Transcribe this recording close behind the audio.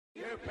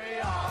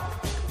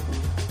QPR,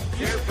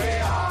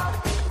 QPR,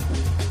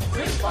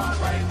 Football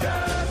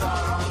Rangers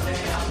are on the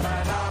up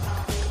and up.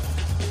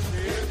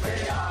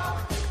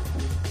 QPR,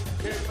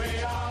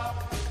 QPR.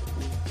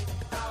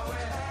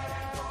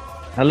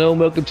 Hello and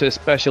welcome to a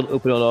special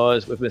Open on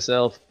Ours with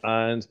myself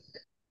and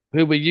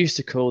who we used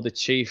to call the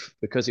Chief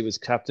because he was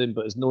captain,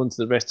 but is known to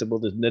the rest of the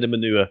world as Nedum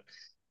Onuoha.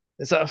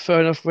 Is that a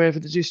fair enough way of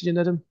introducing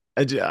you, Nedum?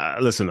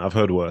 Listen, I've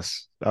heard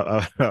worse.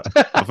 I've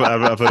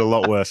heard a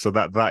lot worse, so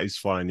that is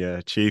fine.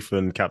 Yeah, chief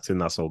and captain,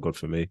 that's all good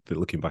for me.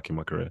 Looking back in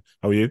my career,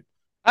 how are you?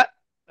 I,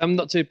 I'm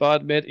not too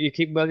bad, mate. Are you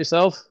keeping well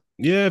yourself?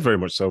 Yeah, very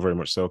much so, very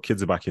much so.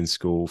 Kids are back in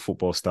school,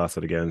 football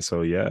started again,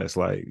 so yeah, it's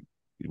like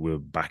we're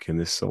back in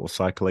this sort of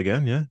cycle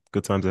again. Yeah,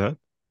 good times ahead.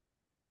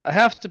 I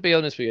have to be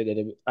honest with you,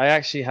 Nedum. I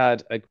actually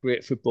had a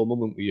great football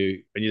moment with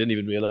you, and you didn't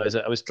even realise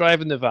it. I was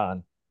driving the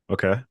van,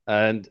 Okay.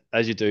 and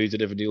as you do,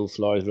 deliver the old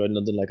flyers around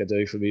London like I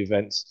do for the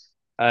events.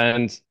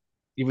 And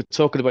you were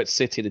talking about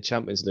City, the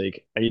Champions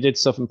League, and you did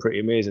something pretty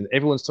amazing.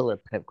 Everyone's talking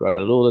about Pep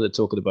Guardiola, they're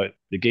talking about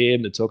the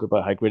game, they're talking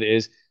about how great it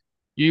is.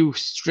 You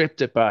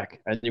stripped it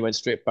back and you went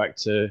straight back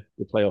to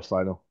the playoff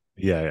final.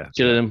 Yeah, yeah, yeah,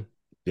 Gillingham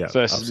yeah.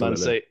 versus Man Absolutely.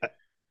 City.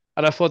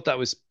 And I thought that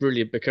was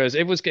brilliant because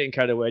everyone's getting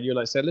carried away. And you're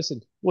like saying,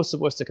 listen, what's the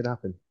worst that can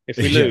happen? If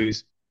we Yeah,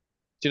 lose,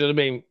 do you know what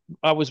I mean?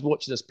 I was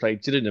watching us play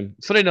Gillingham.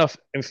 Funny enough,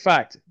 in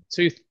fact,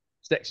 two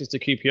sections to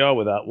QPR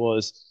with that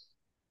was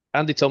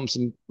Andy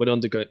Thompson went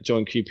on to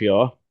join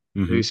QPR,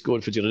 who hmm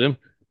scored for Gillingham,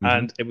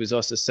 hmm and it was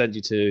us that sent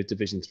you to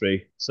Division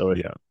Three. Sorry.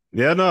 yeah,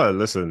 yeah. No,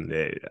 listen,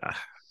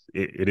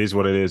 it is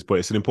what it is, but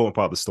it's an important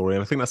part of the story,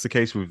 and I think that's the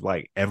case with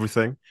like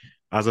everything.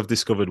 As I've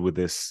discovered with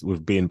this,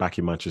 with being back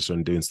in Manchester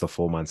and doing stuff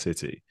for Man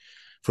City,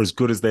 for as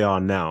good as they are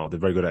now, they're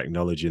very good at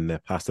acknowledging their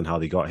past and how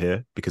they got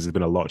here because there's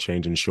been a lot of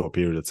change in a short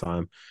period of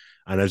time.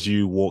 And as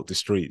you walk the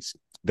streets,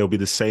 there'll be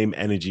the same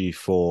energy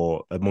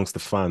for amongst the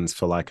fans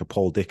for like a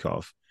Paul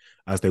Dickov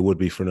as there would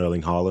be for an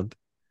Erling Haaland.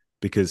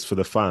 Because for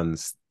the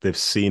fans, they've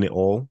seen it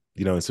all,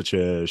 in such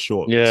a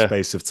short Yeah.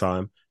 space of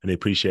time, and they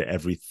appreciate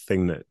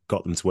everything that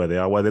got them to where they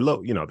are. Where they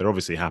look, they're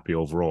obviously happy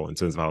overall in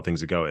terms of how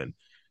things are going.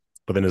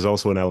 But then there's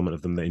also an element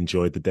of them that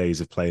enjoyed the days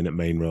of playing at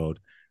Main Road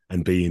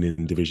and being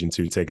in Division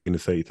Two, taking the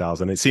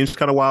 30,000. It seems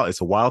kind of wild.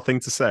 It's a wild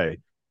thing to say,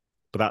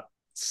 but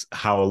that's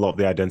how a lot of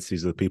the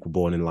identities of the people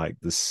born in like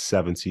the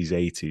 70s,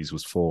 80s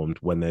was formed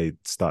when they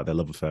start their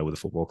love affair with the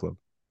football club.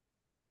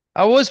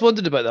 I always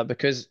wondered about that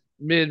because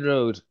Main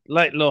Road,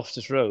 like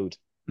Loftus Road,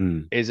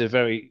 Mm. is a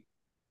very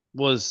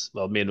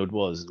Main Road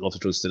was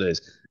Loftus Road still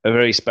is a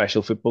very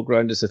special football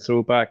ground. It's a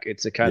throwback.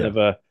 It's a kind Yeah. of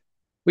a.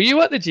 Were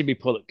you at the Jimmy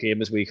Pollock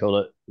game, as we call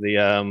it?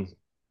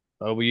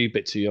 Oh, were you a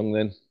bit too young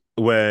then?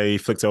 Where he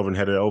flicked over and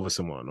headed it over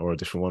someone or a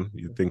different one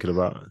you're thinking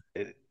about?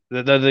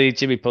 The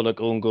Jimmy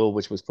Pollock own goal,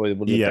 which was probably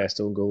one of the Yeah. best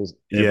own goals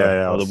Yeah. ever,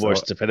 Yeah. or the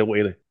worst, depending on what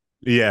you.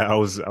 Yeah, I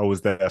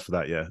was there for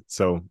that. Yeah,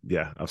 so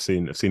yeah, I've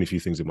seen a few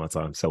things in my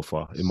time so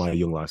far in my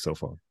young life so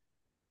far.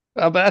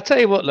 But I tell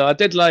you what, though, I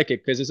did like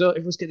it because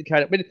it was getting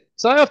carried. I mean,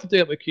 so I have to do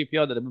it with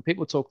QPR. Then when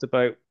people talked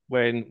about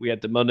when we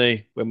had the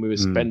money, when we would Mm,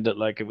 spend it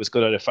like it was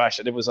good out of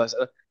fashion, it was like,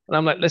 and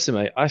I'm like, listen,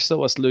 mate, I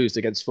saw us lose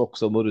against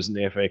Vauxhall Motors in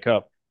the FA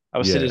Cup.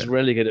 I've seen us yeah,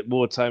 relegated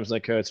more times than I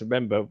care to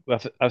remember.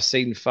 I've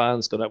seen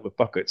fans go out with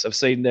buckets. I've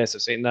seen this.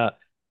 I've seen that.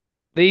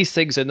 These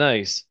things are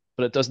nice,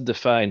 but it doesn't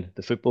define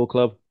the football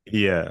club.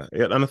 yeah,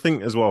 and I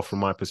think as well from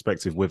my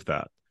perspective with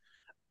that,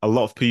 a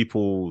lot of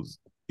people,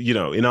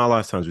 in our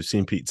lifetimes we've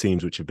seen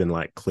teams which have been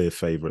like clear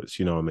favorites.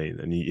 You know what I mean?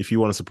 And if you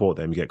want to support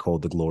them, you get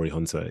called the glory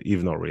hunter,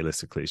 even though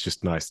realistically it's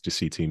just nice to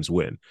see teams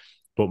win.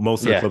 But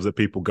most of the Yeah, clubs that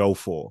people go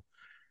for,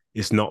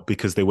 it's not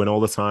because they win all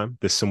the time.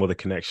 There's some other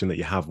connection that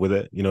you have with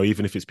it.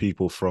 Even if it's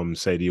people from,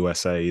 say, the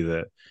USA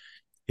that,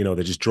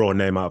 they just draw a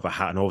name out of a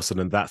hat and all of a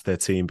sudden that's their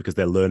team because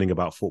they're learning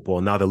about football.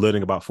 Now they're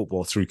learning about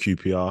football through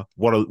QPR.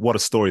 What a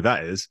story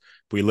that is.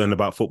 But we learn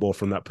about football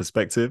from that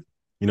perspective.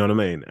 You know what I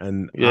mean?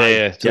 And yeah,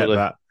 yeah, get totally.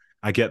 that.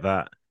 I get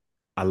that.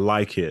 I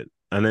like it.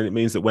 And then it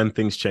means that when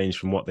things change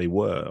from what they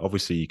were,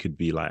 obviously you could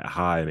be like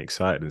high and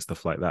excited and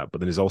stuff like that. But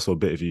then there's also a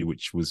bit of you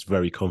which was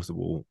very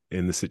comfortable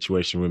in the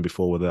situation we're in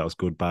before, whether that was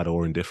good, bad,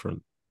 or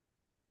indifferent.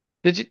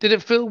 Did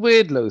it feel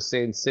weird, though,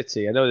 seeing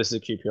City? I know this is a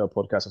QPR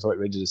podcast. I'll talk about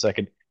Rangers in a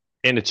second.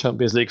 In the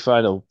Champions League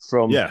final,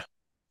 from Yeah.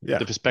 the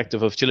Yeah.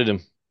 perspective of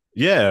Gillingham.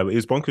 Yeah, it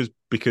was bonkers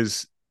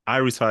because I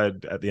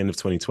retired at the end of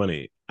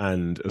 2020,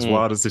 and as Mm,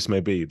 wild as this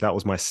may be, that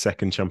was my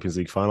second Champions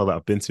League final that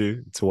I've been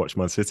to watch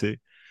Man City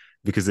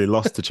because they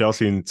lost to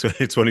Chelsea in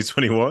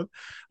 2021.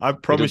 I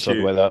we don't promise talk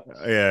you, about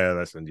that. yeah,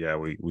 listen, yeah,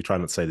 we try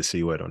not to say the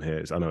C word on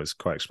here. I know it's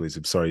quite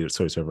expletive. Sorry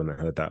to everyone that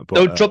heard that, but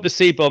Don't drop the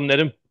C bomb,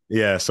 Nedham.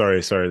 yeah, sorry,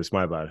 it's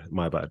my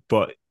bad.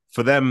 But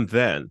for them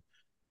then,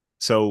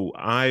 so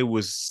I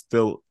was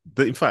still,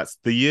 in fact,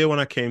 the year when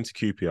I came to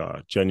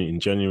QPR, in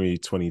January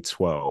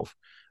 2012,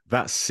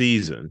 that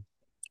season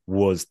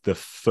was the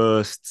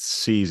first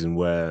season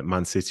where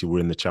Man City were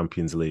in the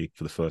Champions League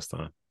for the first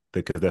time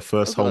because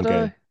Oh God,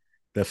 I.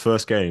 their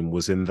first game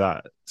was in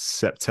that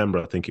September,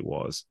 I think it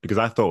was, because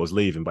I thought I was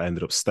leaving, but I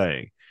ended up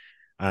staying.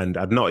 And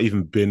I'd not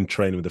even been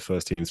training with the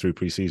first team through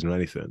preseason or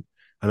anything.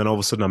 And then all of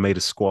a sudden I made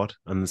a squad,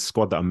 and the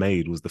squad that I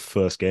made was the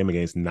first game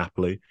against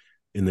Napoli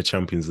in the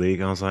Champions League.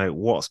 And I was like,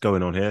 what's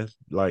going on here?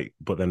 Like,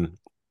 but then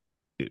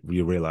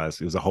you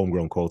realize it was a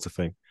homegrown quota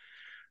thing.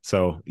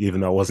 So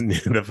even though I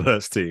wasn't in the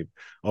first team,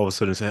 all of a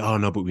sudden say, "Oh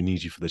no, but we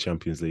need you for the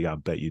Champions League." I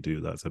bet you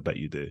do, lads. I bet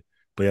you do.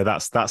 But yeah,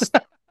 that's to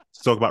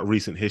talk about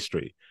recent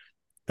history.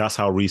 That's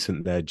how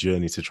recent their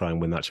journey to try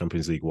and win that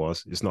Champions League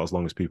was. It's not as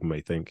long as people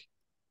may think.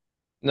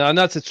 No, and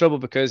that's the trouble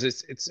because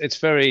it's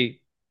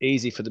very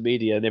easy for the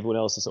media and everyone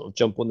else to sort of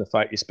jump on the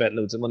fact you spent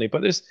loads of money.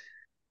 But there's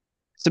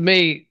to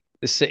me,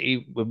 the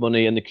City with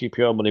money and the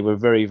QPR money were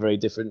very, very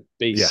different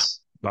Yeah,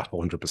 beasts,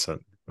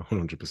 100%,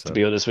 to 100%.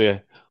 be honest with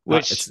you.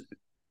 Which It's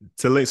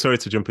to link. Sorry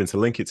to jump in. To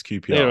link it to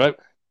you're QPR. right.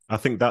 I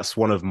think that's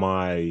one of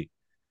my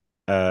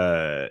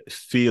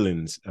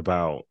feelings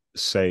about,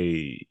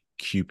 say,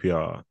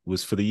 QPR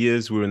was for the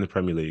years we were in the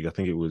Premier League. I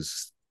think it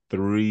was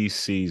 3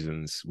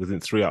 seasons. Within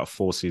 3 out of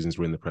 4 seasons,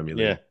 we're in the Premier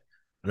Yeah, League.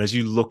 And as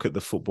you look at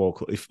the football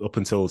club, if up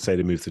until say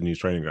they moved to the new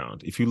training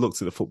ground, if you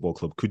looked at the football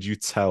club, could you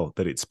tell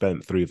that it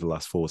spent 3 of the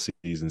last 4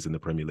 seasons in the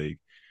Premier League,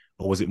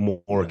 or was it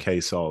more a no.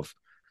 case of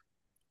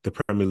the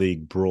Premier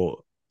League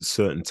brought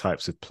certain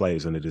types of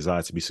players and a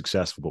desire to be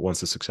successful, but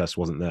once the success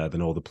wasn't there,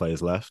 then all the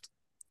players left?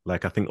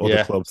 Like I think other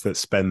Yeah, clubs that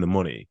spend the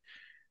money,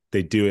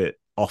 they do it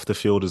off the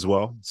field as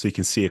well. So you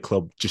can see a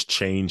club just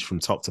change from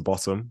top to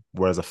bottom.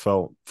 Whereas I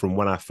felt from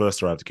when I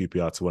first arrived at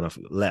QPR to when I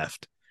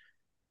left,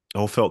 I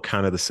all felt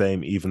kind of the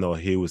same, even though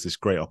here was this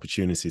great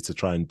opportunity to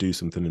try and do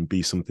something and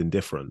be something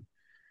different.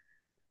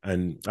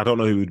 And I don't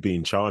know who would be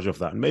in charge of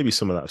that. And maybe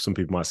some of that, some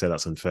people might say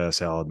that's unfair,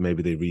 say, oh,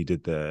 maybe they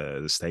redid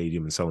the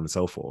stadium and so on and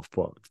so forth.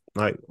 But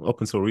like up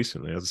until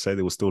recently, as I say,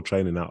 they were still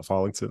training out of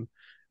Arlington,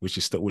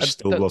 I, which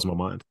still blows my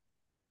mind.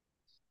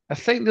 I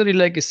think the only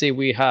legacy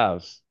we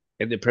have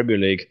in the Premier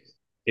League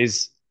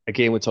is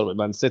again we're talking about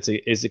Man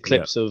City is the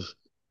Yeah, clips of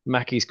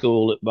Mackie's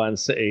goal at Man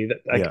City.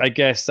 yeah, I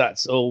guess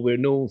that's all we're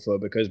known for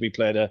because we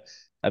played a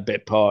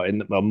bit part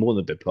in well more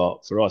than a bit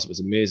part for us. It was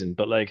amazing,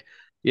 but like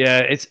yeah,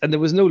 it's and there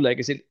was no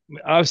legacy.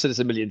 I've said this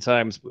a million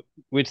times.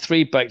 We had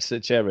three bites to the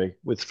cherry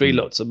with three mm,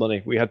 lots of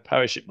money. We had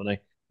parachute money,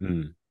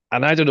 mm.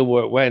 and I don't know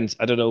where it went.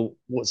 I don't know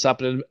what's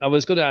happening. I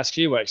was going to ask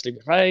you actually,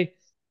 how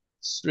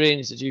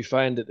strange did you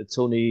find that the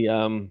Tony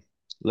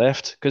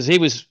left? Because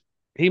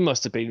he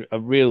must have been a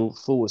real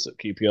force at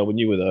QPR when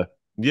you were there.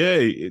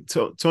 Yeah,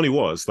 Tony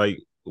was like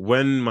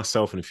when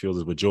myself and the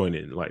fielders were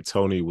joining. Like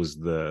Tony was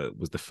the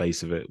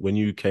face of it. When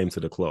you came to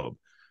the club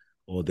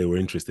or they were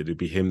interested, it'd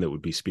be him that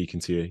would be speaking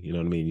to you. You know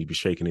what I mean? You'd be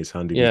shaking his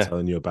hand. He'd be Yeah,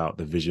 telling you about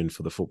the vision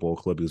for the football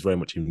club. He was very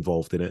much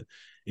involved in it.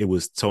 It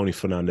was Tony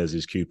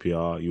Fernandez's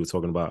QPR. You were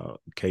talking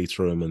about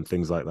Caterham and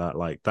things like that.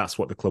 Like that's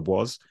what the club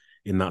was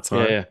in that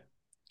yeah, time. yeah,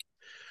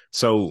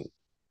 So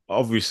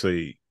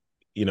obviously,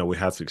 we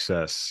had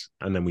success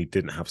and then we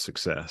didn't have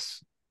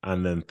success.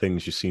 And then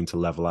things just seemed to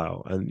level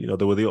out. And,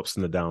 there were the ups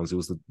and the downs. It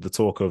was the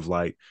talk of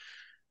like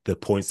the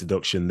points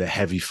deduction, the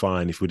heavy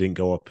fine if we didn't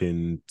go up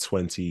in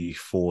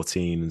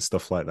 2014 and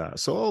stuff like that.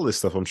 So all this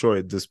stuff, I'm sure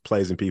it just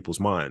plays in people's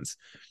minds.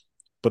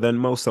 But then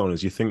most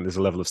owners, you think there's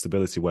a level of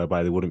stability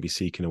whereby they wouldn't be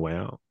seeking a way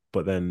out.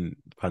 But then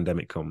the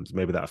pandemic comes.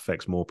 Maybe that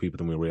affects more people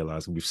than we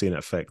realize. And we've seen it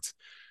affect,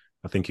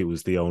 I think it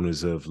was the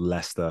owners of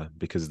Leicester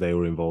because they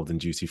were involved in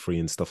duty free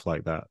and stuff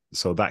like that.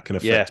 So that can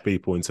yeah, affect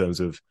people in terms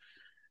of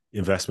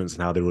investments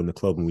and how they run the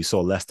club. And we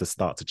saw Leicester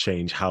start to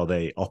change how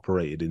they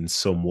operated in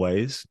some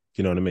ways.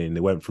 You know what I mean?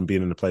 They went from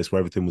being in a place where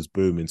everything was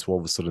booming to all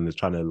of a sudden they're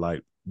trying to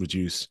like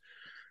reduce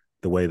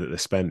the way that they're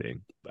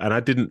spending. And I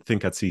didn't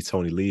think I'd see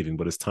Tony leaving,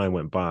 but as time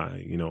went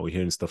by, we're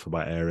hearing stuff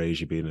about Air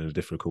Asia being in a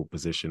difficult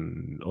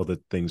position, other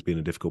things being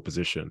in a difficult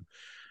position.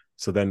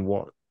 So then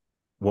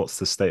what's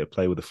the state of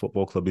play with the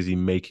football club? Is he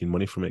making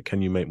money from it?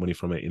 Can you make money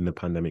from it in the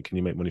pandemic? Can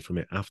you make money from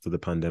it after the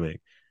pandemic?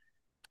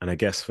 And I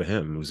guess for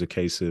him, it was a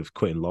case of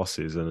quitting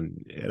losses.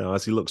 And,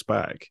 as he looks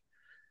back,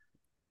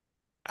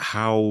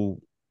 how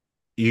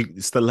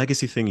it's the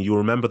legacy thing. You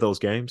remember those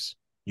games.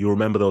 You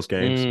remember those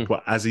games. mm,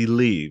 But as he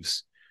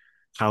leaves,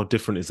 how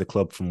different is the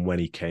club from when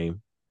he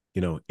came?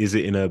 Is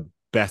it in a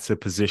better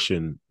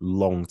position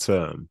long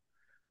term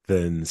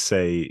than,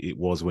 say, it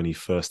was when he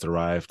first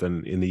arrived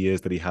and in the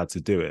years that he had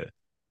to do it?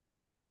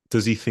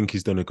 Does he think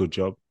he's done a good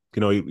job?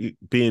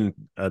 Being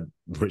a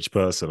rich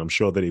person, I'm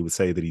sure that he would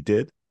say that he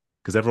did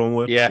because everyone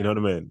would. You yeah, know what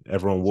I mean?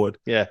 Everyone would.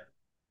 yeah.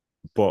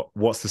 But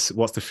what's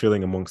the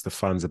feeling amongst the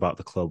fans about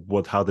the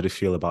club? How did it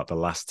feel about the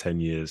last 10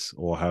 years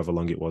or however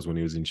long it was when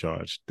he was in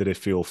charge? Did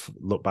it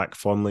look back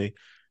fondly?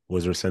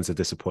 Was there a sense of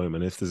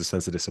disappointment? If there's a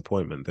sense of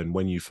disappointment, then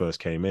when you first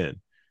came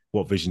in,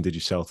 what vision did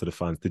you sell to the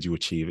fans? Did you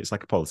achieve? It's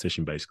like a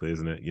politician, basically,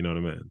 isn't it? You know what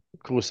I mean? Of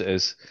course it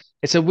is.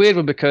 It's a weird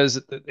one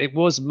because it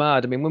was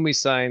mad. I mean, when we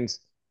signed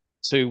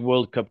two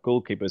World Cup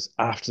goalkeepers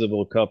after the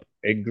World Cup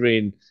in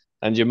Green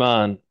and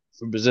Yaman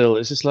from Brazil,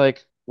 it's just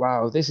like,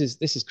 wow, this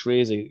is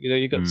crazy.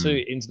 You've got two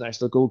Mm,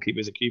 international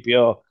goalkeepers at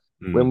QPR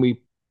when mm,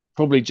 we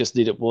probably just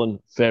needed one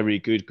very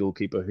good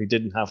goalkeeper who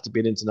didn't have to be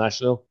an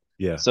international.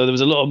 yeah, So there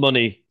was a lot of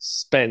money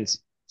spent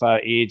via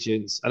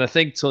agents, and I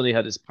think Tony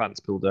had his pants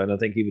pulled down. I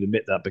think he would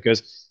admit that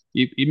because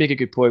you make a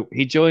good point.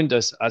 He joined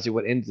us as he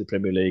went into the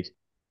Premier League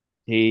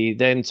he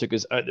then took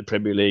us out the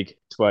Premier League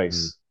Mm.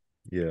 twice,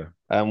 Yeah.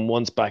 and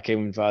once back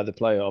in via the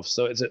playoffs.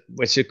 So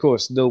which of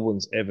course no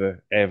one's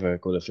ever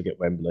going to forget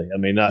Wembley. I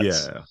mean,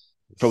 that's Yeah.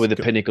 probably It's the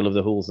good. pinnacle of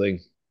the whole thing.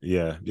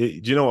 Yeah. Do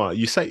you know what?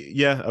 You say,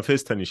 yeah, of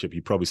his tenureship,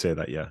 you probably say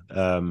that, yeah.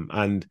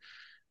 And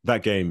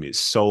that game is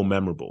so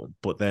memorable,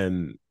 but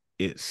then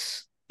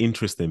it's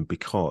interesting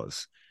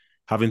because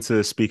having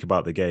to speak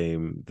about the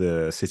game,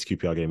 the City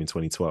QPR game in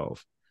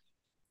 2012,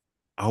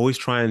 I always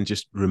try and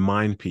just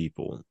remind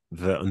people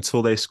that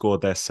until they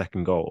scored their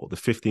second goal, the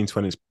 15,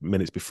 20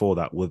 minutes before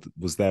that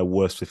was their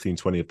worst 15,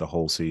 20 of the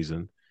whole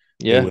season.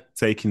 They Yeah, were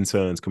taking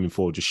turns coming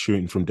forward, just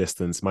shooting from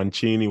distance.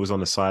 Mancini was on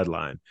the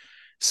sideline,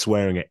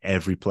 swearing at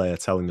every player,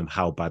 telling them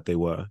how bad they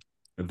were.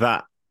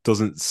 That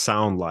doesn't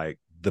sound like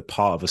the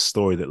part of a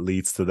story that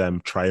leads to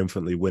them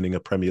triumphantly winning a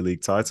Premier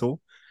League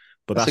title,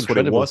 but that's that's what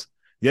it incredible. was.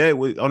 Yeah,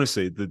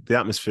 honestly, the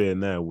atmosphere in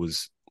there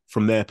was,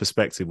 from their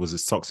perspective, was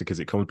as toxic as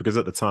it comes, because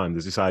at the time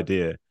there's this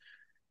idea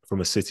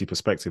from a City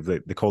perspective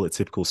that they call it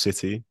typical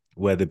City,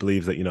 where they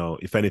believe that,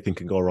 if anything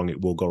can go wrong, it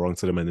will go wrong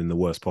to them, and in the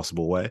worst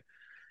possible way.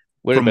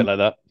 We're a bit From like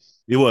that.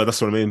 Yeah, well,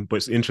 that's what I mean. But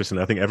it's interesting.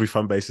 I think every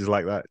fan base is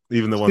like that,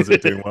 even the ones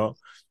that are doing well.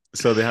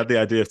 So they had the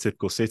idea of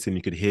typical City, and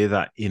you could hear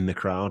that in the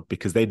crowd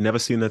because they'd never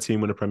seen their team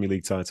win a Premier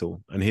League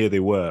title, and here they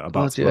were about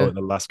God, to blow it yeah. in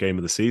the last game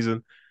of the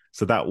season.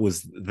 So that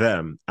was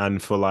them.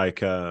 And for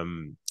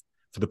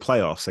the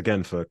playoffs,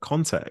 again, for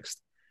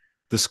context,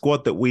 the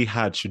squad that we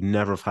had should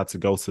never have had to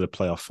go to the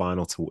playoff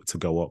final to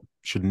go up.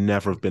 Should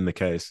never have been the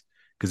case.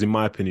 Because in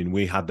my opinion,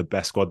 we had the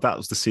best squad. That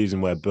was the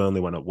season where Burnley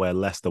went up, where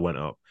Leicester went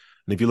up.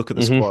 And if you look at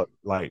the Hmm. squad,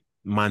 like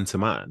man to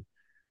man,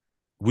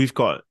 we've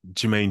got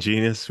Jermaine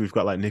Genius, we've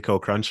got like Nico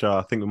Cranshaw.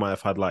 I think we might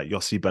have had like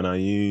Yossi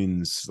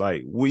Benayoun's.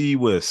 Like we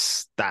were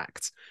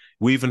stacked.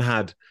 We even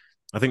had,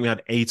 I think we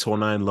had 8 or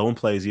 9 loan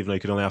players, even though you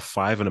could only have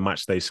 5 in a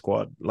match day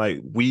squad.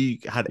 Like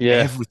we had Yeah.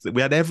 everything.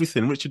 We had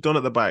everything. Richard Dunn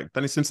at the back,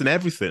 Danny Simpson,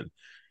 everything.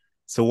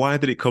 So why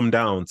did it come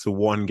down to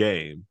one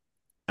game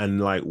and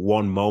like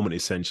one moment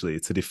essentially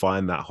to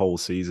define that whole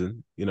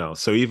season?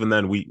 So even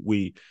then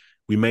we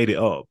made it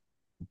up,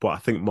 but I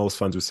think most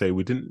fans would say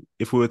we didn't.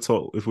 If we were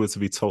to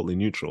be totally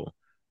neutral,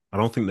 I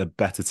don't think the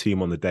better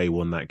team on the day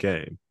won that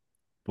game.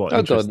 But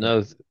Oh God, interesting.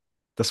 no.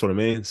 That's what I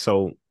mean.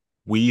 So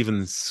we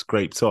even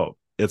scraped up.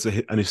 It's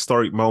an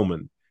historic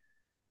moment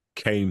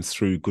came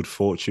through good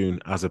fortune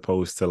as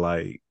opposed to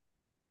like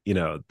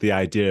the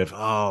idea of,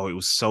 oh, it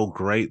was so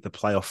great, the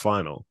playoff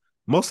final.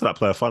 Most of that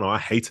playoff final, I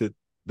hated.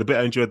 The bit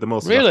I enjoyed the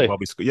most was after Really?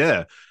 Bobby scored.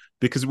 Yeah,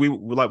 because we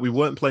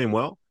weren't playing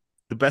well.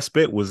 The best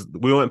bit was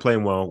we weren't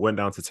playing well, went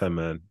down to 10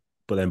 men,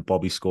 but then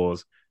Bobby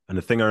scores. And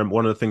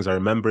one of the things I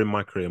remember in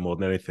my career more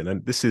than anything,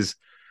 and this is,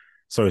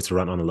 sorry to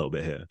rant on a little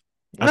bit here.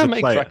 As No, a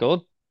mate, player, crack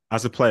on.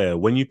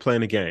 when you play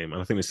in a game,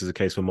 and I think this is the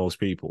case for most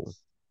people,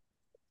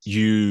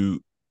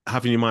 you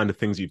have in your mind the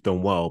things you've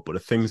done well, but the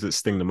things that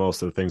sting the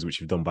most are the things which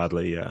you've done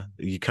badly. Yeah,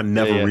 you can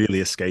Yeah, never yeah. really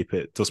escape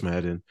it. Does my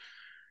head in,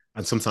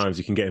 and sometimes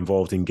you can get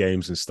involved in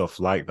games and stuff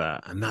like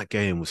that. And that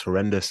game was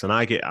horrendous. And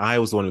I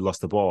was the one who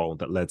lost the ball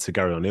that led to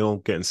Gary O'Neill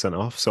getting sent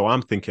off. So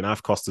I'm thinking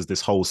I've cost us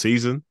this whole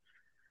season.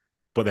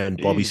 But then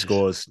Bobby Jesus.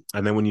 scores,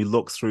 and then when you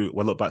look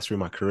back through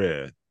my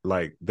career,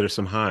 like there's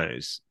some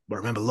highs, but I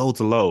remember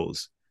loads of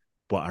lows.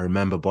 But I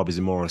remember Bobby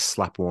Zamora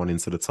slap one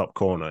into the top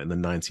corner in the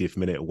 90th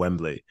minute at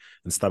Wembley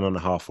and stand on the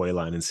halfway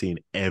line and seeing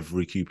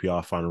every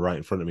QPR fan right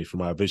in front of me from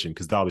my vision,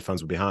 because Derby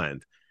fans were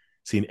behind,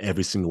 seeing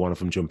every single one of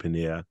them jump in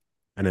the air,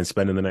 and then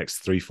spending the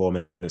next 3-4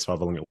 minutes,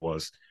 however long it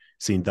was,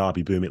 seeing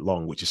Derby boom it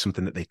long, which is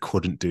something that they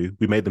couldn't do.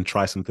 We made them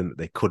try something that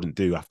they couldn't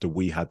do after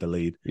we had the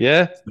lead.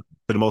 Yeah.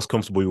 But the most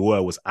comfortable we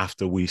were was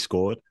after we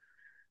scored,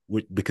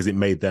 because it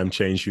made them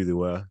change who they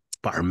were.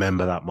 But I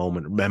remember that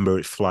moment. Remember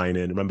it flying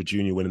in. Remember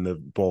Junior winning the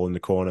ball in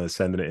the corner,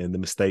 sending it in. The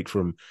mistake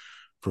from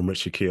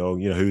Richard Keogh,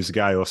 who's a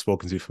guy who I've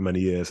spoken to for many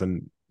years.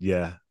 And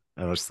yeah,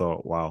 and I just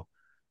thought, wow,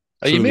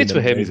 Are you truly mates an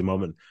with him? amazing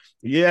moment.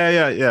 Yeah,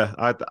 yeah,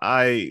 yeah.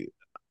 I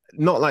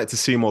not like to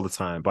see him all the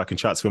time, but I can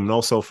chat to him. And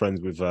also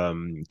friends with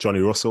Johnny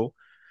Russell.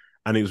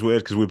 And it was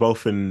weird because we were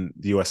both in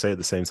the USA at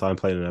the same time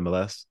playing in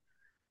MLS.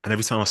 And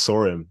every time I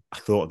saw him, I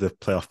thought of the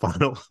playoff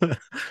final.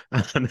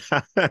 and,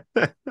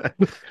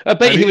 I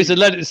bet and he was he,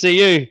 delighted to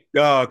see you.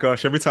 oh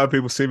gosh, every time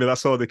people see me,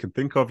 that's all they can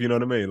think of. You know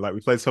what I mean? Like we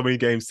played so many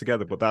games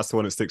together, but that's the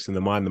one that sticks in the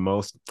mind the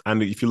most.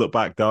 And if you look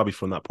back, Derby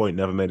from that point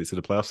never made it to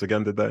the playoffs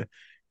again, did they?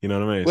 You know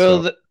what I mean?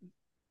 Well, So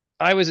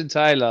I was in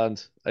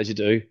Thailand, as you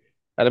do,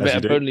 and I as met you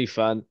a do, Burnley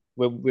fan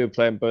when we were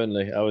playing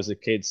Burnley. I was a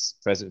kid's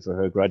present for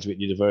her graduate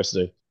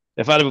university.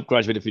 If I'd have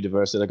graduated from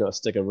university, I got a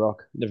stick of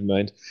rock. Never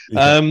mind.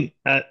 yeah,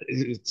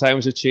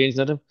 Times have changed,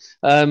 Nedum.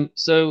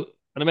 So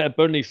and I met a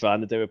Burnley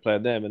fan that they were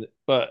playing them,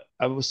 but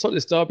I was talking to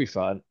this Derby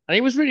fan, and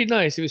he was really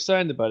nice. He was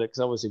saying about it because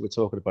obviously we're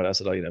talking about it. I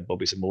said, "Oh,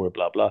 Bobby Samora,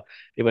 blah blah."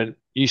 He went,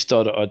 "You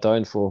started our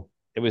downfall."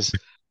 It was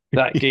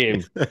that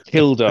game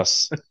killed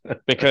us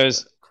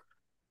because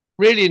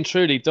really and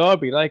truly,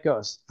 Derby, like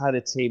us, had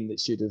a team that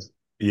should have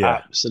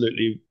yeah,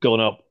 absolutely gone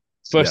up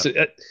yeah, first.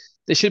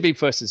 They should be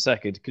first and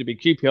second. Could have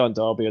been QPR and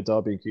Derby or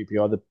Derby and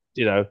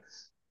QPR.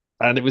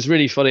 And it was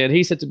really funny. And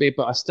he said to me,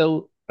 "But I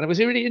still And it was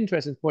a really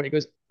interesting point. He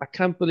goes, I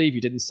can't believe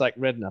you didn't sack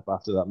Redknapp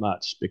after that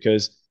match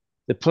because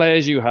the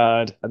players you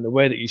had and the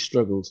way that you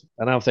struggled.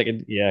 And I'm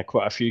thinking, yeah,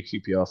 quite a few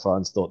QPR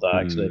fans thought that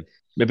Mm. actually.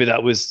 Maybe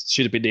that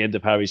should have been the end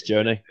of Harry's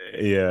journey.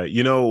 Yeah,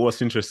 you know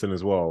what's interesting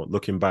as well,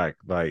 looking back,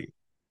 like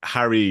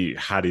Harry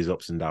had his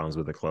ups and downs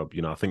with the club.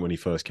 I think when he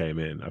first came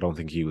in, I don't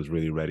think he was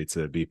really ready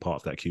to be part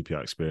of that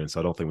QPR experience.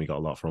 I don't think we got a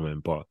lot from him,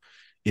 but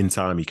in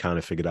time he kind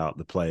of figured out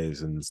the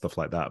players and stuff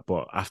like that.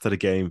 But after the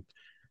game,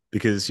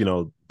 because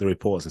the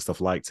reports and stuff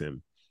liked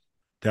him,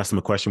 they asked him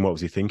a question, what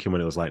was he thinking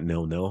when it was like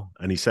 0-0?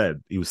 And he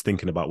said he was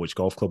thinking about which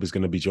golf club he's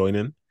going to be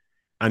joining.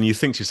 And you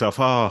think to yourself,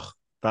 oh,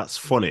 that's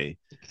funny.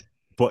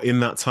 But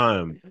in that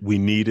time, we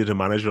needed a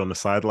manager on the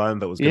sideline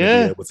that was going to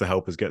be Yeah, able to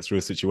help us get through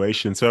a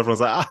situation. So everyone's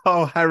like,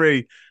 oh,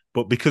 Harry.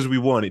 But because we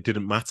won, it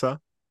didn't matter.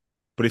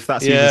 But if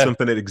that's even yeah.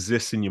 something that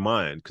exists in your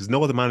mind, because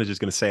no other manager is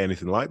going to say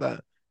anything like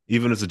that,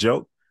 even as a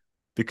joke,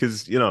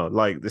 because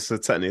like it's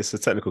a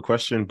technical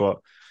question, but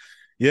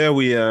yeah,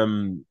 we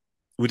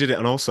did it,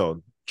 and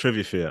also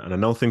trivia for you. And I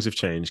know things have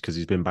changed because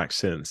he's been back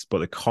since, but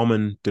the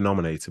common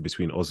denominator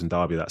between us and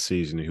Derby that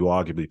season, who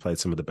arguably played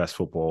some of the best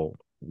football,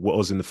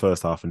 was in the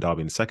first half and Derby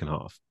in the second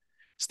half,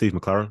 Steve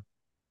McLaren,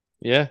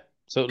 Yeah,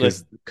 totally.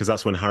 because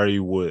that's when Harry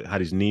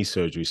had his knee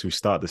surgery. So we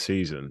started the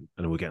season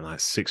and we're getting like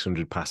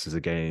 600 passes a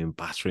game,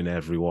 battering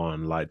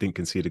everyone, like didn't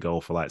concede a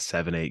goal for like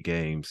 7-8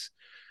 games.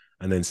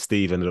 And then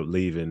Steve ended up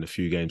leaving a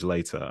few games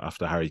later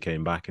after Harry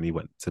came back, and he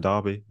went to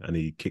Derby and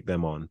he kicked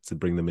them on to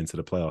bring them into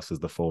the playoffs as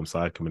the form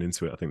side coming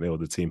into it. I think they were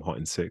the team hot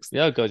in sixth.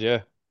 Yeah, God,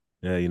 yeah.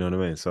 Yeah, you know what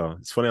I mean? So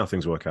it's funny how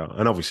things work out.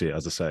 And obviously,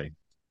 as I say,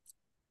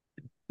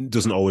 it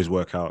doesn't always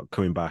work out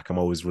coming back. I'm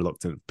always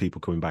reluctant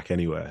people coming back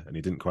anywhere. And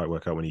he didn't quite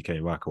work out when he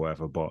came back or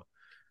whatever. But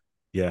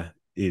yeah,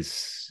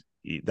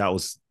 that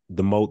was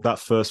that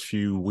first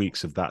few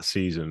weeks of that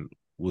season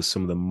was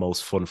some of the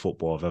most fun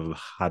football I've ever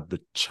had the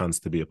chance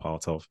to be a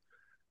part of.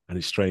 And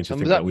it's strange to And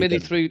was think that that we mainly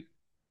did. through?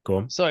 Go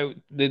on. Sorry,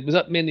 was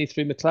that mainly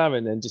through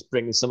McLaren and just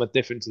bringing something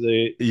different to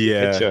the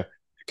Yeah, picture?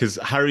 because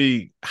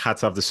Harry had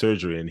to have the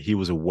surgery and he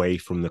was away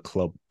from the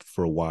club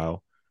for a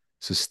while.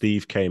 So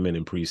Steve came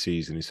in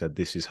pre-season. He said,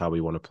 "This is how we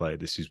want to play.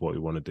 This is what we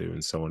want to do,"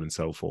 and so on and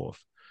so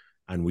forth.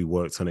 And we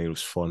worked on it. It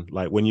was fun.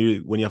 Like when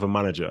you have a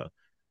manager,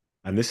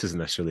 and this isn't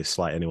necessarily a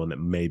slight anyone that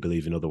may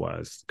believe in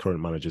otherwise, current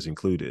managers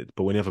included.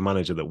 But when you have a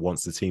manager that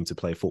wants the team to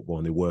play football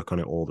and they work on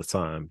it all the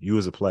time, you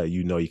as a player,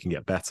 you can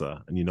get better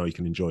and you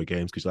can enjoy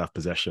games because you'll have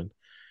possession.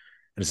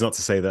 And it's not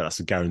to say that that's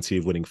a guarantee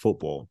of winning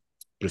football,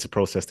 but it's a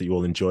process that you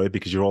all enjoy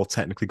because you're all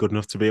technically good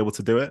enough to be able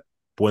to do it.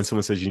 But when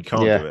someone says you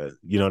can't do Yeah, it,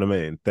 you know what I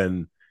mean?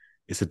 Then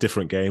it's a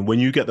different game. When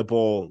you get the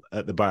ball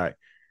at the back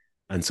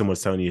and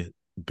someone's telling you,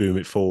 boom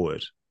it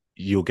forward,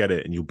 you'll get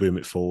it and you'll boom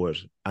it forward.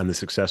 And the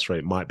success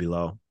rate might be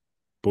low.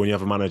 But when you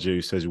have a manager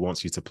who says he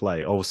wants you to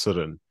play, all of a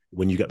sudden,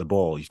 when you get the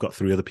ball, you've got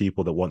 3 other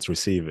people that want to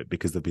receive it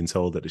because they've been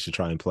told that they should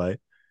try and play.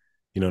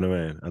 You know what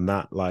I mean? And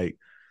that, like,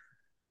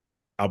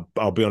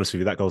 I'll be honest with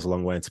you, that goes a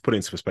long way. And to put it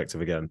into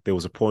perspective again, there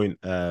was a point,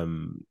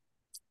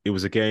 it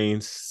was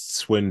against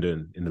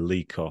Swindon in the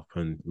League Cup,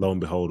 and lo and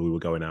behold, we were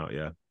going out.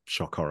 Yeah,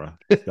 shock horror.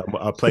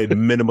 I played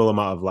minimal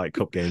amount of like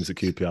cup games at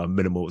QPR.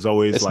 Minimal. It was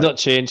always it's like not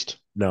changed.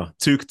 no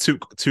two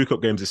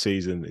cup games a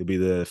season. It'd be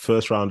the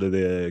first round of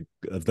the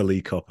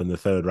League Cup and the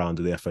third round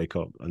of the FA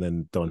Cup, and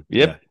then done. Yeah,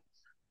 Yep.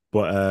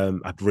 but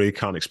I really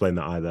can't explain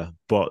that either.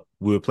 But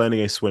we were playing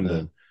against Uh,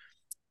 Swindon,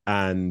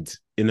 and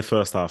in the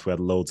first half, we had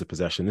loads of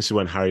possession. This is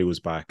when Harry was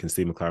back and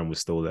Steve McLaren was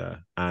still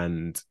there.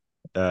 And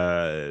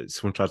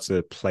someone tried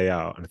to play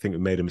out, and I think we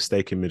made a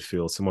mistake in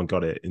midfield. Someone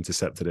got it,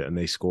 intercepted it, and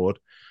they scored.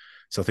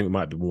 So I think it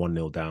might have been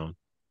 1-0 down.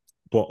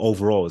 But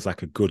overall, it was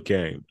like a good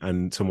game,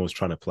 and someone was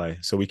trying to play.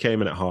 So we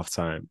came in at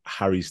halftime.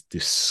 Harry's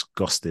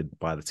disgusted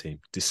by the team,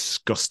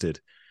 disgusted.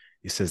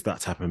 He says that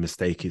type of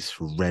mistake is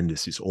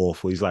horrendous. It's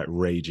awful. He's like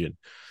raging.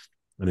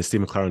 And then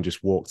Steve McLaren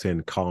just walked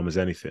in, calm as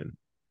anything.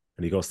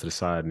 And he goes to the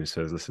side and he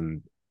says,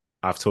 "Listen,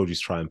 I've told you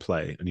to try and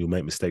play, and you'll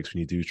make mistakes when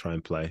you do try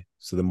and play.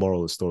 So the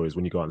moral of the story is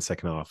when you go out in the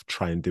second half,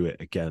 try and do it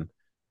again.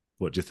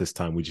 But just this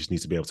time, we just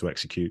need to be able to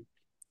execute."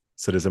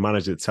 So there's a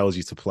manager that tells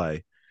you to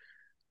play,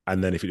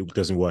 and then if it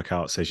doesn't work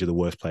out, says you're the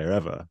worst player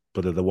ever.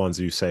 But they're the ones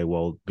who say,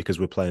 well, because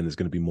we're playing, there's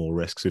going to be more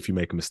risk. So if you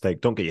make a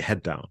mistake, don't get your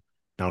head down.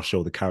 Now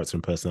show the character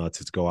and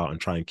personality to go out and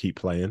try and keep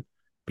playing.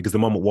 Because the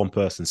moment one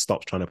person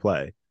stops trying to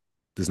play,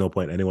 there's no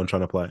point in anyone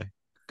trying to play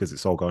because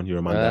it's all gone. You're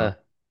a man down. uh,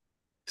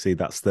 See,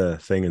 that's the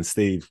thing. And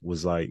Steve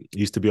was like, he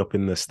used to be up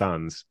in the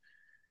stands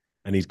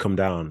and he'd come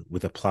down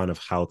with a plan of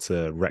how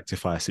to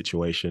rectify a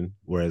situation.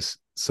 Whereas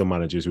some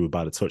managers who were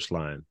by the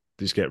touchline,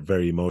 they just get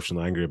very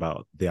emotional, angry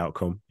about the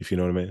outcome, if you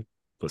know what I mean.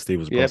 But Steve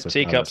was a yep. process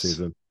guy that Teacups.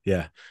 season.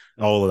 Yeah,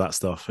 all of that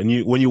stuff.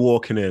 And when you're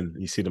walking in,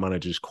 you see the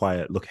manager's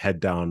quiet, look head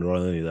down, or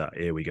any of that.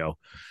 Here we go.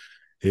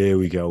 Here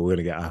we go. We're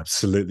gonna get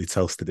absolutely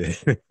toasted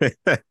here.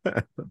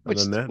 And Which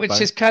then there, which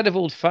bang. is kind of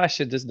old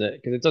fashioned, isn't it?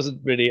 Because it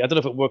doesn't really. I don't know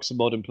if it works for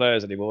modern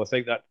players anymore. I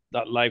think that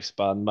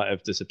lifespan might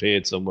have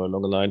disappeared somewhere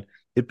along the line.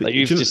 Like Do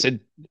you've you just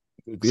said.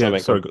 Sorry, yeah, mate, go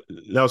sorry.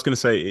 on. I was going to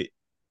say,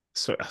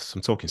 sorry,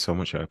 I'm talking so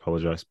much. I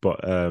apologize, but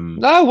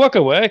No, walk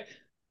away.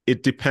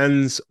 It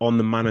depends on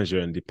the manager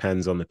and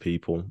depends on the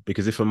people.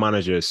 Because if a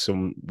manager is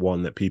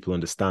someone that people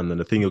understand, then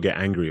the thing you'll get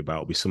angry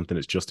about will be something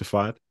that's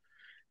justified.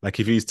 Like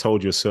if he's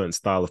told you a certain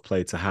style of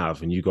play to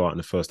have, and you go out in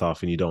the first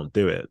half and you don't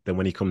do it, then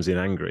when he comes in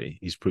angry,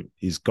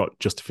 he's got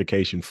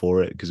justification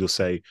for it because he'll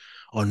say,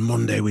 "On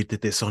Monday we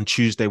did this, on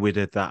Tuesday we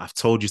did that. I've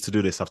told you to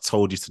do this, I've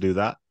told you to do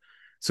that."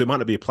 So it might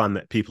not be a plan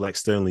that people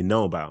externally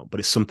know about, but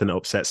it's something that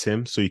upsets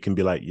him. So you can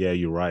be like, "Yeah,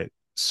 you're right.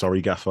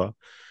 Sorry, gaffer."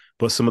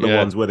 But some of the Yeah.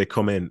 ones where they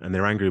come in and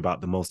they're angry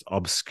about the most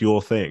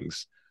obscure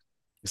things,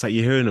 it's like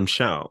you're hearing them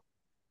shout.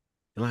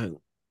 You're like,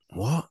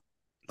 what?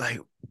 Like,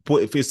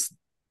 but if it's,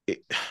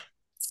 it,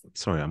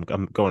 sorry, I'm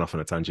going off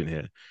on a tangent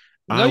here.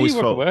 I No, always you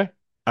work felt away.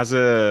 as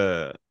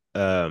a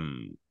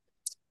when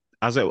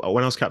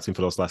I was captain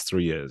for those last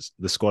 3 years,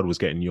 the squad was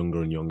getting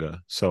younger and younger.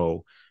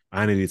 So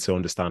I needed to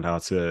understand how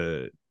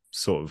to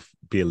sort of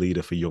be a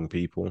leader for young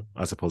people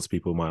as opposed to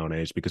people my own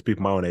age, because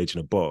people my own age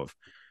and above,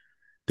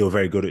 they were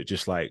very good at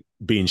just like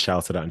being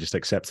shouted at and just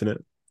accepting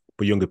it.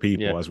 But younger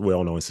Yeah. people, as we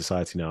all know in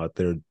society now,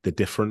 they're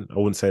different. I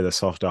wouldn't say they're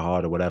soft or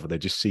hard or whatever. They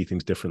just see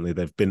things differently.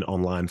 They've been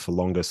online for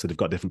longer, so they've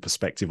got different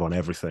perspective on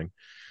everything.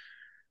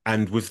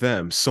 And with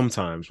them,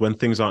 sometimes when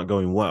things aren't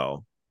going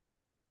well,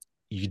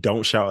 you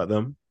don't shout at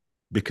them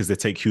because they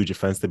take huge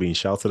offense to being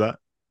shouted at.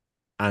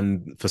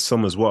 And for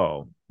some as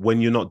well,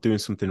 when you're not doing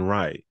something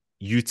right,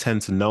 you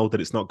tend to know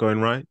that it's not going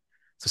right.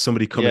 So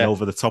somebody coming Yeah.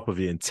 over the top of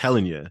you and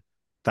telling you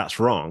that's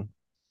wrong,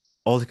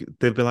 all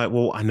they'd be like,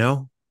 "Well, I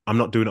know I'm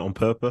not doing it on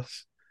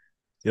purpose."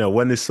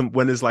 When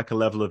there's like a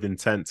level of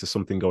intent to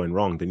something going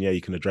wrong, then yeah,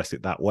 you can address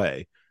it that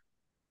way.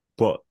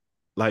 But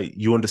like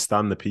you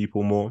understand the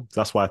people more.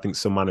 That's why I think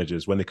some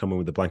managers, when they come in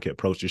with the blanket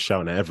approach, just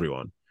shouting at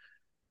everyone,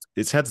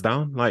 it's heads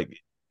down. Like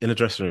in a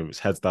dressing room, it's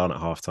heads down at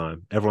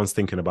halftime. Everyone's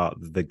thinking about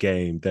the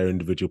game, their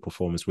individual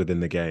performance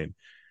within the game.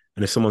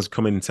 And if someone's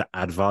coming to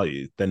add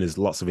value, then there's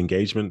lots of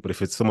engagement. But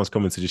if it's someone's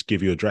coming to just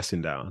give you a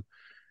dressing down,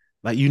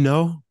 like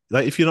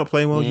if you're not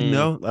playing well,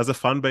 Mm, as a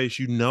fan base,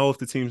 if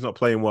the team's not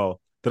playing well,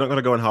 they're not going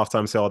to go in halftime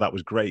and say, "Oh, that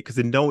was great," because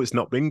they know it's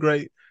not been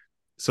great.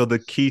 So the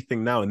key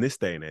thing now in this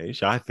day and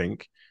age, I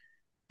think,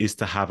 is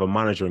to have a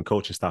manager and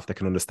coaching staff that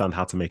can understand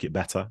how to make it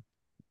better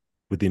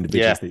with the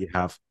individuals yeah. that you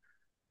have,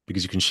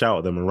 because you can shout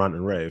at them and rant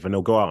and rave, and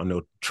they'll go out and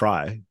they'll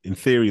try. In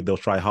theory, they'll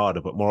try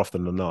harder, but more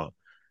often than not,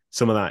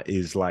 some of that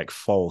is like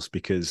false,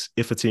 because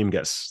if a team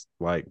gets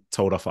like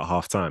told off at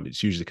halftime,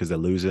 it's usually because they're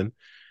losing.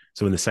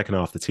 So in the second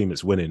half, the team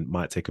that's winning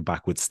might take a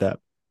backward step.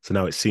 So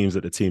now it seems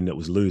that the team that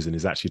was losing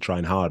is actually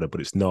trying harder,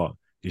 but it's not.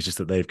 It's just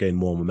that they've gained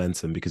more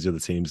momentum because the other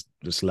teams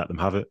just let them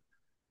have it.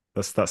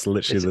 That's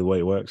literally It's the way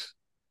it works.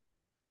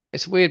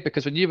 it's weird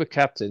because when you were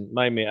captain,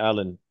 my mate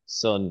Alan's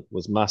son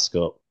was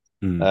mascot.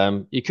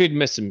 Mm. You could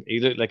miss him. He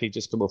looked like he'd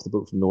just come off the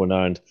boat from Northern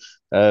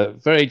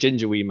Ireland. Very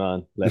ginger wee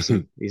man, bless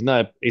him. He's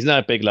not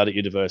a big lad at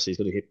university. He's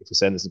going to hit me for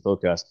saying this in the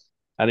podcast.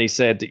 And he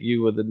said that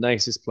you were the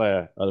nicest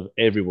player out of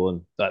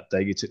everyone that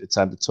day. You took the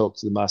time to talk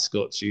to the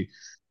mascots.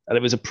 And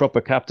it was a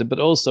proper captain. But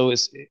also,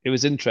 it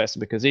was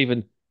interesting because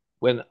even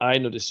when I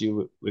noticed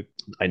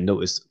I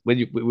noticed when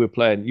we were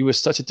playing, you were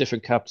such a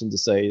different captain to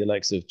say the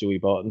likes of Joey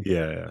Barton,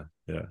 Yeah,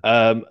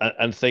 yeah,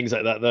 and things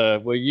like that. There,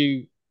 where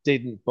you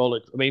didn't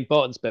bollock. I mean,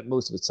 Barton spent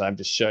most of the time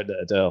just shouting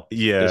at Adele.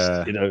 Just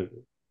yeah, but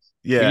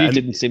yeah. you And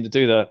didn't seem to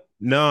do that.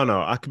 no,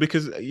 no,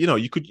 because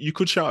you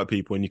could shout at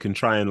people and you can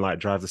try and like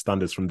drive the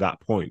standards from that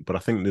point. But I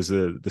think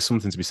there's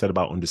something to be said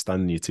about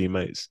understanding your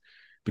teammates,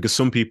 because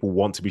some people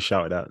want to be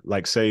shouted at.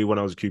 Like say when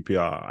I was a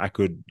QPR, I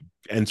could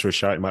enter a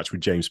shouting match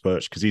with James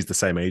Birch because he's the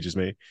same age as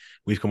me.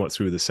 We've come up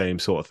through the same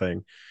sort of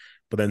thing.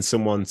 But then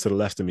someone to the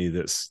left of me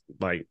that's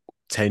like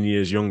 10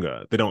 years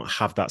younger, they don't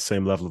have that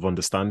same level of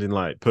understanding.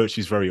 Like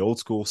Perchy's very old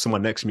school.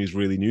 Someone next to me is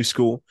really new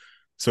school.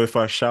 So if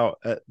I shout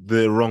at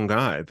the wrong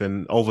guy,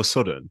 then all of a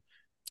sudden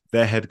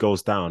their head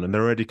goes down and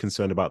they're already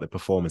concerned about their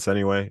performance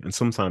anyway. And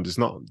sometimes it's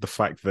not the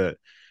fact that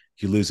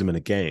you lose them in a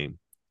game.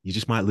 You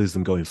just might lose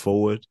them going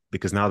forward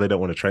because now they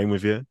don't want to train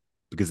with you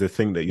because they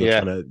think that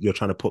Yeah, you're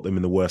trying to put them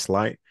in the worst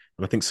light.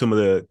 And I think some of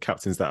the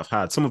captains that I've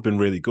had, some have been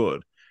really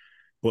good,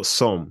 but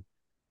some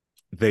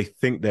they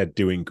think they're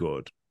doing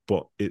good,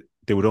 but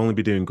they would only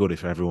be doing good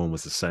if everyone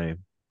was the same.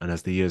 And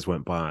as the years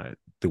went by,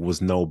 there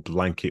was no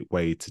blanket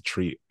way to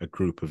treat a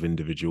group of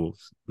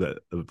individuals that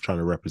are trying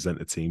to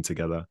represent a team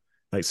together.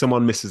 Like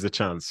someone misses a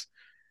chance,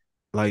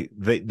 like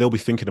they'll be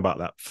thinking about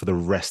that for the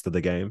rest of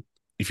the game.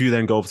 If you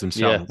then go over to them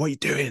yeah, shouting, "What are you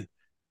doing?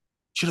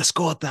 Should have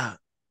scored that."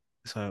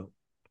 So,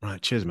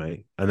 right, cheers,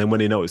 mate. And then when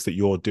they notice that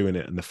you're doing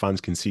it and the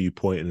fans can see you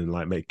pointing and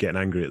like getting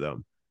angry at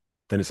them,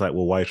 then it's like,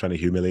 well, why are you trying to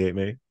humiliate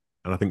me?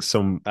 And I think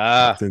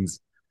ah,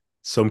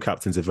 some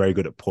captains are very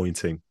good at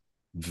pointing,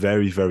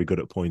 very, very good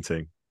at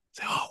pointing.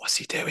 Say, "Oh, what's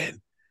he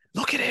doing?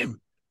 Look at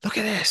him. Look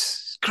at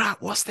this.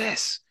 Crap, what's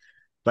this?"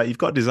 Like you've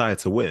got a desire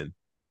to win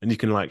and you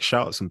can like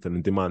shout something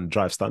and demand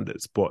drive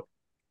standards. But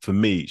for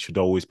me, it should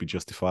always be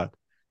justified.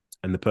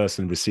 And the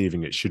person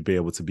receiving it should be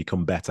able to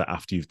become better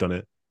after you've done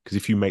it. Because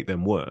if you make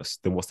them worse,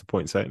 then what's the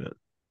point in saying it?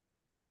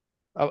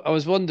 I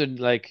was wondering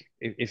like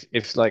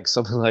if like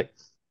something like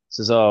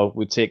says, "Oh,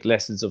 we take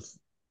lessons of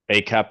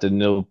a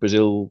captain,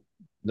 Brazil."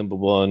 number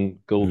one, Mm.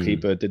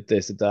 goalkeeper, did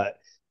this, did that.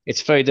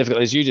 It's very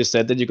difficult. As you just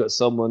said, then you've got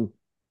someone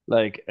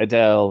like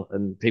Adele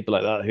and people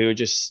like that who are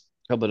just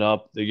coming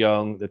up, they're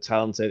young, they're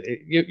talented.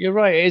 You're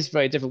right, it is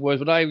very different. Whereas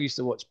when I used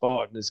to watch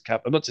Barton as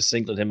cap, I'm not just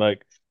singling him out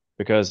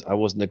because I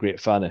wasn't a great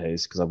fan of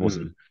his, because I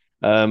wasn't.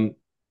 Mm. Um,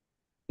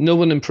 no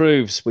one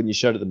improves when you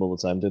shout at them all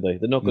the time, do they?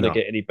 They're not going to No,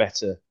 get any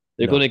better.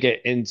 They're going no. to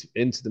get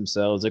into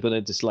themselves. They're going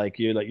to dislike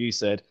you, like you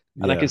said.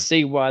 And I can Yeah.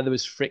 see why there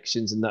was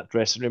frictions in that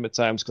dressing room at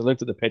times, because I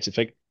looked at the pitch and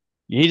think,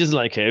 he doesn't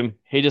like him,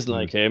 he doesn't Mm.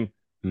 like him,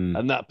 Mm.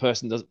 and that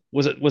person does.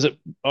 Was it,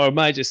 or am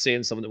I just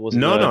saying something that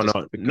wasn't No, there? no, Just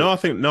no, because, no.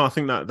 I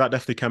think that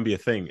definitely can be a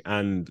thing.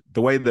 And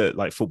the way that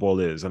like football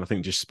is, and I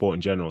think just sport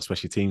in general,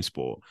 especially team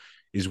sport,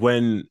 is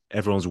when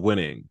everyone's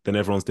winning, then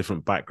everyone's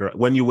different background.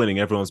 When you're winning,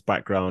 everyone's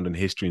background and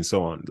history and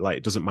so on, like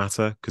it doesn't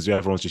matter because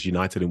everyone's just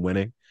united in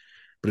winning.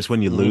 But it's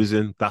when you're Mhm.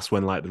 losing, that's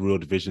when like the real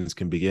divisions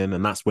can begin,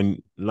 and that's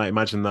when like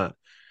imagine that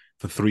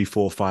for 3,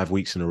 4, 5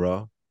 weeks in a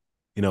row.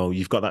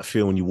 You've got that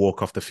feel when you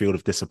walk off the field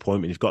of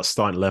disappointment. You've got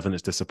starting 11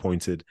 that's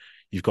disappointed.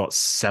 You've got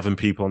 7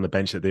 people on the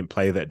bench that didn't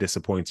play that are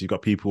disappointed. You've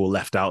got people who are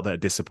left out that are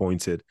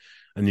disappointed.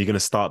 And you're going to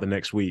start the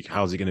next week.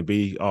 How's it going to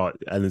be? Oh,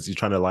 and as you're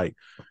trying to like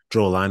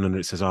draw a line under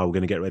it, says, oh, we're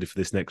going to get ready for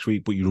this next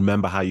week. But you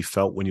remember how you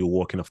felt when you were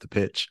walking off the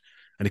pitch.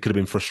 And it could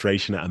have been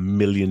frustration at a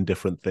million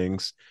different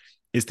things.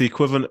 It's the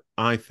equivalent,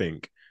 I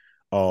think,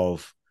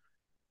 of,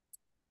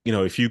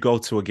 if you go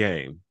to a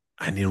game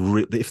and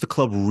if the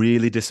club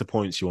really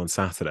disappoints you on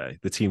Saturday,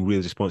 the team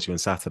really disappoints you on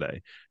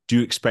Saturday, do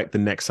you expect the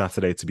next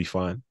Saturday to be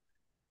fine?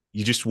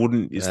 You just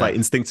wouldn't. It's like Yeah,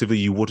 instinctively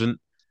you wouldn't.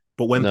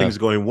 But when things no.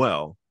 are going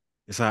well,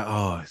 it's like,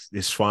 oh,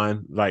 it's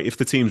fine. Like if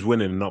the team's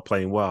winning and not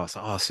playing well, it's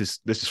like, oh,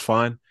 this is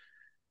fine.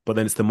 But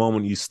then it's the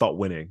moment you stop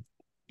winning,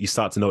 you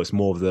start to notice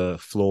more of the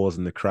flaws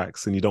and the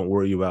cracks, and you don't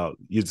worry about.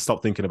 You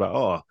stop thinking about,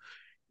 oh,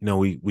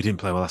 we didn't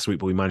play well last week,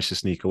 but we managed to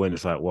sneak a win.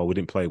 It's like, well, we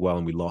didn't play well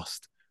and we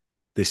lost.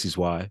 This is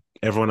why.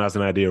 Everyone has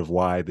an idea of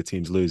why the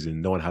team's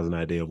losing. No one has an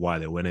idea of why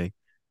they're winning.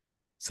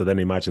 So then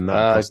imagine that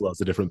Uh, across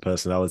lots of different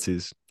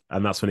personalities.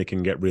 And that's when it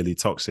can get really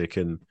toxic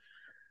and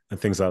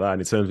things like that.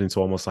 And it turns into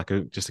almost like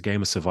just a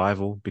game of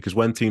survival. Because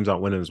when teams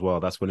aren't winning as well,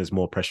 that's when there's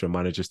more pressure on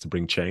managers to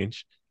bring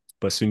change.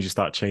 But as soon as you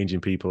start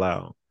changing people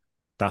out,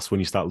 that's when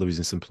you start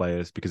losing some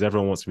players because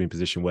everyone wants to be in a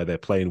position where they're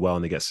playing well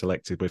and they get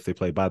selected. But if they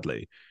play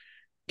badly,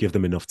 give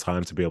them enough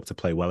time to be able to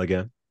play well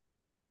again.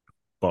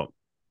 But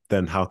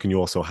then how can you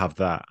also have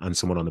that and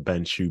someone on the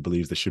bench who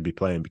believes they should be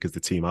playing because the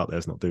team out there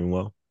is not doing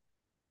well?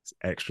 It's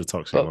extra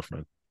toxic, my but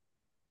friend.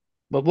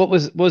 but what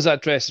was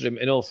that dressing room?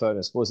 In all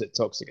fairness, was it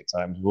toxic at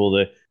times?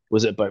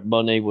 Was it about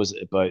money? Was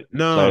it about the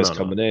No, players no, no,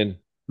 coming in?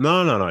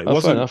 no, no, no. It Oh, fair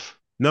wasn't. enough.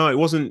 No, it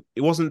wasn't.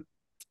 It wasn't.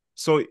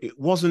 So it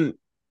wasn't.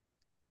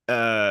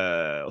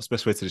 What's the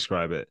best way to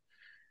describe it?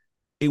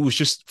 It was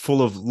just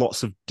full of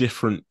lots of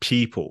different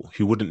people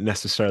who wouldn't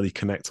necessarily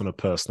connect on a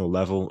personal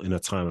level in a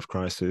time of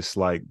crisis.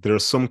 Like there are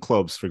some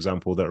clubs, for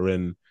example, that are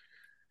in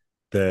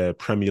the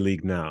Premier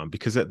League now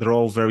because they're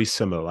all very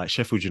similar. Like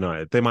Sheffield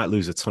United, they might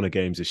lose a ton of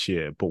games this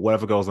year, but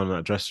whatever goes on in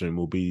that dressing room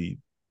will be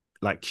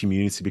like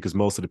community because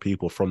most of the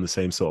people from the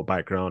same sort of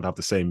background have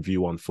the same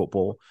view on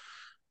football.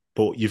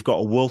 But you've got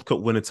a World Cup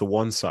winner to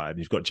one side, and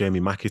you've got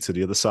Jamie Mackey to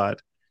the other side.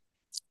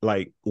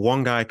 Like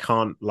one guy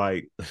can't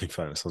like in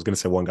fairness, I was gonna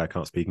say one guy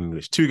can't speak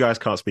English. Two guys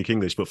can't speak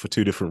English, but for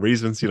two different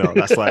reasons,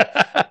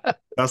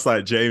 that's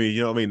like Jamie,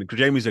 you know what I mean?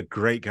 Jamie's a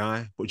great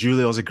guy, but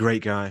Julio's a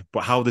great guy.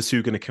 But how are the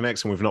two going to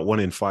connect when we've not won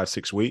in 5,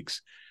 6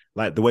 weeks?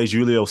 Like the way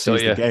Julio Got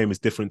sees the you. game is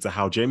different to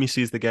how Jamie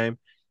sees the game.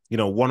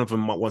 One of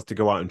them wants to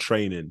go out and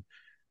training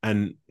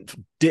and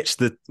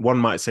one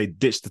might say,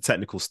 ditch the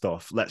technical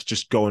stuff. Let's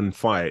just go and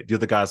fight. The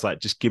other guy's like,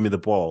 just give me the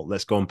ball.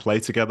 Let's go and play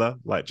together.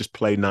 Like, just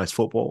play nice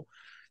football.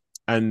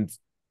 And,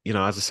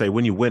 as I say,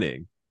 when you're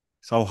winning,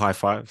 it's all high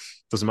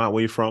fives. Doesn't matter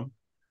where you're from.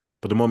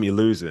 But the moment you're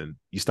losing,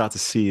 you start to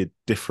see a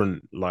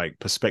different like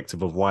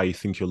perspective of why you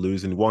think you're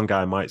losing. One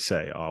guy might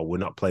say, "Oh, we're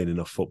not playing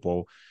enough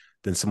football."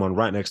 Then someone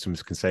right next to him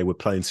can say, "We're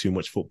playing too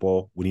much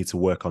football. We need to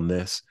work on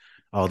this."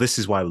 Oh, this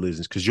is why we're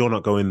losing because you're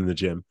not going in the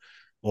gym,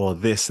 or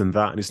this and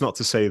that. And it's not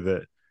to say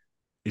that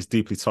it's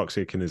deeply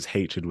toxic and there's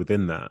hatred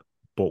within that.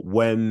 But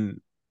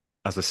when,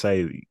 as I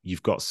say,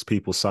 you've got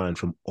people signed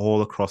from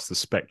all across the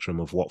spectrum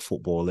of what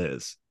football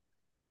is,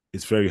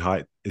 it's very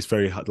high. It's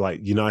very like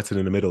united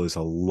in the middle is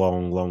a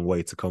long, long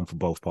way to come for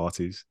both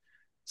parties.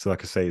 So,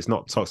 like I say, it's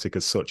not toxic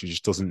as such. It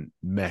just doesn't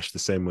mesh the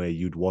same way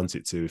you'd want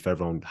it to if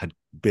everyone had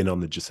been on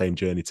the same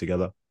journey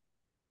together.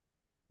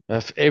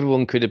 If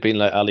everyone could have been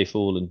like Ali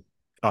Fallen.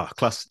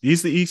 Class.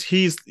 He's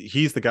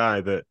the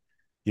guy that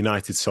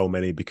united so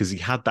many because he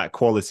had that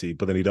quality,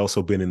 but then he'd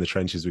also been in the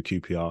trenches with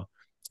QPR.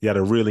 He had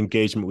a real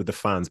engagement with the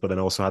fans, but then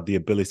also had the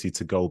ability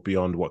to go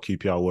beyond what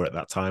QPR were at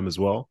that time as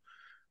well.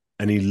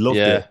 And he loved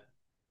it Yeah,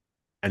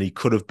 and he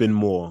could have been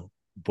more,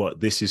 but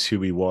this is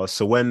who he was.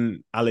 So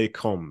when Ali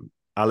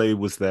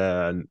was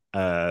there, and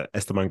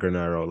Esteban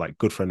Granero, like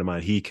good friend of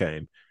mine, he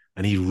came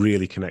and he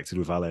really connected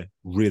with Ali,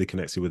 really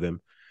connected with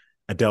him.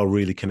 Adele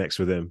really connects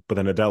with him, but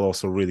then Adele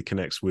also really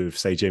connects with,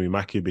 say, Jamie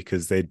Mackey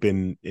because they'd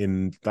been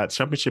in that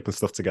championship and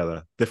stuff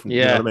together. Different,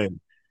 you know yeah, what I mean?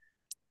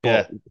 But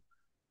yeah.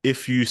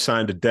 if you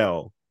signed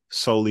Adele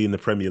solely in the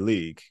Premier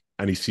League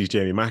and he sees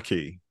Jamie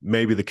Mackey,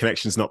 maybe the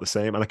connection's not the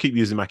same. And I keep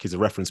using Mackey as a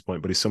reference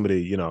point, but he's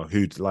somebody,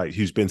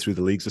 who's been through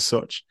the leagues as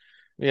such.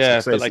 So Yeah,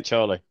 a say bit like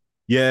Charlie.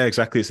 yeah,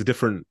 exactly. It's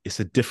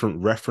a different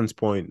reference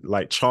point.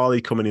 Like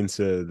Charlie coming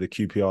into the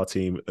QPR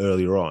team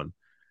earlier on,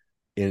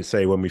 in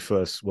say when we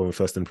first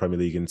in Premier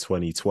League in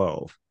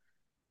 2012.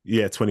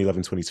 Yeah,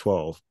 2011,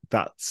 2012.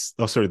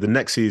 The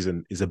next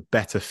season is a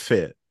better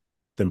fit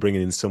than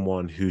bringing in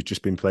someone who's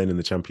just been playing in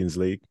the Champions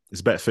League. It's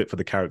a better fit for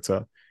the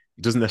character.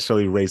 It doesn't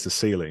necessarily raise the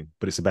ceiling,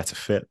 but it's a better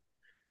fit.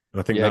 And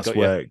I think Yeah, that's got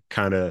you. where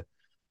kind of,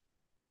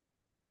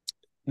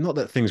 not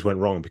that things went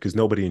wrong because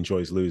nobody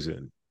enjoys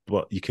losing,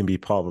 but you can be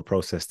part of a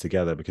process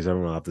together because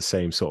everyone will have the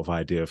same sort of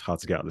idea of how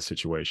to get out of the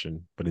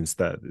situation. But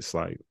instead, it's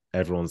like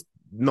everyone's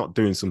not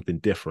doing something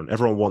different.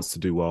 Everyone wants to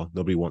do well.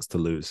 Nobody wants to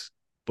lose.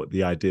 But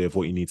the idea of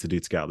what you need to do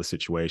to get out of the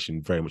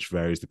situation very much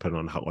varies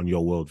depending on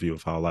your worldview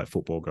of how like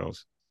football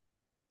goes.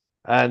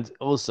 And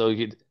also,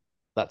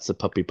 that's a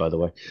puppy, by the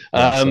way.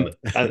 Yeah, sorry.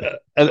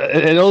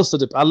 And also,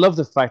 I love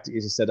the fact that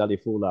you just said Ali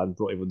Fula and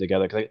brought everyone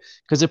together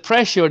because the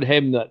pressure on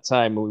him that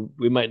time,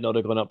 we might not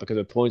have gone up because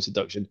of points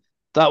deduction.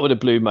 That would have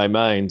blew my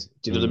mind.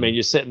 Do you know what I mean? Mm,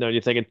 You're sitting there and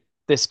you're thinking,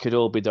 this could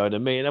all be down to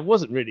me. And it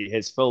wasn't really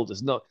his fault.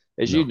 It's not,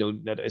 as you no, know,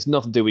 it's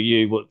nothing to do with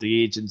you, what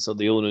the agents or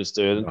the owners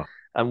doing. no.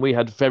 And we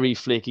had very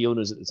flaky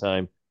owners at the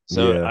time.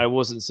 So Yeah, I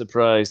wasn't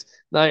surprised.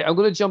 Now, I'm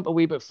going to jump a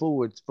wee bit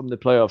forward from the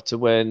playoff to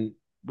when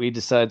we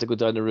decided to go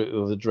down the route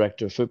of the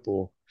director of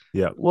football.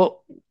 yeah. What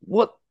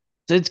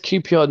did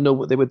QPR know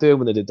what they were doing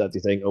when they did that, do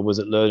you think, or was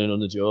it learning on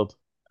the job?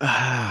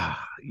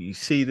 You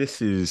see,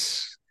 that's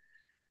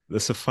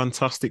a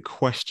fantastic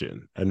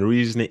question. And the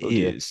reason it Oh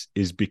dear.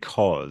 is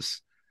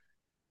because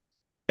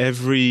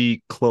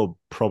every club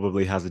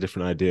probably has a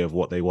different idea of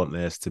what they want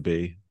theirs to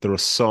be. There are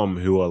some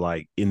who are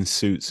like in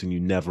suits and you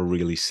never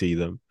really see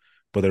them,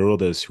 but there are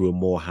others who are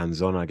more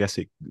hands-on. I guess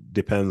it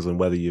depends on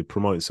whether you're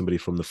promoting somebody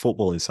from the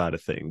footballing side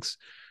of things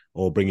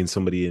or bringing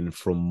somebody in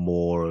from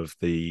more of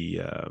the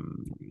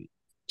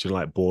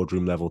like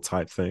boardroom level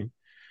type thing.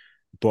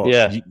 But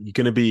Yeah. you're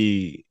going to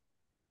be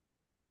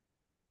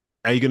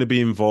are you going to be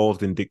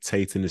involved in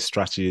dictating the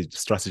strategy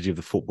of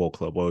the football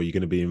club, or are you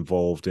going to be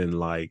involved in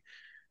like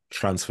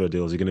transfer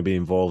deals? Are you going to be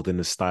involved in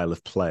the style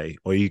of play,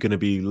 or are you going to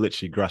be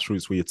literally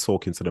grassroots where you're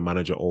talking to the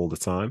manager all the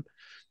time?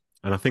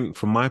 And I think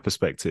from my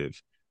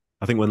perspective,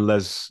 I think when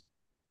Les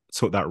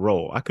took that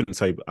role, I couldn't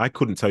tell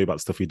you about the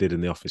stuff he did in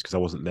the office because I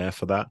wasn't there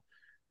for that.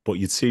 But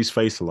you'd see his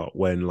face a lot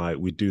when like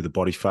we do the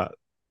body fat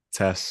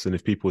tests, and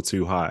if people were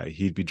too high,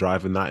 he'd be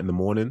driving that in the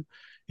morning.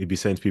 He'd be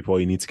saying to people, oh,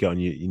 you need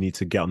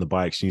to get on the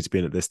bikes, you need to be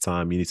in at this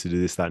time, you need to do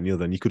this, that, and the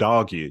other. And you could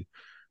argue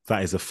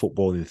that is a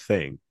footballing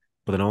thing.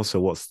 But then also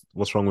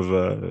what's wrong with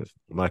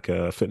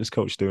a fitness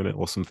coach doing it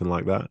or something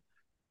like that?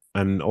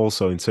 And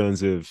also in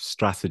terms of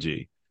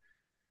strategy,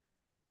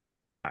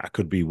 I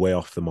could be way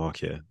off the mark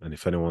here. And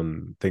if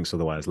anyone thinks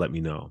otherwise, let me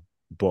know.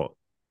 But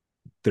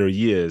there are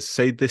years,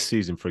 say this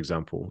season, for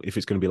example, if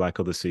it's going to be like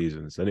other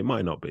seasons, and it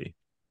might not be.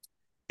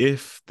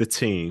 If the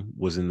team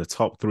was in the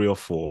top 3 or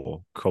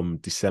 4 come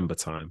December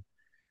time,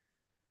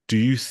 do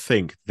you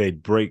think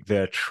they'd break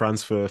their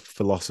transfer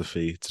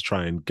philosophy to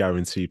try and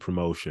guarantee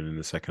promotion in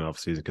the second half of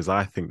the season? Because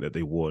I think that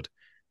they would,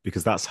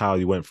 because that's how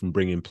you went from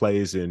bringing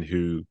players in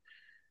who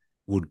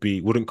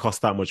wouldn't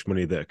cost that much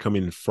money, that are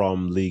coming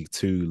from League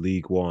Two,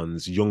 League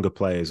Ones, younger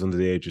players under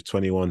the age of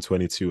 21,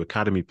 22,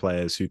 academy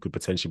players who could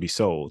potentially be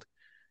sold.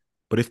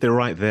 But if they're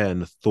right there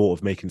and the thought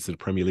of making it to the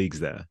Premier League's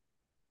there,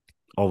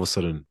 all of a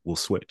sudden we'll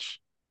switch.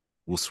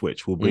 We'll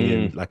switch. We'll bring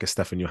in Mm. like a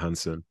Stefan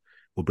Johansson.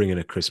 We'll bring in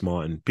a Chris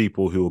Martin,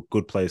 people who are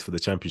good players for the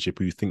Championship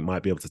who you think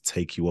might be able to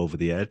take you over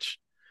the edge.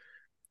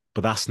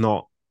 But that's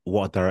not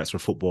what a director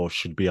of football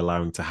should be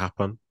allowing to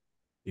happen.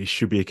 It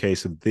should be a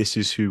case of this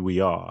is who we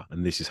are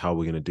and this is how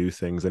we're going to do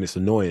things. And it's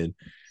annoying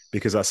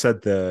because I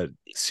said the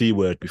C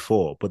word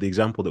before, but the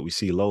example that we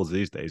see loads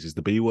these days is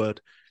the B word.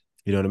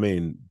 You know what I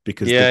mean?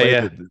 Because the Yeah, way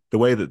yeah. that the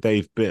way that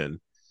they've been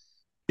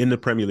in the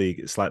Premier League,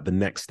 it's like the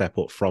next step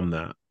up from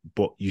that.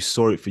 But you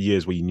saw it for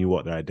years where you knew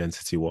what their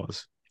identity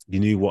was. You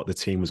knew what the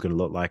team was going to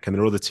look like. And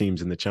there are other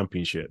teams in the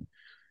Championship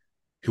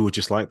who were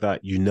just like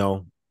that. You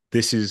know,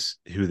 this is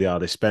who they are.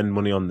 They spend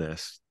money on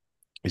this.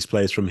 It's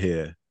players from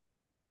here.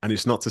 And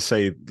it's not to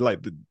say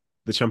like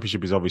the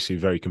Championship is obviously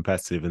very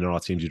competitive and there are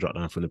teams you drop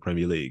down from the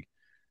Premier League.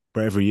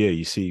 But every year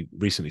you see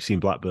recently seen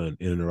Blackburn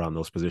in and around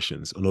those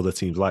positions and other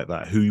teams like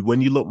that who,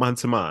 when you look man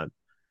to man,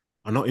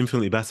 are not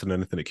infinitely better than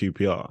anything at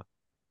QPR.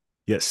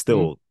 Yet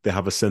Mm. still they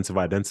have a sense of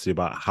identity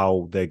about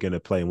how they're going to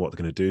play and what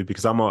they're going to do.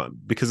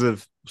 Because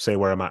of say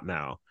where I'm at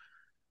now,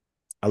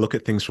 I look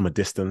at things from a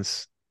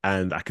distance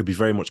and I could be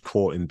very much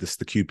caught in this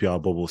the QPR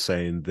bubble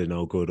saying they're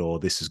no good or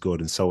this is good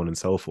and so on and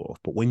so forth.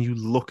 But when you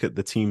look at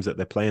the teams that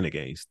they're playing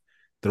against,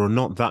 there are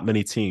not that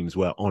many teams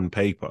where on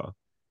paper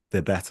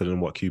they're better than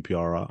what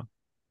QPR are.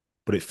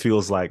 But it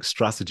feels like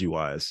strategy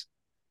wise,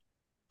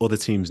 other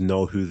teams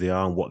know who they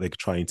are and what they're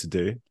trying to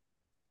do.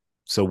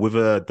 So with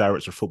a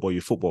director of football,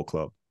 your football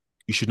club,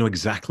 you should know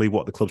exactly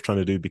what the club's trying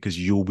to do because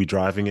you'll be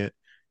driving it.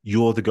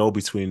 You're the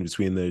go-between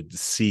the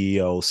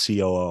CEO,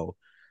 COO,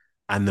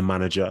 and the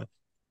manager.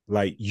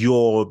 Like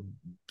you're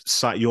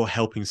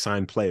helping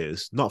sign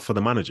players, not for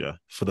the manager,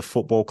 for the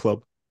football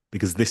club,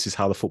 because this is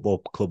how the football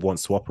club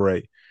wants to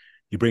operate.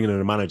 You're bringing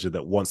in a manager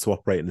that wants to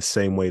operate in the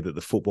same way that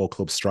the football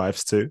club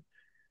strives to.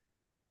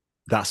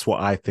 That's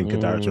what I think a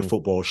director of Mm.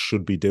 football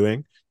should be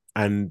doing.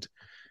 And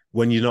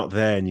when you're not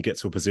there and you get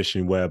to a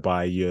position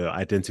whereby you're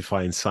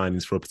identifying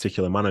signings for a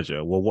particular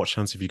manager, well, what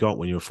chance have you got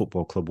when you're a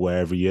football club where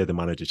every year the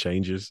manager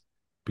changes?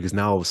 Because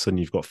now all of a sudden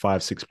you've got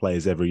 5, 6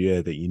 players every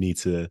year that you need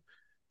to,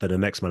 that the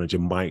next manager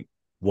might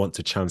want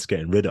to chance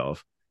getting rid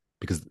of.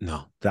 Because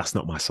no, that's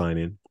not my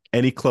signing.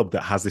 Any club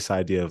that has this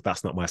idea of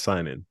that's not my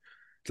signing,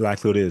 the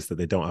likelihood is that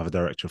they don't have a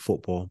director of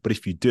football. But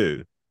if you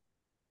do,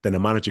 then a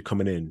manager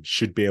coming in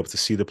should be able to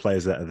see the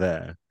players that are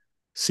there,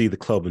 see the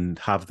club and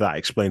have that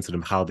explain to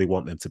them how they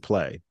want them to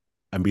play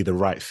and be the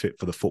right fit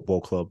for the football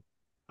club,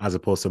 as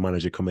opposed to a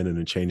manager coming in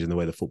and changing the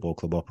way the football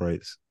club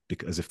operates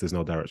because as if there's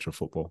no director of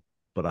football.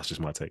 But that's just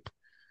my take.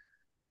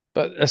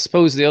 But I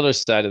suppose the other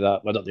side of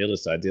that, well, not the other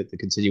side, the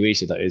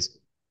continuation of that is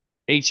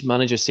each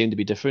manager seemed to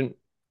be different.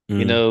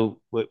 You Mm, know,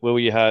 where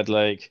you had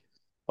like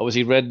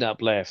obviously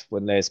Redknapp left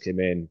when Les came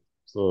in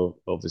for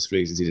obvious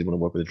reasons. He didn't want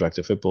to work with the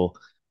director of football.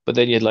 But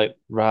then you had like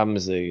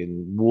Ramsey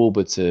and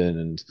Warburton,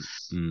 and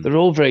mm, they're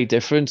all very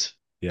different.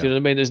 Do yeah, you know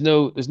what I mean?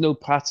 There's no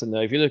pattern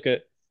there. If you look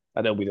at,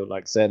 I know we don't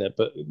like saying it,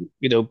 but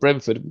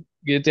Brentford,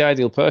 you're the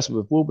ideal person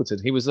with Warburton.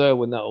 He was there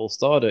when that all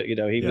started. He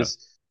yeah,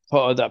 was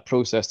part of that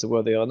process to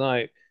where they are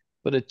now.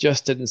 But it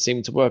just didn't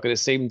seem to work. And it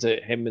seemed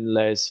that him and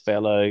Les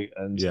fell out,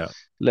 and yeah,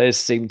 Les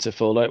seemed to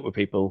fall out with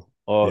people.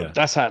 Or yeah,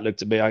 that's how it looked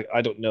to me.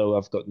 I don't know.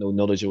 I've got no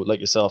knowledge of it like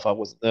yourself. I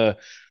wasn't there.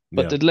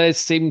 But yeah, did Les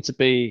seem to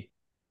be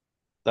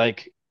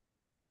like,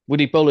 would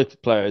he bully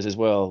players as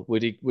well?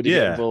 Would he get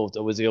yeah. involved,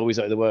 or was he always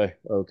out of the way?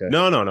 Okay.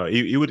 No, no, no.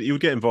 He would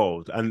get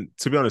involved, and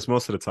to be honest,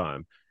 most of the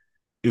time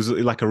it was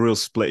like a real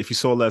split. If you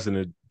saw Les in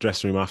a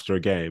dressing room after a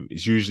game,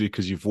 it's usually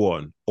because you've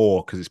won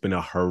or because it's been a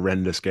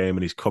horrendous game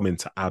and he's coming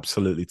to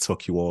absolutely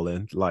tuck you all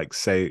in, like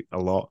say a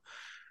lot.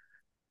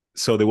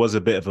 So there was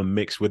a bit of a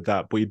mix with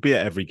that, but he'd be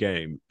at every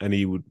game and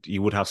he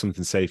would have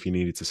something to say if he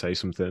needed to say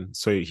something.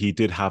 So he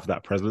did have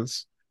that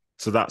presence.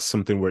 So that's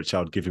something which I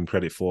would give him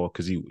credit for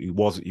because he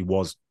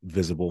was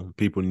visible.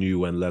 People knew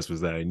when Les was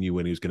there, he knew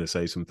when he was going to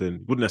say something. He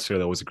wouldn't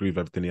necessarily always agree with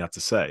everything he had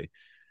to say,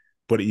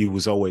 but he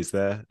was always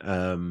there.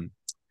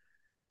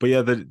 But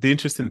yeah, the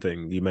interesting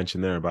thing you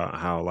mentioned there about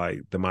how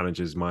like the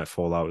managers might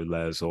fall out with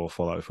Les or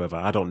fall out with whoever,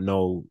 I don't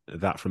know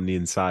that from the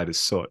inside as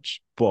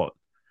such, but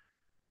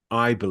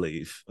I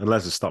believe, and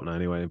Les has stopped now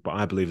anyway, but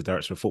I believe the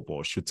director of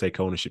football should take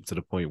ownership to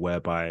the point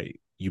whereby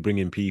you bring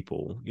in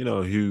people,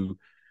 who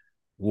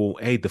will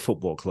aid the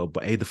football club,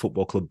 but aid the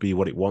football club be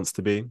what it wants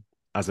to be,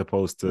 as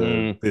opposed to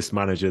Mm, this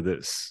manager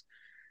that's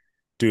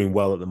doing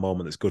well at the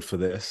moment that's good for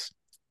this.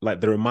 Like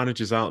there are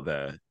managers out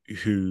there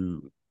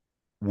who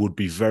would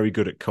be very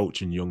good at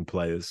coaching young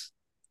players,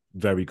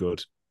 very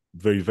good,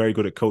 very, very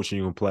good at coaching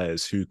young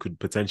players who could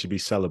potentially be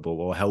sellable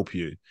or help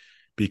you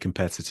be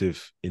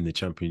competitive in the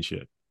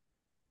championship.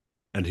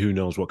 And who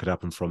knows what could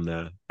happen from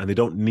there. And they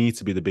don't need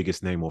to be the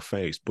biggest name or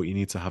face, but you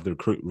need to have the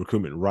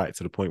recruitment right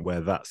to the point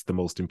where that's the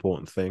most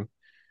important thing.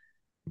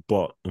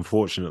 But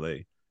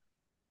unfortunately,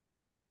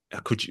 how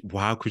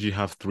could you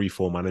have 3,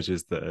 4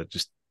 managers that are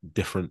just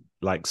different,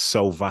 like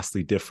so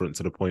vastly different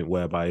to the point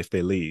whereby if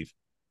they leave,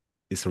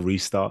 it's a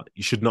restart.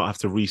 You should not have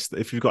to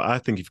restart. I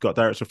think if you've got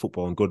director of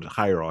football and good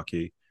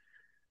hierarchy,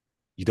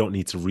 you don't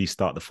need to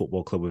restart the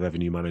football club with every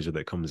new manager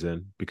that comes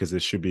in because there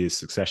should be a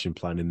succession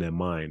plan in their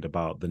mind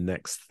about the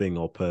next thing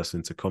or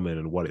person to come in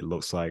and what it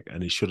looks like.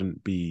 And it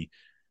shouldn't be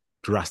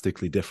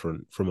drastically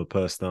different from a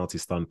personality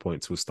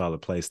standpoint to a style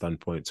of play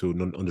standpoint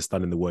to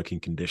understanding the working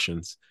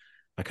conditions.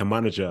 Like a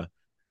manager,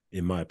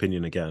 in my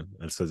opinion, again,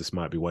 and so this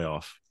might be way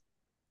off,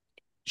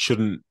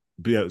 shouldn't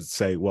be able to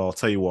say, well, I'll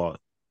tell you what,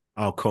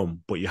 I'll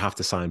come, but you have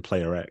to sign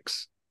player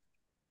X.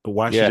 But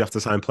why should you yeah. have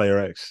to sign player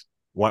X?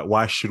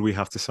 Why should we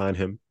have to sign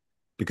him?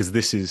 Because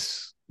this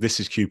is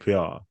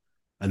QPR,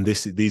 and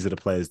these are the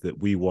players that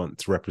we want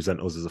to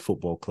represent us as a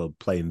football club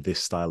playing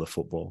this style of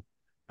football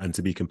and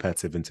to be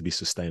competitive and to be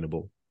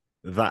sustainable.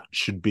 That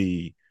should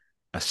be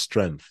a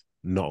strength,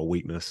 not a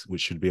weakness,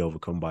 which should be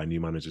overcome by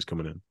new managers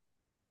coming in.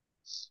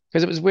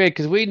 Because it was weird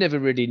because we never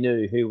really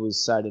knew who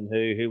was signing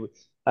who,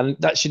 and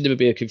that should never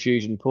be a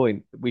confusion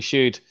point. We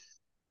should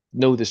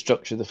know the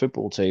structure of the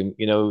football team.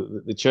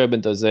 The chairman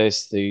does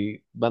this,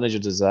 the manager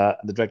does that,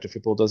 and the director of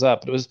football does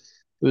that. But it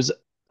was.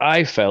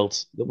 I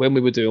felt that when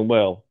we were doing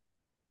well,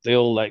 they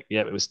all like,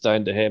 yeah, it was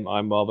down to him.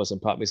 I'm marvelous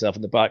and pat myself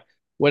on the back.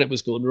 When it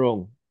was going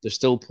wrong, they're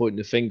still pointing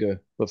the finger,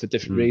 but for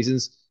different Mm,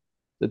 reasons.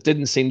 There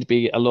didn't seem to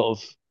be a lot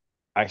of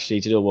actually.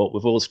 Do you know what?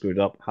 We've all screwed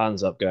up.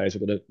 Hands up, guys.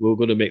 We're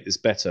gonna make this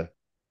better.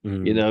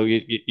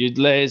 mm, You'd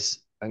Les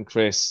and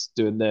Chris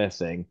doing their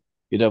thing.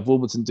 You'd have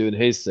Wilmington doing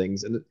his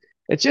things, and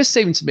it just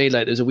seemed to me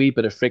like there's a wee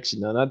bit of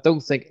friction, and I don't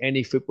think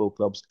any football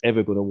club's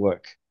ever going to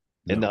work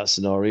in no, that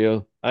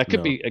scenario. I could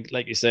no. be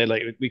like you say,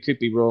 like we could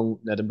be wrong,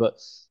 Nedum, but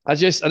I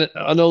just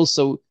and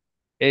also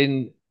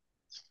in,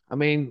 I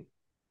mean,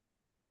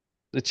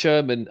 the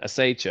chairman, I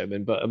say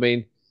chairman, but I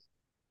mean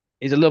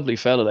he's a lovely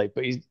fella, like,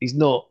 but he's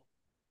not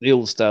the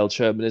old style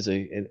chairman, is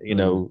he? And,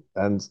 Mm,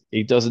 and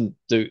he doesn't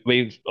do. I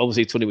mean,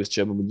 obviously Tony was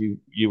chairman when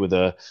you were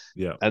there,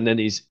 yeah. and then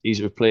he's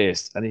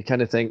replaced, and he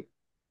kind of think,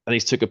 and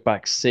he's took a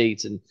back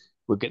seat, and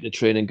we're getting the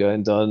training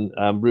going done.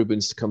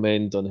 Ruben's come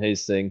in, done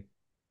his thing,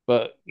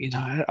 but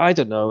I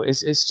don't know.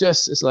 It's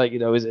just it's like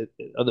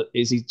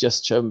is he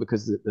just chairman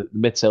because the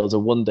Mittels are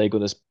one day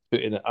going to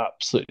put in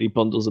absolutely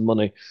bundles of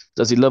money?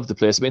 Does he love the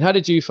place? I mean, how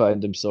did you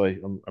find him?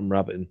 Sorry, I'm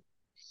rabbiting.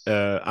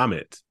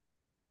 Amit.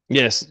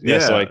 Yes, yeah, Yeah,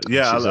 sorry,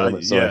 yeah, she's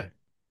on sorry.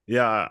 yeah,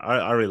 yeah.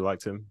 I really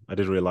liked him. I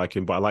did really like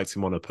him, but I liked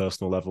him on a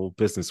personal level.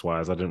 Business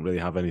wise, I didn't really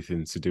have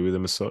anything to do with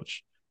him as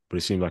such. But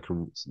he seemed like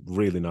a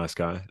really nice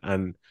guy.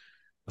 And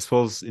I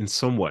suppose in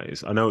some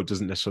ways, I know it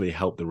doesn't necessarily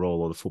help the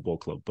role of the football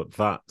club, but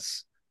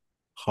that's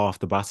half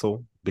the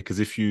battle. Because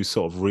if you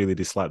sort of really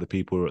dislike the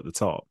people who are at the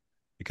top,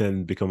 it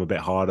can become a bit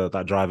harder.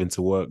 That drive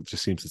into work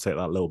just seems to take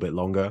that little bit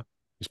longer.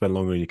 You spend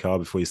longer in your car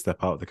before you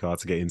step out of the car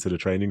to get into the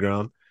training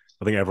ground.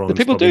 I think Do everyone's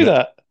people probably do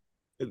that?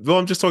 well,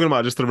 I'm just talking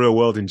about just the real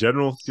world in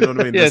general. Do you know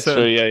what I mean? Yeah, There's it's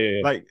true. certain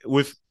Yeah. like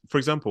with, for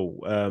example,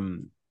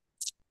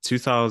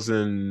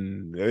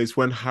 2000. It's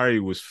when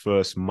Harry was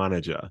first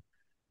manager.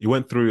 He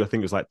went through, I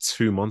think it was like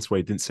 2 months where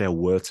he didn't say a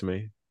word to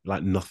me,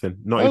 like nothing,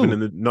 Oh, not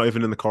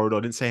even in the corridor,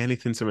 didn't say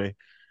anything to me.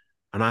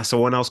 And I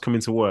saw when I was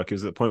coming to work, it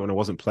was at the point when I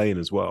wasn't playing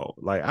as well.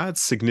 Like I had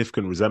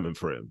significant resentment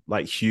for him,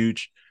 like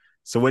huge.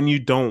 So when you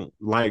don't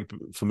like,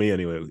 for me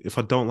anyway, if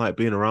I don't like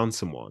being around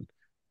someone,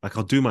 like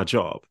I'll do my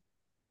job,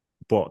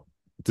 but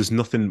there's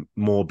nothing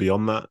more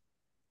beyond that.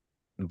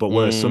 But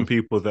whereas some mm,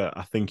 people that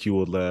I think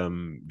you'd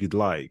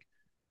like,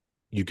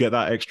 you get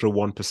that extra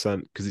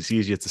 1% because it's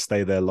easier to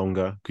stay there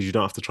longer because you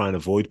don't have to try and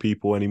avoid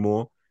people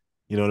anymore.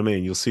 You know what I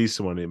mean? You'll see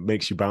someone, it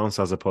makes you bounce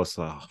as opposed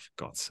to, oh, for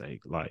God's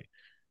sake, like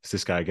it's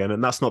this guy again.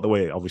 And that's not the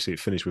way obviously it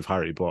finished with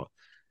Harry, but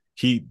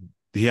he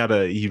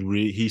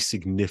he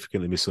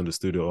significantly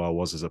misunderstood who I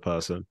was as a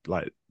person,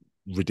 like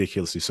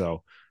ridiculously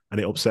so. And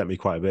it upset me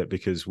quite a bit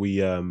because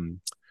we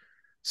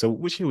so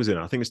which year was it?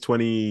 I think it's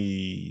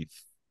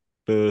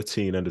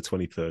 2013, end of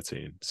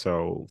 2013.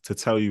 So to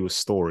tell you a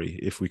story,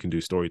 if we can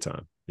do story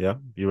time. Yeah?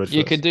 You ready for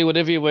you can this? do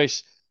whatever you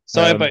wish.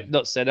 Sorry about Um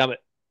not saying Amit,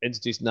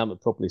 introducing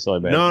Amit properly.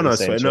 Sorry, man. no, no, it's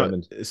Saying fine. No,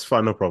 chairman. it's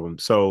fine, no problem.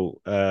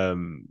 So was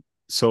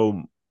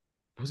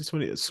it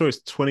 20? Sorry,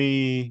 it's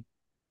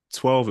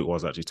 2012 it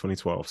was actually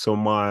 2012. So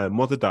my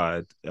mother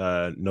died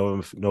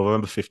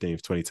November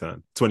 15th,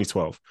 2010,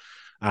 2012.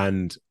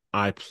 And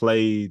I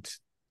played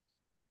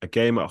a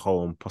game at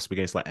home, possibly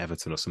against like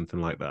Everton or something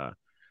like that.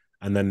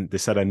 And then they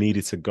said I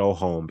needed to go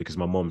home because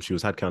my mom, she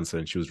was had cancer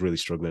and she was really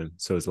struggling.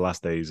 So it was the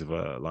last days of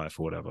her life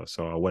or whatever.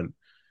 So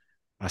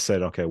I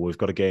said, okay, well, we've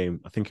got a game.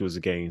 I think it was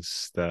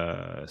against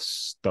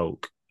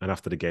Stoke. And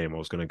after the game, I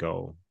was going to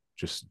go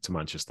just to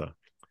Manchester.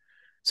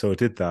 So I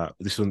did that.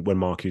 This was when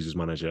Mark Hughes was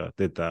manager. I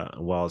did that.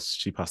 And whilst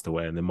she passed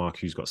away, and then Mark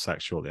Hughes got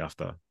sacked shortly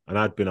after. And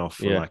I'd been off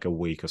for Yeah. like a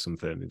week or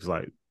something. It was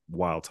like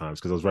wild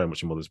times because I was very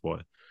much a mother's boy.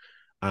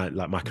 And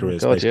like my Oh career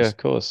is God, basically yeah, of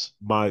course.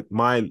 my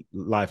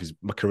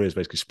career is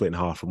basically split in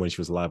half from when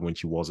she was alive and when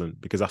she wasn't.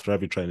 Because after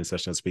every training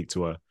session, I'd speak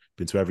to her,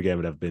 been to every game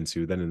I'd ever been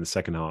to. Then in the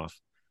second half,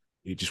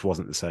 it just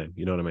wasn't the same.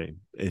 You know what I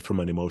mean?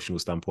 From an emotional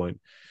standpoint.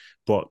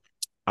 But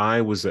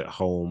I was at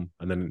home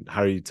and then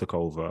Harry took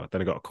over.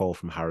 Then I got a call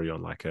from Harry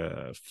on like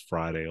a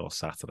Friday or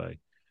Saturday.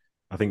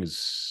 I think it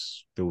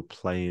was they were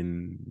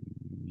playing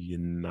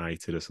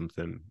United or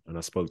something. And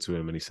I spoke to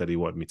him and he said he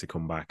wanted me to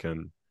come back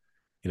and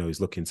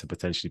he's looking to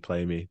potentially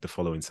play me the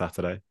following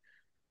Saturday.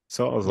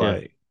 So I was Yeah.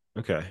 like,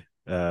 okay.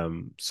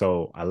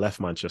 So I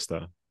left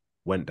Manchester,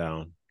 went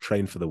down,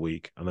 trained for the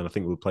week, and then I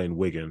think we were playing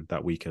Wigan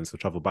that weekend, so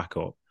travel back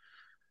up.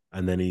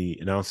 And then he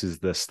announces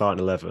the starting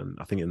 11,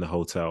 I think in the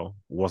hotel,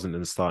 wasn't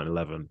in the starting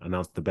 11,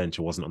 announced the bench,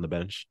 I wasn't on the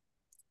bench.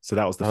 So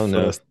Oh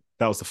no.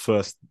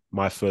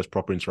 my first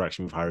proper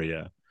interaction with Harry,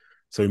 yeah.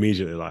 So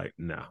immediately like,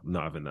 nah, I'm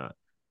not having that.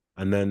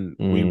 And then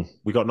we Mm.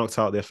 we got knocked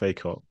out of the FA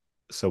Cup.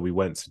 So we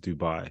went to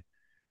Dubai.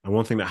 And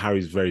one thing that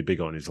Harry's very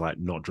big on is like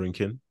not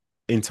drinking.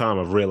 In time,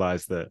 I've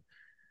realized that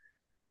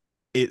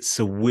it's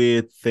a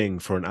weird thing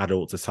for an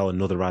adult to tell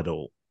another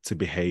adult to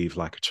behave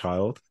like a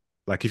child.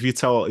 Like if you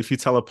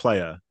tell a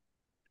player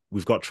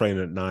we've got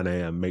training at 9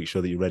 a.m., make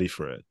sure that you're ready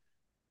for it,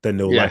 then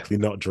they'll Yeah. likely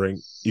not drink.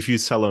 If you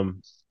tell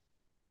them,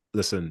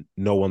 listen,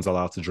 no one's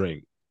allowed to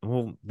drink.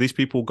 Well, these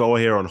people go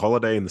here on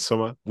holiday in the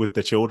summer with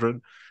their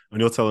children, and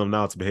you're telling them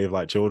now to behave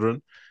like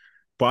children.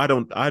 But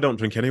I don't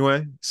drink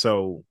anyway.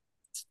 So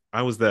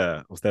I was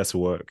there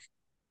to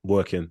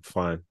working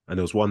fine. And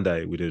there was one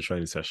day we did a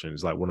training session. It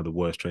was like one of the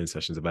worst training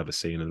sessions I've ever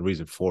seen. And the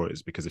reason for it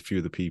is because a few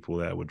of the people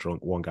there were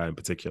drunk. One guy in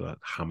particular,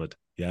 hammered.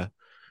 Yeah.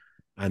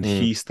 And Mm.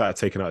 he started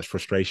taking out his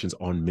frustrations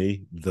on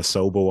me, the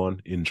sober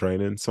one in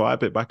training. So I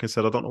bit back and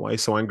said, I don't know why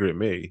he's so angry at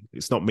me.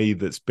 It's not me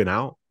that's been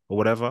out or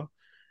whatever.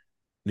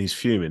 And he's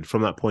fuming.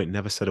 From that point,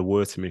 never said a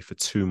word to me for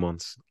 2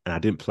 months. And I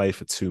didn't play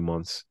for 2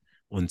 months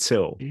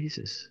until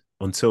Jesus.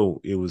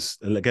 until it was,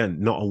 again,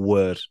 not a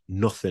word,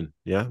 nothing.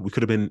 Yeah. We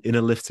could have been in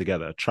a lift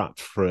together,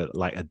 trapped for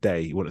like a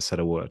day. He wouldn't have said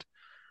a word.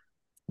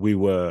 we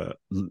were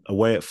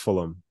away at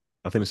Fulham.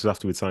 I think this was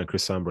after we'd signed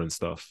Chris Samba and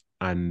stuff,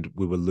 and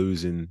we were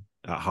losing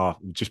at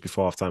just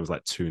before half time. It was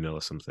like 2-0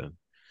 or something.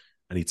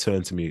 And he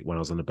turned to me when I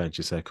was on the bench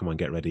and said, "Come on,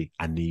 get ready.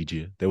 I need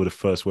you." They were the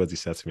first words he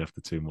said to me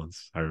after 2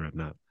 months. I remember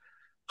that.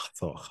 I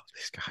thought, oh,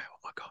 this guy, oh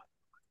my God.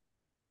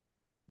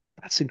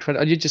 That's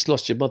incredible. And you just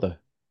lost your mother.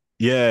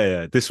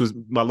 Yeah.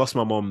 I lost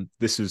my mom.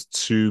 This was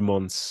 2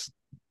 months,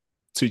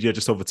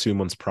 just over 2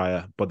 months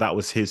prior. But that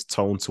was his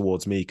tone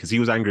towards me because he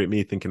was angry at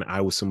me thinking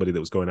I was somebody that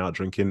was going out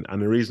drinking.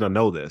 And the reason I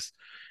know this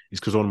is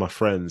because one of my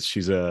friends,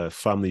 she's a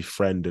family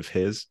friend of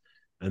his,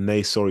 and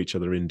they saw each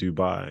other in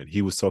Dubai. And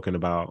he was talking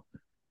about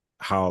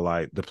how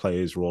like the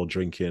players were all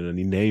drinking, and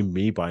he named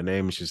me by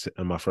name.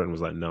 And my friend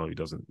was like, "No, he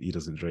doesn't. He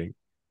doesn't drink.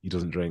 He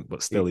doesn't drink."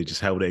 But still, he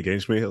just held it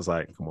against me. I was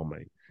like, "Come on,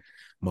 mate,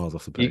 miles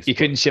off the pace." You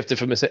couldn't shift it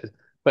from a set.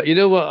 But you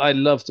know what I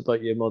loved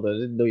about your mother? I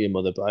didn't know your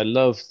mother, but I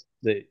loved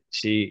that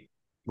she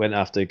went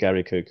after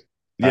Gary Cook.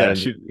 Yeah, And,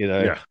 you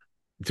know, yeah.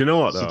 Do you know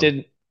what she though?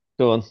 didn't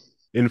go on.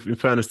 In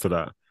fairness to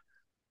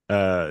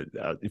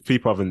that, if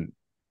people haven't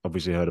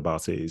obviously heard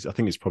about it, I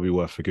think it's probably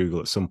worth a Google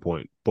at some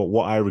point. But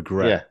what I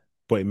regret, Yeah.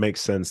 but it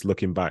makes sense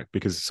looking back,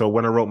 because so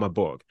when I wrote my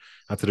book,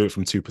 I had to do it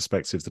from two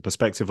perspectives: the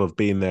perspective of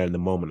being there in the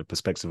moment, the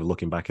perspective of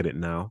looking back at it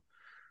now.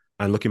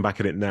 And looking back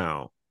at it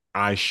now,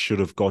 I should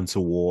have gone to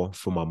war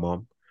for my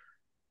mom,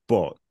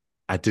 but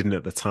I didn't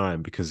at the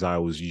time because I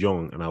was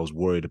young and I was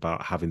worried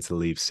about having to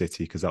leave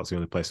City because that was the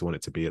only place I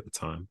wanted to be at the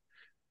time.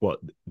 But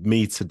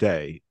me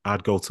today,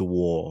 I'd go to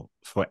war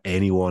for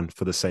anyone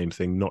for the same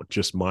thing, not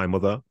just my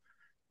mother.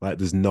 Like,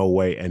 there's no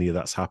way any of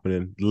that's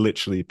happening.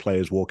 Literally,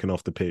 players walking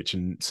off the pitch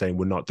and saying,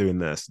 "We're not doing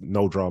this."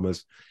 No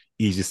dramas.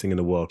 Easiest thing in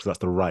the world because that's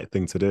the right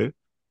thing to do.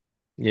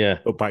 Yeah.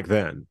 But back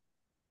then,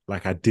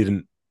 like, I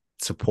didn't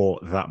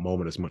support that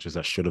moment as much as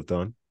I should have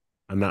done.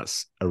 And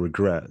that's a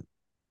regret.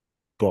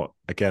 But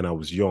again, I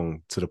was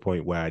young to the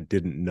point where I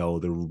didn't know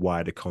the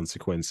wider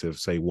consequence of,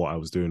 say, what I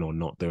was doing or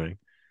not doing.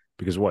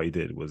 Because what he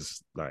did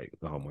was like,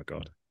 oh my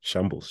God,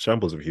 shambles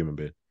of a human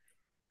being.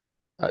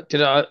 You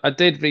know, I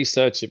did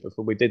research it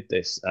before we did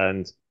this,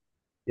 and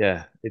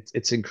yeah,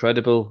 it's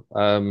incredible.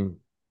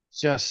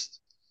 Just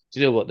do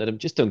you know what, Nedum?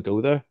 Just don't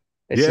go there.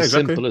 It's Yeah, as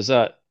exactly. simple as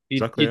that.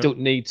 Exactly. You Yeah. don't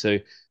need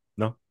to.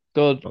 No,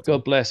 not to.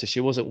 God bless her. She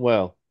wasn't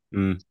well.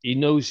 Mm, He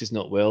knows she's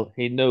not well.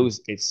 He mm.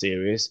 knows it's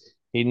serious.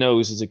 He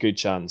knows there's a good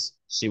chance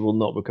she will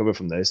not recover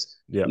from this.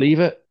 Yeah. Leave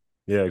it.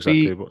 Yeah,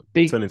 exactly. But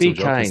turn into a Be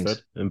joke kind.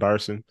 instead.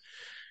 Embarrassing.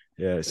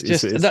 Yeah,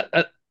 Just and it's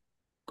that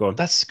go on.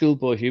 that's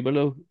schoolboy humor,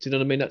 though. Do you know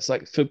what I mean? That's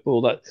like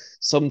football. That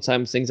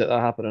sometimes things like that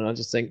happen, and I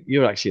just think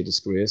you're actually a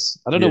disgrace.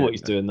 I don't know Yeah, what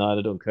he's doing now.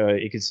 I don't care.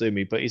 He can sue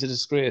me, but he's a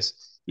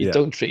disgrace. You yeah.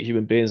 don't treat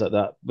human beings like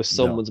that with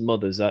No. someone's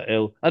mother's that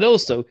ill. And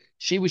also,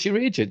 she was your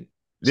agent.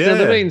 Do you know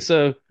what I Yeah, mean?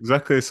 So,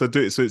 exactly. So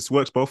it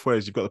works both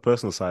ways. You've got the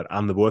personal side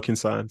and the working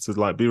side. So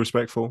like be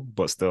respectful,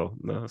 but still,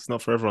 no, it's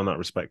not for everyone, that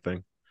respect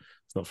thing.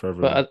 It's not for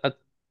everyone. but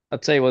I'll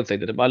tell you one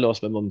thing that I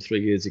lost my mum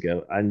 3 years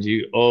ago, and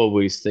you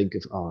always think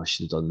of, oh, I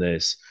should have done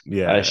this.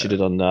 I should Yeah, have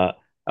done that.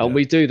 And yeah.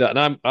 we do that.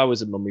 And I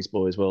was a mummy's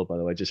boy as well, by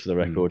the way, just for the Mm.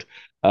 record.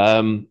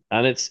 And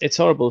it's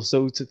horrible.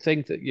 So to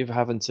think that you're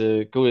having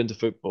to go into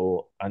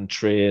football and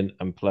train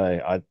and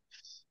play,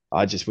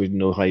 I just wouldn't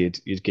know how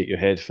you'd get your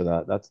head for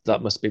that.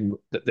 That must be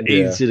Yeah.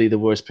 easily the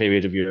worst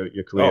period of your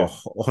Oh, career.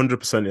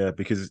 100%, yeah.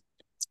 Because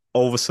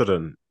all of a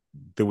sudden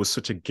there was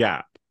such a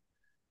gap.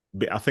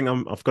 But I think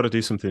I've got to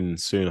do something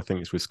soon. I think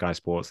it's with Sky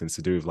Sports, and it's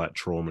to do with like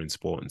trauma in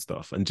sport and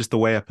stuff. And just the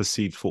way I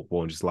perceived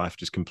football and just life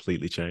just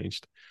completely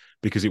changed,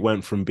 because it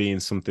went from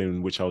being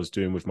something which I was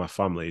doing with my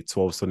family to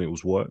all of a sudden it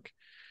was work.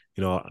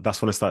 You know,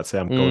 that's when I started to say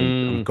I'm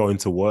Mm, going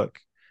to work.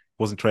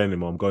 It wasn't training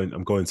anymore.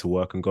 I'm going to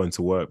work. I'm going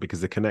to work, because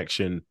the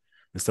connection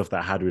and stuff that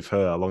I had with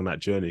her along that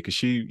journey, because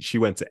she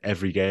went to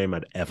every game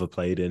I'd ever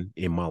played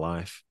in my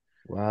life.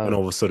 And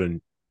all wow. of a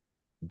sudden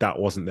that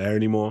wasn't there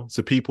anymore.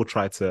 So people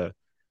try to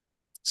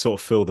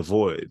sort of fill the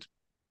void,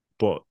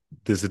 but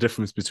there's a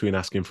difference between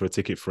asking for a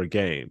ticket for a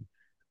game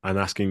and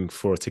asking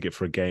for a ticket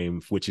for a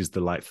game which is the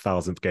like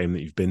 1,000th game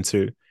that you've been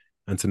to,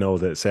 and to know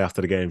that, say,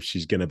 after the game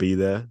she's going to be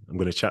there. I'm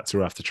going to chat to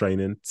her after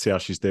training, see how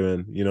she's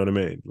doing. You know what I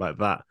mean? Like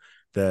that.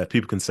 The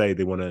people can say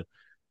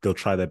they'll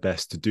try their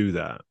best to do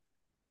that,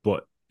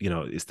 but you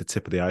know, it's the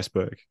tip of the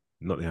iceberg,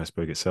 not the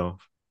iceberg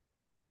itself.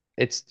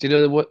 It's you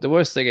know what the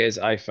worst thing is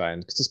I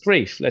find because it's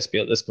grief. Let's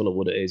call it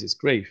what it is. It's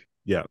grief,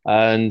 Yeah,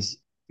 and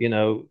you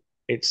know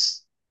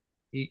it's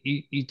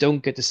you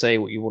don't get to say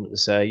what you wanted to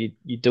say.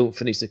 You don't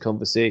finish the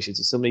conversations.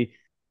 There's so many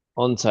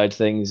untied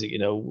things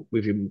that,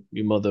 with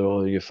your mother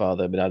or your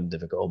father. I mean, I've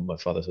never got on with my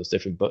father, so it's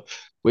different. But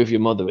with your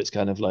mother, it's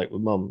kind of like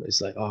with mum,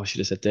 it's like, oh, I should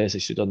have said this, I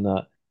should have done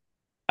that.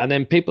 And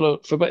then people are,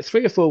 for about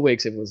 3 or 4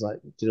 weeks, everyone's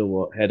like, do you know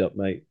what? Head up,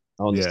 mate.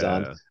 I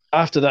understand. yeah,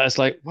 After that, it's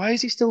like, why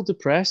is he still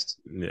depressed?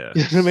 yeah.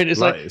 You know what I mean? It's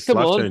like, It's come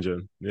life on.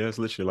 changing. Yeah, it's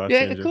literally life Yeah,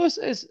 of changing. course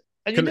it is.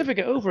 And you Can never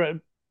get over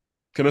it.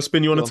 Can I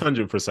spin you on a Go on. Of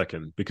tangent for a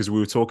second? Because we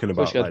were talking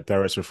course about you can. like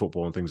director of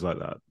football and things like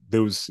that.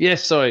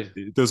 Yes, sorry.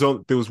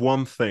 There was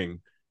one thing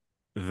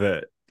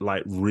that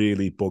like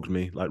really bugged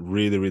me, like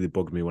really, really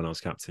bugged me when I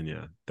was captain,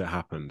 yeah, that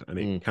happened. And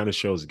it Mm, kind of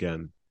shows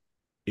again,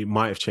 it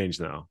might have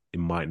changed now. It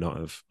might not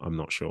have. I'm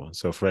not sure.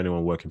 So for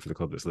anyone working for the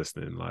club that's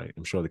listening, like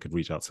I'm sure they could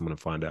reach out to someone and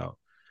find out.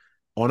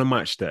 On a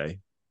match day,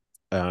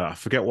 I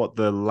forget what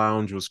the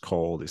lounge was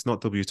called. It's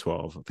not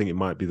W12. I think it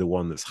might be the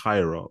one that's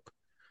higher up.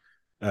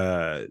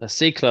 Uh, A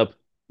C club.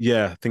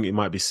 yeah, I think it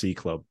might be C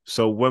Club.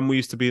 So when we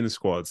used to be in the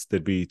squads,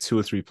 there'd be two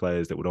or three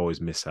players that would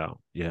always miss out.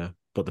 Yeah.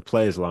 But the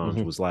players'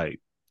 lounge Hmm. was like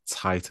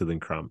tighter than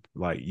cramp.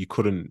 Like you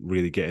couldn't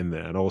really get in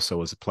there. And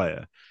also as a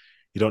player,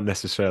 you don't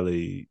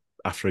necessarily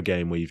after a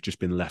game where you've just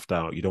been left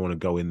out, you don't want to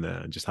go in there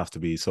and just have to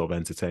be sort of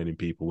entertaining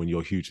people when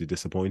you're hugely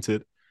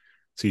disappointed.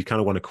 So you kind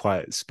of want a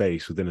quiet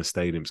space within a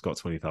stadium. It's got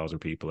 20,000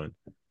 people in.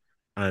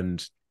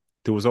 And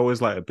there was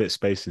always like a bit of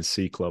space in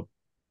C Club,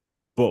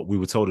 but we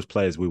were told as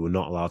players we were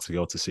not allowed to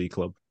go to C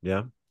Club.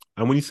 Yeah.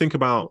 And when you think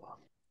about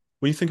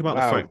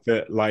the Wow. fact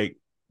that like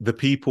the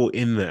people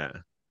in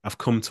there have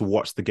come to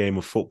watch the game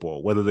of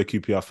football, whether they're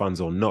QPR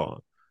fans or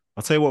not,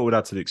 I'll tell you what would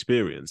add to the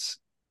experience.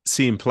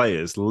 Seeing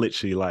players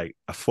literally like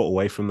a foot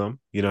away from them,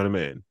 you know what I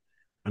mean?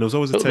 And there was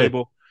always a Totally.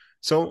 table.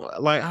 So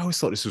like I always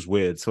thought this was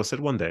weird. So I said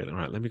one day, all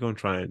right, let me go and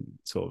try and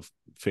sort of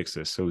fix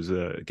this. So it was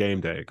a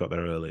game day, I got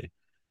there early,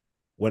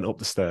 went up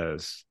the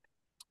stairs,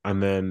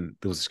 and then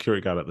there was a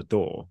security guard at the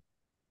door.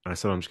 And I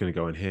said, I'm just going to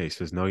go in here. He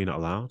says, no, you're not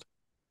allowed.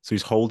 So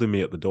he's holding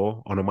me at the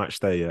door on a match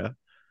day, yeah.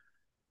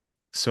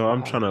 So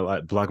I'm trying Wow. to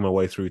like blag my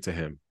way through to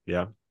him.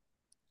 Yeah.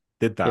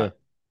 Did Yeah. that,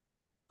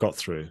 got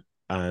through.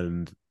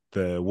 And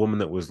the woman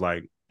that was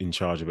like in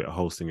charge of it,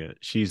 hosting it,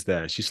 she's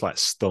there. She's like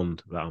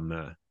stunned that I'm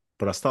there.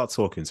 But I start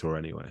talking to her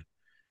anyway.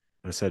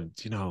 And I said,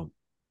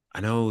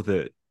 I know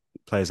that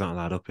players aren't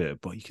allowed up here,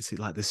 but you can see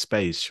like this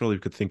space. Surely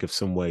we could think of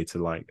some way to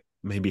like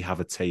maybe have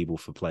a table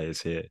for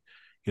players here.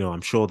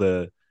 I'm sure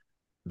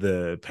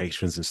the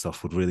patrons and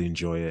stuff would really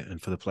enjoy it.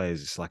 And for the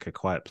players, it's like a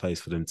quiet place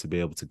for them to be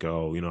able to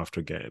go, after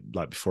a game,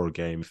 like before a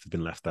game, if they've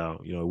been left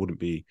out, it wouldn't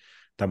be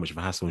that much of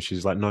a hassle. And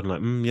she's like nodding,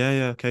 like, yeah,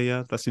 yeah, okay,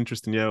 yeah, that's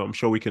interesting. Yeah, I'm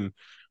sure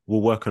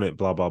we'll work on it,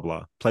 blah, blah,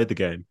 blah. Played the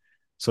game,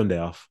 Sunday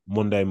off,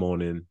 Monday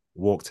morning,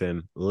 walked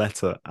in,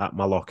 letter at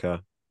my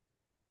locker.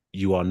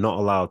 You are not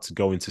allowed to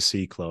go into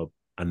C Club,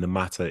 and the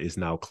matter is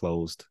now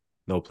closed.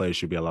 No player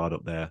should be allowed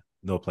up there.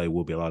 No player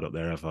will be allowed up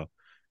there ever.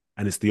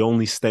 And it's the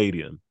only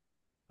stadium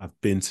I've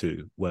been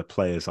to where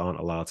players aren't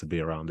allowed to be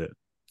around it.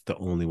 It's the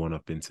only one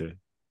I've been to.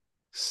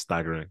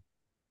 Staggering.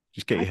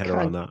 Just get I your head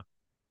around can't. that.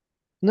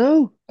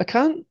 No, I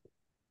can't.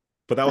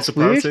 But that was the That's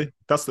weird. priority.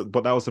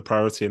 But that was the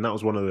priority, and that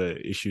was one of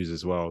the issues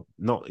as well.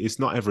 It's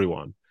not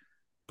everyone,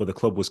 but the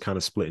club was kind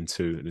of split in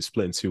two, and it's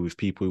split in two with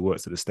people who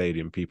worked at the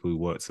stadium, people who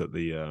worked at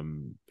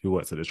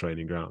the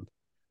training ground.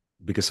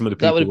 Because some of the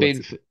That would people have who worked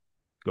been. at,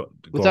 got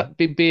Would gone. that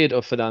be Beard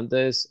or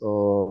Fernandez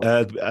or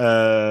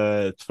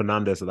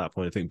Fernandez at that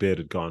point, I think Beard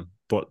had gone.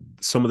 But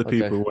some of the okay?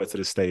 people who worked at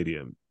the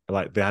stadium,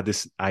 like they had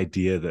this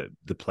idea that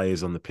the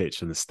players on the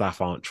pitch and the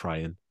staff aren't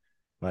trying.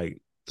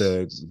 Like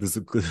there's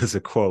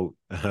a quote.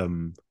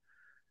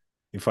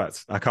 In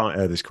fact, I can't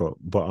air this quote,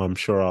 but I'm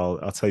sure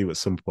I'll tell you at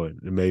some point,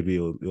 and maybe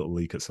it'll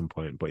leak at some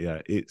point. But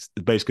yeah, it's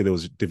basically there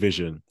was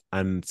division,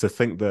 and to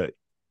think that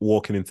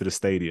walking into the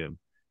stadium,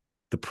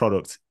 the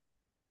product,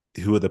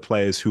 who are the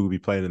players who will be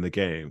playing in the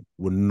game,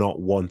 were not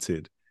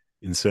wanted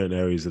in certain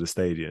areas of the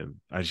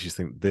stadium. I just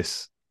think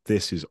this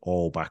is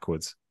all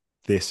backwards.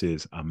 This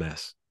is a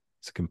mess.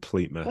 It's a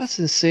complete mess. That's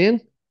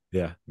insane.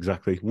 Yeah,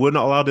 exactly. We're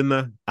not allowed in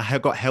there. I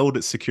got held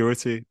at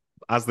security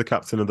as the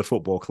captain of the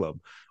football club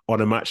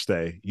on a match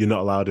day. You're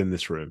not allowed in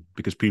this room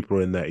because people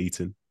are in there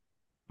eating.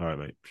 All right,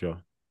 mate. Sure.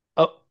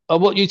 I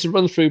want you to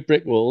run through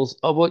brick walls.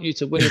 I want you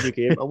to win every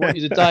game. I want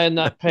you to die on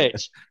that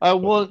pitch. I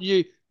want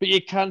you, but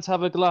you can't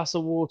have a glass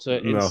of water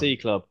in No, C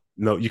Club.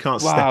 no, you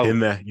can't step in Wow.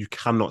 there. You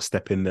cannot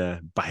step in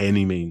there by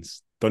any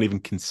means. Don't even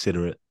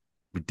consider it.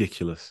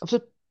 Ridiculous. I'm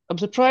su I'm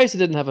surprised they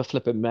didn't have a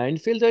flipping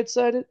minefield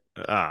outside it.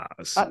 Ah,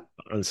 I,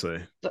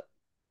 honestly, that,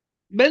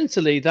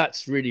 mentally,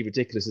 that's really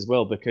ridiculous as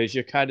well because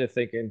you're kind of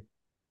thinking,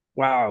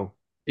 wow,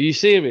 are you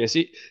serious?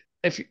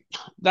 If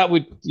that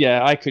would,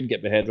 yeah, I couldn't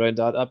get my head around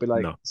that. I'd be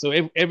like, no. so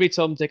every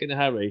Tom, Dick, and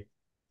Harry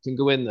can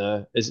go in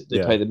there, is they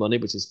Yeah, pay the money,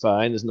 which is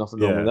fine. There's nothing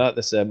wrong with yeah, that.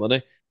 They save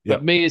money.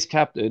 But yep. me as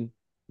captain,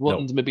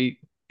 wanting No, to maybe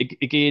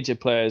gauge your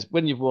players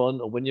when you've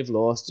won or when you've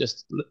lost,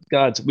 just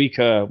God, we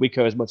care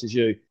as much as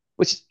you.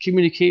 Which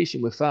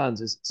communication with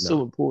fans is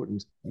so no,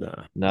 important.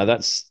 no, No, no.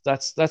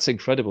 that's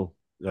incredible.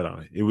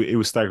 No. It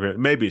was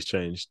staggering. Maybe it's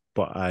changed,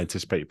 but I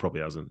anticipate it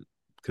probably hasn't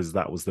because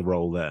that was the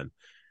role then.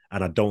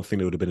 And I don't think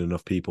there would have been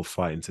enough people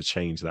fighting to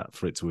change that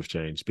for it to have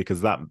changed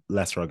because that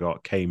letter I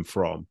got came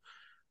from,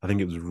 I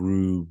think it was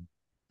Ruben,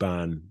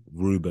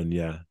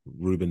 yeah.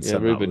 Ruben Yeah,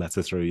 sent that Ruben.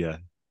 letter through, yeah.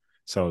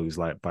 So it was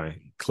like by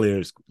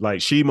clear,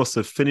 like she must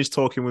have finished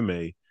talking with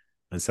me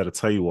and said, I'll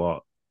tell you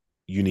what,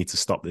 you need to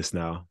stop this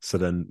now. So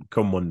then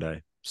come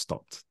Monday,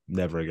 stopped.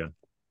 Never again.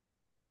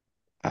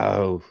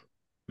 Oh,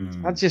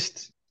 I Mm,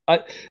 just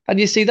I and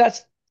you see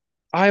that's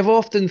I've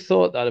often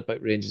thought that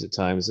about Rangers at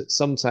times, that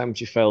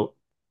sometimes you felt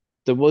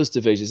there was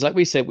divisions. Like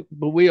we said,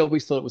 but we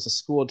always thought it was a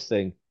squad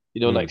thing.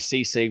 Like mm,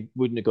 Cisse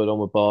wouldn't have got on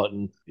with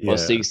Barton, or yeah,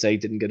 Cisse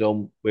didn't get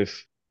on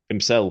with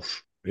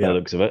himself. by the Yeah.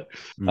 looks of it.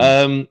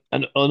 Mm.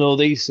 And on all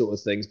these sort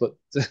of things, but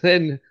to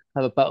then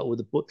have a battle with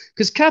the board,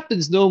 because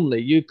captains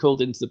normally you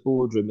called into the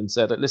boardroom and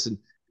said, like, listen,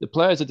 the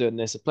players are doing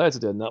this, the players are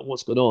doing that,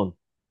 what's going on?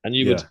 And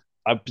you would,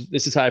 Yeah.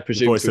 this is how I The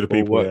presume voice of the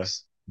football people, yeah.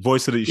 works.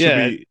 Voice of the should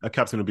Yeah. be a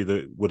captain would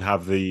be would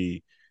have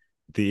the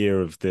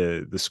ear of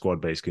the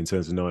squad basically in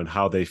terms of knowing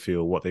how they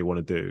feel, what they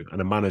want to do,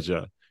 and a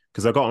manager.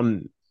 Because I got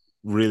on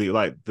really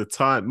like the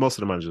time most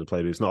of the managers I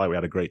played with. It's not like we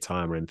had a great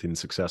time or anything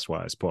success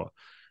wise, but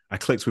I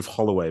clicked with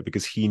Holloway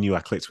because he knew I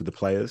clicked with the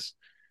players,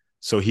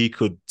 so he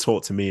could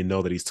talk to me and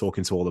know that he's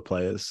talking to all the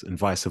players, and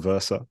vice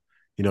versa.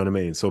 You know what I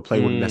mean? So a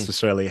player wouldn't Mm.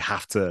 necessarily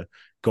have to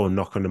go and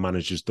knock on the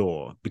manager's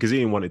door because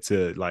he wanted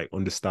to like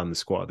understand the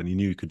squad, and he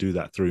knew he could do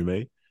that through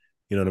me.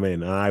 You know what I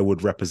mean? And I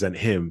would represent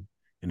him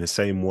in the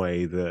same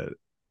way that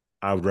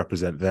I would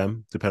represent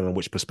them, depending on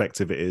which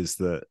perspective it is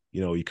that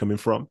you're coming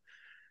from.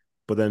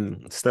 But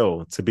then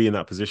still, to be in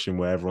that position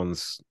where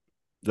everyone's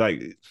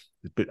like,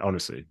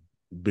 honestly,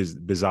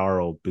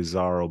 bizarro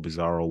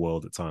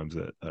world at times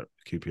at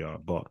QPR.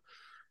 But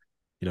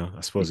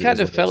I You suppose it kind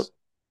is of what it is. felt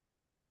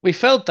we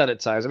felt that at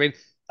times.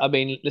 I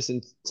mean,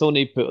 listen,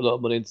 Tony put a lot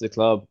of money into the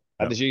club,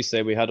 Yeah, and as you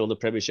say, we had all the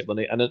Premiership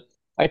money. And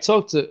I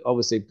talked to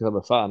obviously become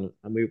a fan,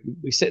 and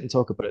we sit and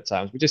talk about it at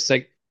times. We just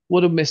think,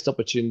 what a missed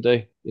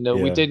opportunity.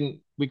 yeah,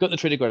 We got the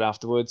training ground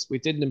afterwards. We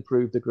didn't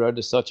improve the ground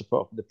as such,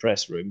 apart from the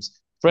press rooms.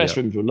 yeah, Press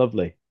rooms were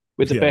lovely.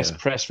 We had the yeah, best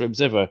press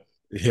rooms ever.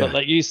 But yeah,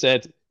 like you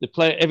said,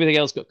 everything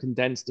else got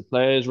condensed. The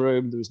players'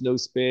 room, there was no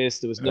space,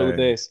 there was no yeah.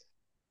 this.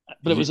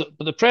 But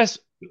the press,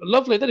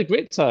 lovely. They had a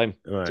great time.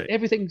 Right.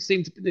 Everything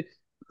seemed to be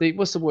the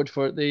what's the word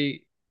for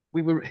it?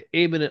 We were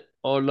aiming at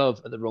our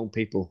love at the wrong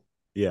people.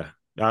 Yeah,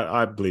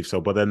 I believe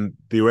so. But then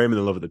the aiming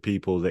the love at the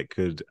people that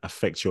could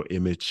affect your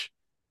image,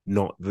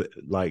 not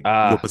like your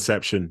Ah,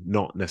 perception,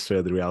 not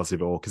necessarily the reality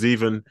of it all. Because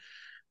even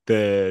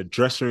the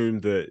dressing room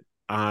that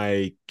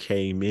I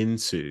came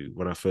into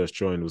when I first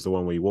joined was the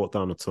one where you walk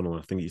down the tunnel.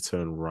 And I think you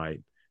turn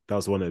right. That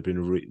was the one that had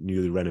been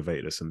newly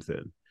renovated or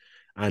something.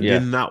 And yeah.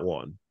 in that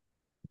one,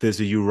 there's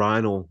a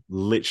urinal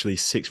literally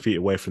 6 feet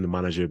away from the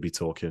manager be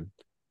talking.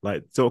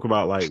 Like talk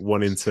about like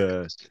wanting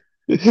to,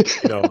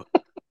 you know,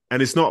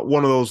 and it's not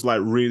one of those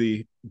like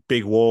really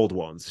big walled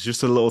ones. It's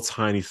just a little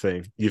tiny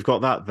thing. You've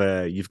got that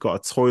there. You've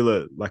got a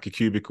toilet, like a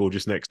cubicle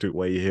just next to it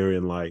where you're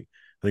hearing like,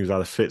 I think it was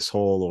either Fitz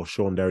Hall or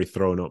Sean Derry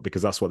throwing up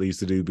because that's what they used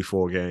to do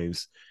before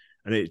games.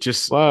 And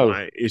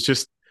Wow. it's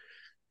just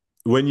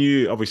when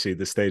you, obviously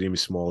the stadium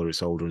is smaller,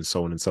 it's older and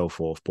so on and so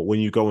forth. But when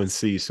you go and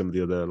see some of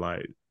the other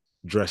like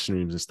dressing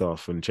rooms and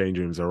stuff and change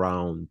rooms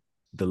around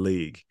the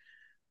league,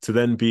 to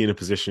then be in a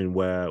position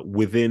where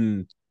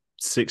within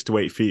 6 to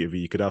 8 feet of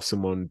you, you could have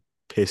someone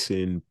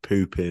pissing,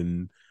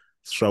 pooping,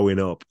 throwing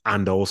up,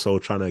 and also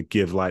trying to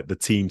give like the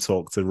team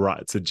talk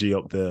to g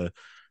up the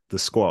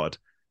squad.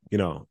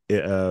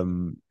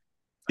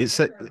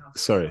 It's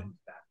sorry,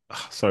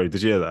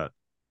 did you hear that?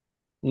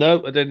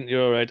 No, I didn't.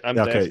 You're all right. I'm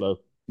Yeah, deaf okay, though.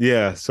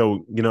 yeah.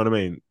 So you know what I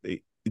mean.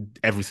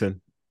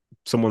 Everything.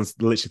 Someone's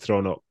literally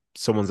thrown up.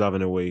 Someone's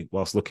having a wee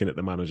whilst looking at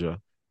the manager.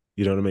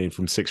 You know what I mean?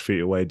 From 6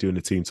 feet away, doing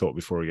the team talk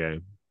before a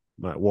game.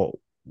 Like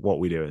what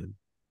we doing?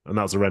 And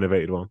that's a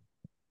renovated one.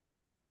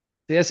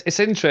 Yes, it's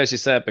interesting you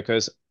said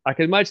because I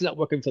can imagine that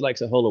working for like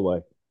a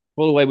Holloway.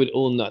 Holloway would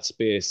own that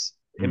space.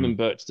 Him Mm. and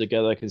Birch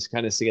together, I can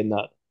kind of see in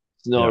that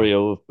Yeah,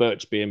 scenario of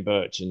Birch being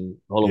Birch and yeah,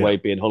 Holloway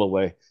being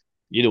Holloway.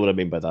 You know what I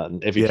mean by that,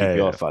 and every yeah.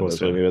 QPR Of fan course,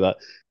 knows what I yeah, mean by that.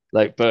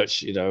 Like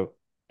Birch,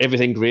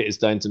 everything great is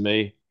down to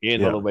me.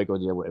 Ian yeah, Holloway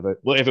going, yeah, whatever,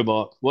 whatever,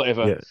 Mark,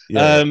 whatever. yeah,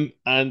 yeah,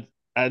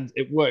 And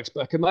it works,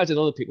 but I can imagine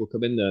other people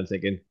come in there and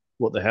thinking,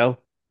 what the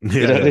hell? yeah,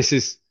 yeah, yeah.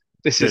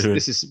 Genuine.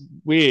 This is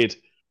weird.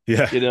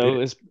 Yeah,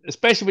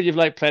 Especially when you've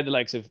like played the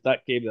likes of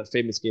that game, that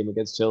famous game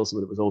against Chelsea,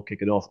 when it was all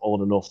kicking off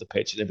on and off the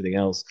pitch and everything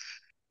else.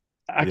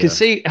 I can yeah,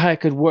 see how it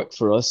could work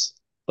for us,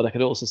 but I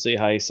could also see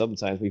how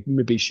sometimes we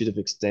maybe should have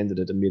extended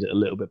it and made it a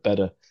little bit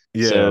better.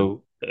 yeah,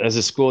 So as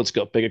the squad's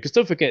got bigger, because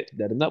don't forget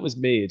that, and that was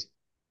made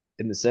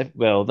in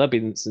that'd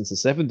been since the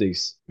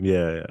 70s.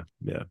 yeah, yeah,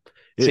 yeah.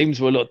 It Teams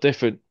were a lot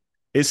different.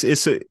 it's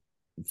a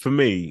for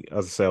me,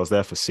 as I say, I was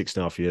there for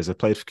 6.5 years. I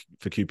played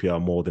for QPR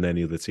more than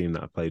any other team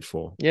that I played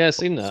for. Yeah, I've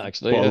seen that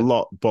actually. But Yeah. a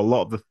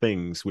lot of the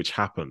things which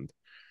happened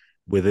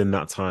within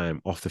that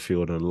time off the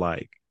field and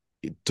like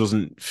it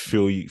doesn't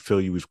fill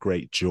you with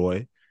great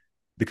joy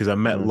because I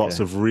met lots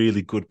Okay. of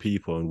really good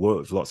people and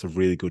worked with lots of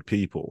really good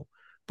people.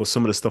 But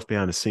some of the stuff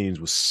behind the scenes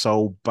was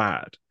so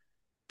bad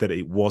that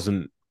it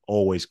wasn't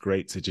always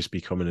great to just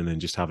be coming in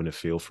and just having a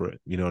feel for it.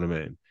 You know what I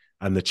mean?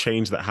 And the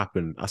change that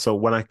happened, I saw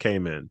when I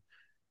came in,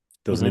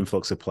 there was an Hmm.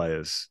 influx of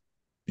players.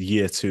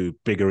 Year two,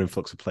 bigger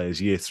influx of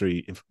players. Year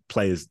three,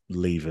 players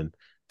leaving.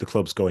 The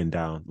club's going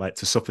down. Like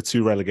to suffer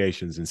 2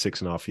 relegations in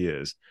 6.5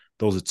 years,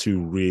 those are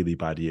 2 really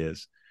bad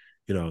years.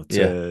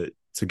 Yeah.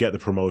 To get the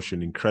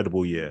promotion,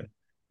 incredible year.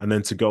 And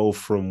then to go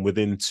from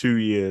within 2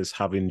 years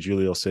having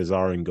Julio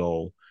Cesar in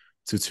goal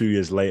to 2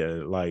 years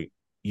later, like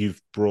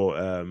you've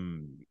brought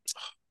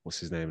what's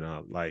his name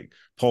now? Like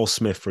Paul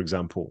Smith, for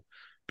example,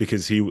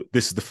 because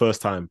this is the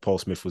first time Paul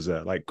Smith was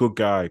there. Like good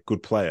guy,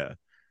 good player,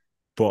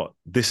 But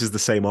this is the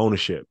same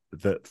ownership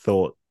that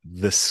thought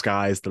the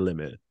sky's the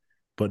limit.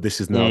 But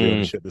this is now the Mm.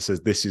 ownership that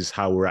says this is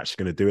how we're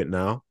actually going to do it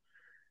now.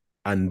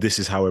 And this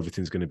is how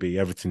everything's going to be.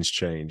 Everything's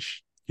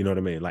changed. You know what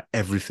I mean? Like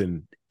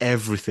everything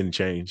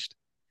changed.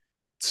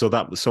 So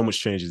that so much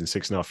changes in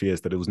 6.5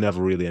 years that it was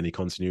never really any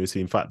continuity.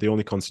 In fact, the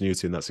only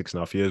continuity in that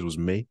 6.5 years was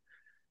me,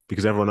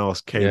 because everyone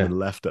else came Yeah. and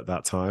left at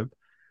that time.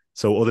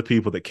 So other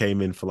people that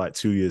came in for like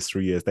 2 years,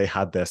 3 years, they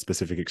had their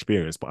specific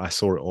experience, but I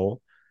saw it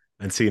all,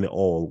 and seeing it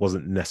all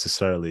wasn't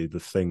necessarily the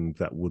thing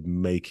that would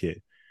make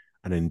it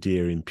an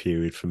endearing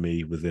period for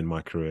me within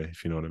my career,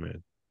 if you know what I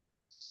mean.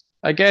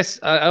 I guess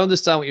I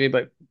understand what you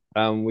mean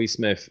by Wee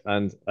Smith,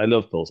 and I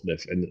love Paul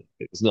Smith, and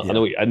it's not.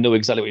 Yeah. I know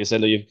exactly what you're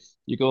saying. Like,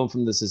 you're going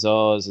from the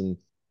Cesars and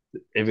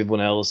everyone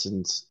else,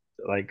 and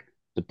like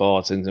the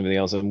Bartons and everything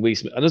else, and Wee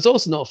Smith, and it's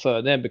also not fair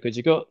to them because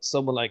you got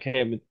someone like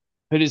him.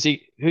 Who's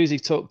he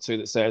talked to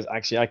that says,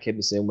 actually, I came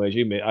the same way as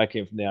you, mate. I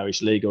came from the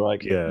Irish League, or I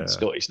came from the Yeah.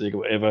 Scottish League, or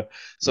whatever.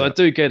 So I Yeah.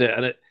 do get it,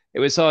 and it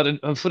was hard.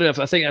 And funny enough,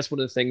 I think that's one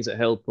of the things that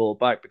held Paul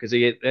back, because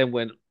he then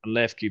went and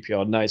left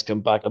QPR. Now he's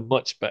come back a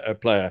much better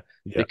player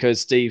Yeah.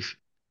 because Steve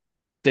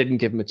didn't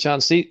give him a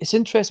chance. See, it's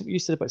interesting what you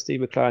said about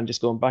Steve McLaren,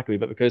 just going back a wee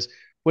bit, because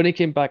when he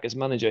came back as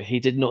manager, he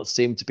did not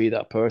seem to be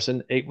that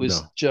person. It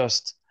was No.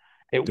 just,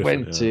 it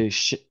Different. went Yeah.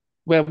 to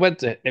well,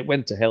 it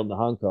went to hell in the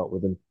handcart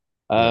with him.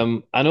 Yeah.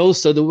 And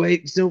also the way,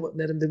 you know what,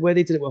 Nedum, the way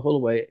they did it with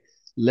Holloway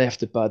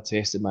left a bad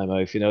taste in my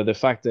mouth. You know, the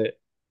fact that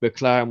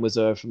McLaren was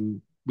there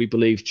from, we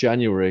believe,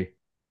 January,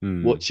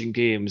 Mm. watching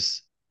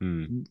games,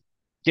 Mm.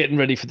 getting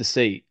ready for the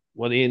seat,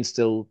 while Ian's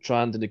still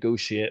trying to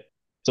negotiate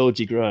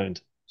dodgy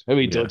ground,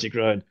 very Yeah. dodgy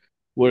ground,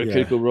 where it could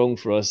Yeah. go wrong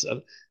for us.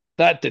 And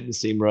that didn't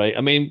seem right.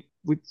 I mean,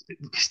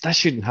 that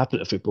shouldn't happen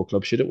at a football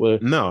club, should it? Where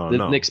No, the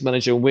no. next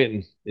manager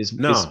waiting is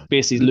No.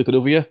 basically looking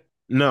over you.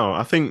 No,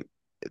 I think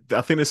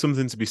there's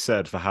something to be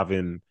said for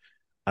having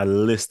a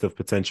list of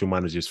potential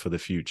managers for the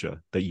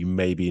future that you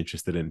may be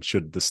interested in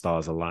should the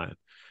stars align.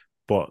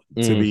 But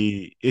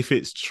Mm, if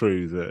it's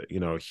true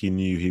that, he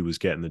knew he was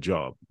getting the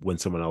job when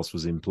someone else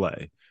was in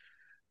play,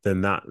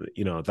 then that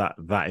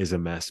is a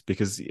mess,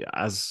 because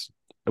as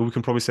we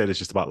can probably say this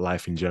just about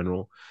life in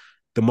general,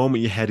 the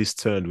moment your head is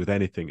turned with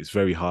anything, it's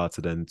very hard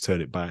to then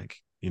turn it back.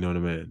 You know what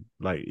I mean?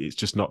 Like, it's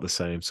just not the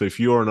same. So if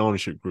you're an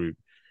ownership group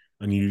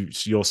and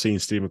you're seeing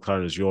Steve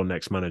McLaren as your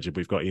next manager, but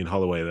you've got Ian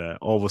Holloway there,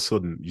 all of a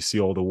sudden you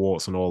see all the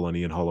warts and all on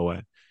Ian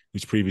Holloway,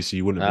 which previously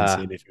you wouldn't have been ah,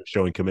 seeing if you were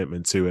showing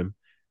commitment to him.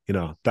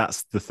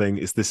 That's the thing.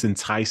 It's this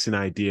enticing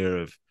idea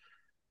of,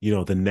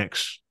 the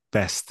next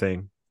best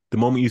thing. The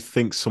moment you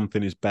think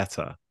something is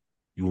better,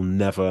 you will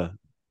never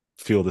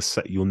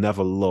you'll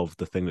never love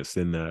the thing that's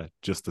in there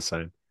just the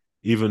same.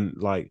 Even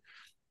like,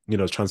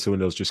 transfer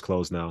window's just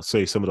closed now.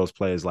 Say some of those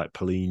players like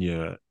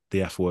Palhinha,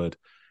 the F word,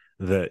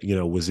 that,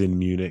 was in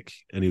Munich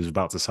and he was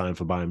about to sign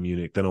for Bayern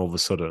Munich. Then all of a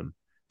sudden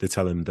they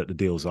tell him that the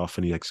deal's off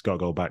and he's got to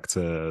go back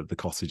to the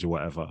cottage or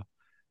whatever.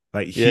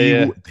 Like, yeah,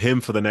 yeah.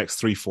 him for the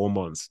next 3-4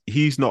 months,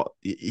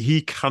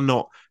 he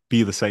cannot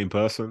be the same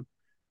person,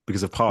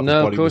 because a part of his No,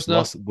 of body course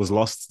not. was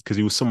lost because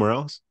he was somewhere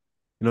else.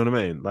 You know what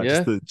I mean? Like,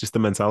 Yeah, just the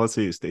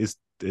mentality is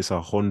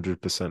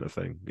 100% a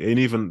thing. And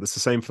even it's the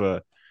same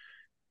for,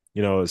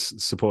 as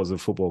supporters of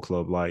a football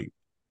club. Like,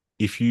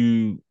 if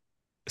you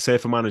say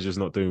if a manager's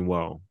not doing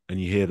well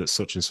and you hear that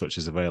such and such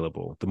is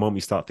available, the moment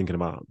you start thinking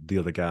about the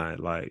other guy,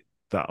 like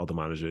that other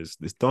manager it's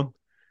done.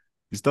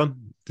 It's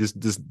done.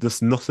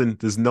 There's nothing,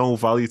 there's no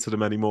value to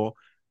them anymore,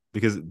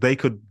 because they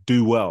could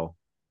do well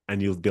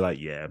and you'll be like,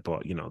 yeah,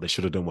 but they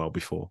should have done well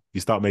before.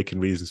 You start making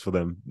reasons for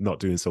them not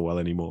doing so well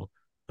anymore.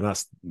 And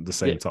that's the yeah.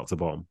 same top to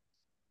bottom.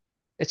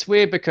 It's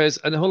weird because,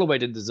 and Holloway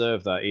didn't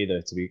deserve that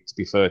either. To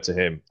be fair to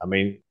him, I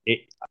mean,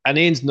 and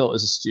Ian's not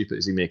as stupid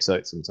as he makes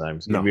out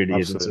sometimes. He No, really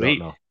isn't. absolutely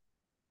So not.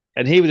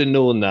 No. he would have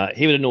known that.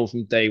 He would have known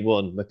from day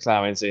one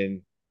McLaren's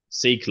in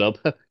C club.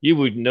 You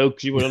wouldn't know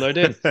because you weren't allowed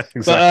in.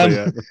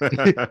 Exactly.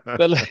 But Yeah.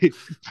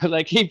 but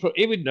like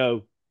he would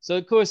know. So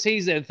of course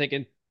he's then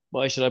thinking,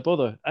 why should I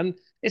bother? And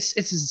it's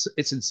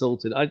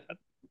insulting.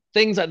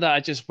 Things like that. I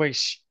just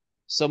wish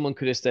someone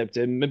could have stepped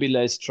in. Maybe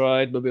Les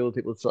tried. Maybe other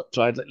people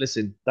tried. Like,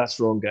 listen, that's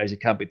wrong, guys. You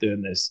can't be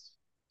doing this.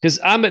 Because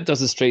Amit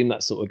doesn't stream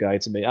that sort of guy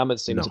to me. Amit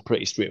seems a No.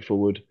 pretty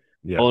straightforward,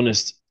 Yeah.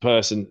 honest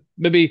person.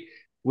 Maybe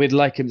we'd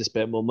like him to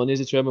spend more money as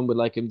a chairman. We'd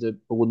like him to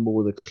own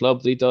more of the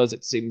club that he does.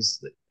 It seems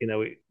that,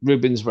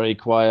 Ruben's very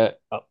quiet,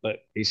 but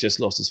he's just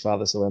lost his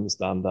father, so I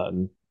understand that.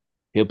 And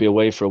he'll be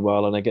away for a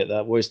while, and I get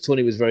that. Whereas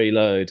Tony was very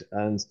loud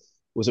and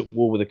was at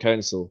war with the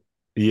council.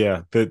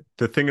 Yeah. The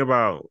thing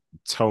about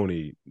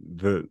Tony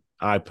that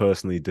I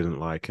personally didn't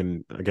like,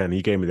 and again,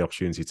 he gave me the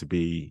opportunity to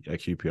be at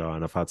QPR,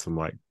 and I've had some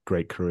like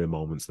great career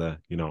moments there.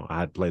 I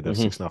had played there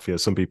for Mm-hmm. 6.5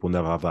 years. Some people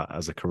never have that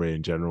as a career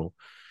in general.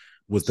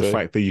 Was the So,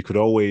 fact that you could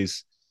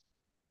always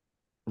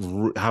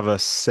have a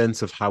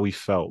sense of how he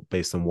felt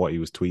based on what he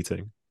was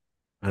tweeting.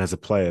 And as a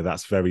player,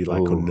 that's very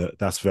oh,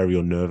 that's very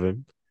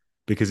unnerving,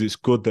 because it's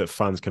good that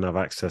fans can have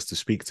access to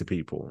speak to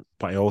people,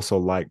 but I also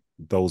like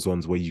those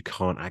ones where you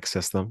can't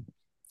access them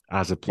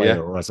as a player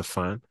yeah. or as a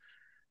fan,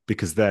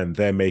 because then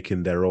they're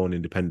making their own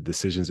independent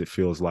decisions, it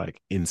feels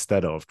like,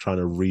 instead of trying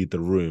to read the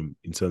room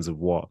in terms of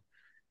what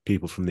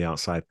people from the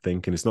outside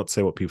think. And it's not to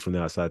say what people from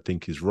the outside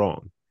think is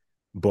wrong,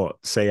 but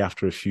say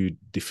after a few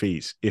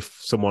defeats, if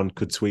someone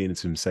could tweet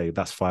into him and say,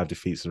 that's 5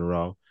 defeats in a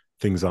row,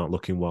 things aren't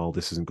looking well,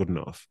 this isn't good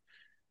enough.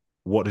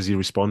 What does he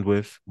respond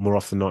with? More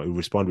often than not, he'll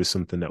respond with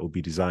something that will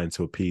be designed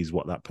to appease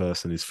what that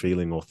person is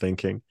feeling or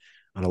thinking.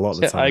 And a lot of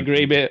the Yeah, I time,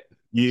 agree, mate.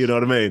 you know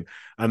what I mean?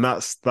 And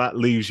that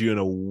leaves you in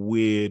a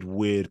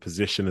weird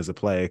position as a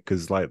player,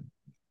 because like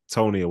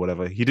Tony or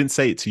whatever, he didn't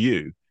say it to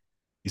you.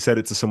 He said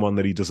it to someone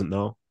that he doesn't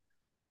know.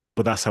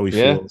 But that's how he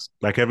Yeah, feels.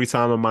 Like every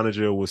time a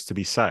manager was to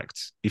be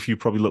sacked, if you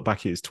probably look back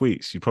at his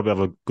tweets, you probably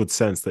have a good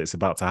sense that it's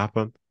about to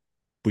happen.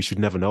 But you should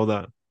never know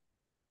that.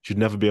 You should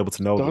never be able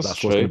to know that that's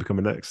that's what's going true. to be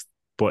coming next.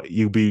 But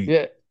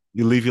Yeah,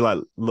 you leave you like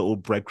little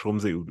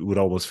breadcrumbs that would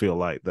almost feel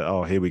like that,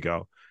 oh, here we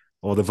go.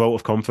 Or the vote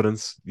of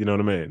confidence, you know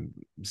what I mean?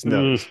 It's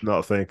not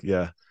a thing.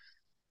 Yeah.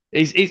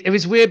 it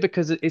was weird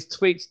because his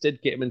tweets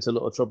did get him into a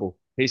lot of trouble.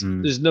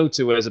 Mm. There's no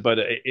two ways about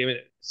it.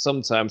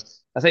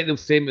 Sometimes I think the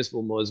famous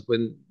one was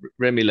when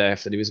Remy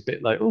left, and he was a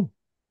bit like, "Oh,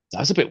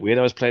 that's a bit weird.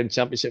 I was playing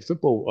Championship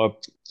football or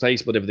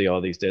place whatever they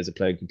are these days. They're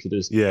playing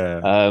computers."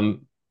 Yeah.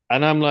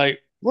 And I'm like,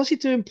 "What's he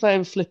doing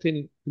playing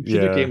flipping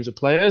computer Yeah. games with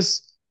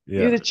players?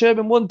 You're Yeah. the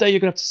chairman. One day you're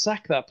gonna have to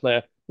sack that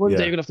player. One day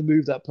you're Yeah. gonna have to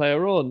move that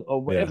player on or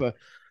Yeah. whatever.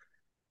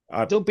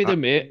 I, Don't be I their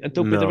mate and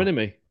don't be their no.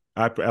 enemy."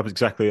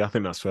 Exactly. I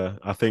think that's fair.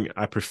 I think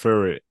I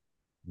prefer it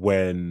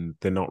when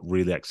they're not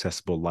really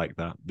accessible like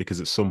that,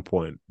 because at some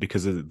point,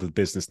 because of the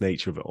business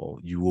nature of it all,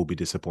 you will be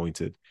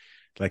disappointed.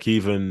 Like,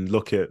 even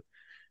look at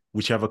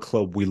whichever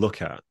club we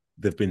look at,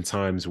 there've been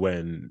times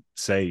when,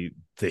 say,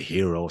 the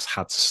heroes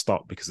had to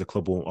stop because the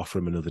club won't offer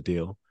them another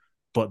deal,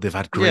 but they've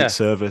had great Yeah,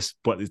 service,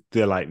 but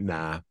they're like,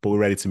 nah, but we're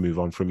ready to move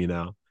on from you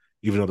now,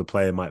 even though the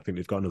player might think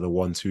they've got another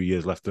 1-2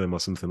 years left in them or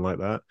something like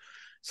that.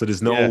 So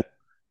there's no,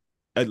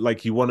 yeah,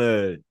 like, you want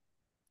to,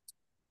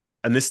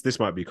 and this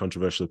might be a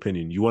controversial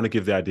opinion, you want to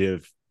give the idea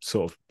of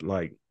sort of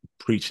like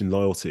preaching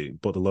loyalty,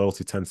 but the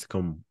loyalty tends to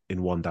come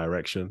in one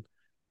direction,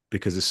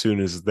 because as soon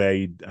as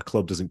a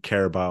club doesn't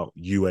care about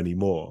you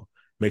anymore,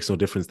 it makes no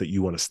difference that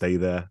you want to stay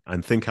there.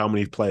 And think how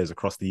many players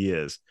across the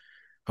years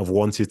have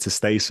wanted to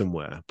stay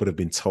somewhere but have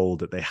been told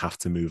that they have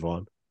to move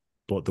on.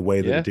 But the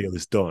way that the yeah. deal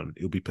is done,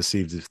 it'll be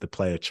perceived as if the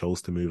player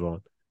chose to move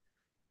on.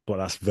 But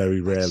that's very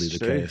rarely That's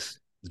the true. case.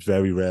 It's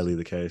very rarely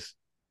the case.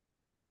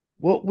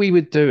 What we were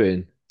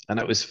doing, and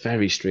it was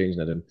very strange,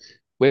 Nedum,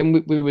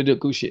 when we were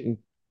negotiating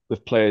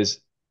with players,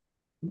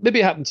 maybe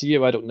it happened to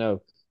you, I don't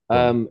know. Go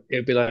on.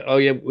 It'd be like, oh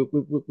yeah,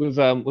 we've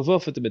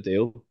offered them a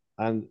deal,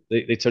 and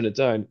they turned it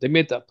down. They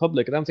made that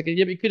public, and I'm thinking,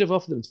 yeah, but you could have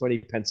offered them 20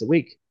 pence a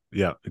week.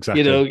 Yeah, You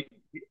exactly. know,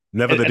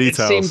 Never the and it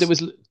seemed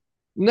details.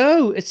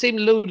 it seemed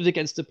loaded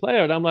against the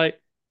player, and I'm like,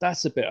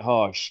 that's a bit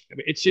harsh. I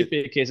mean, it should It, be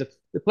a case of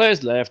the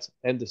players left,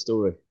 end of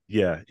story.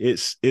 yeah,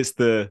 it's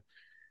the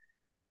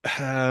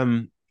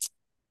um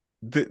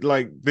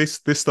like this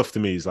stuff to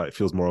me is like,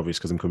 feels more obvious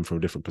because I'm coming from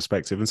a different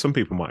perspective, and some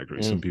people might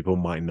agree, some Mm. people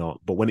might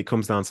not. But when it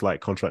comes down to like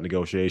contract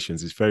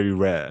negotiations, it's very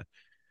rare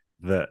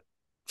that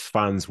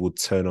fans would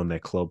turn on their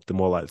club. They're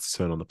more likely to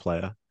turn on the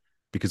player,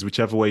 because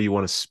whichever way you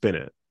want to spin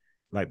it,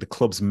 like the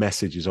club's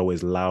message is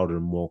always louder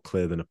and more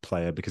clear than a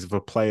player. Because if a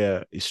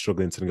player is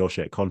struggling to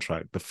negotiate a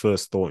contract, the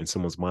first thought in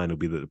someone's mind will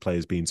be that the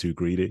player's being too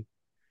greedy.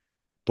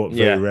 But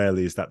very Yeah,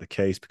 rarely is that the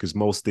case, because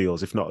most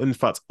deals, if not, in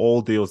fact,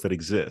 all deals that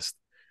exist,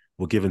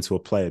 were given to a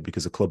player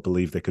because a club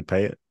believed they could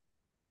pay it.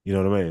 You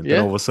know what I mean? Then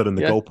all yeah, of a sudden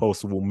the yeah,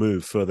 goalposts will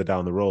move further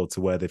down the road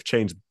to where they've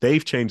changed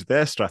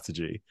their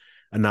strategy,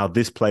 and now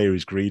this player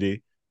is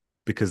greedy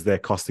because they're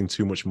costing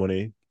too much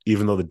money,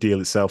 even though the deal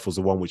itself was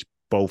the one which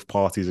both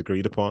parties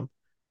agreed upon.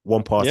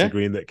 One party yeah,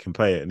 agreeing that can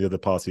pay it, and the other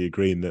party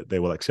agreeing that they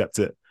will accept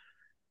it.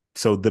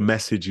 So the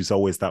message is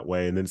always that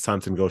way, and then it's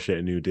time to negotiate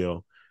a new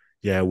deal.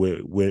 Yeah,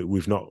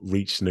 we've not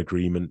reached an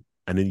agreement,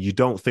 and then you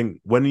don't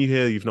think, when you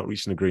hear you've not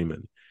reached an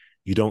agreement,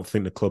 you don't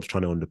think the club's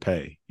trying to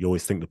underpay. You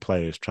always think the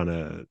player is trying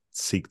to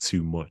seek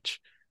too much.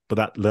 But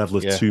that level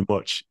of yeah, too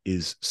much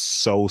is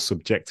so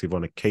subjective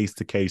on a case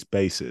to case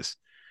basis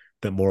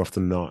that more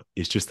often than not,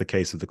 it's just the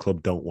case of the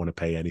club don't want to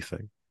pay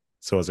anything.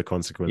 So as a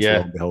consequence, lo yeah.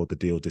 and behold, the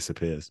deal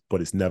disappears.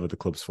 But it's never the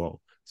club's fault.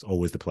 It's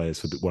always the players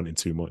for wanting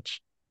too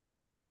much.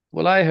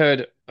 Well, I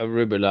heard a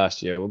rumor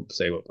last year, I won't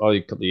say what, oh, a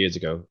couple of years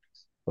ago,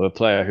 of a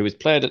player who was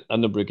played a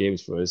number of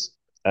games for us,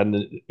 and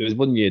it was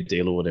 1 year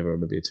deal or whatever, or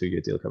maybe a 2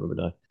 year deal, I can't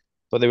remember now.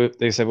 But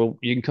they said, well,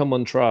 you can come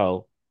on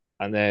trial,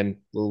 and then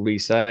we'll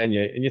re-sign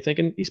you. And you're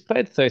thinking, he's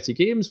played 30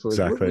 games for us.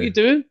 What are you Exactly.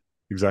 doing?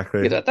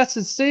 Exactly. Yeah, that's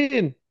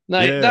insane.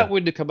 Now Yeah. that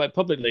wouldn't have come out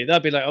publicly.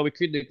 That'd be like, oh, we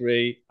couldn't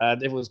agree,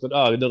 and everyone's going,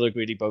 oh, another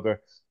greedy bugger,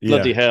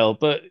 bloody Yeah. hell.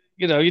 But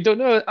you don't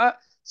know.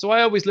 So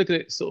I always look at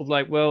it sort of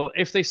like, well,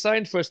 if they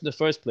signed first in the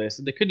first place,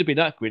 then they couldn't have been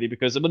that greedy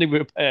because the money we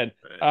were paying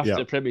after Yeah.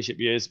 the Premiership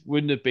years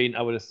wouldn't have been,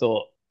 I would have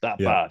thought, that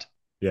Yeah. bad,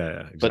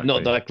 Yeah. but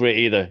not Exactly. that great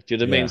either. Do you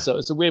know what I mean? Yeah. So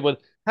it's a weird one.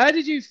 How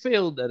did you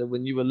feel then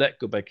when you were let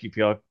go by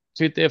QPR?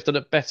 Could they have done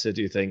it better?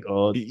 Do you think,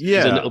 or was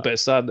there a Yeah. little bit of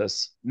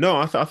sadness? No,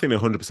 I think they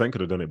 100%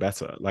 could have done it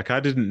better. Like,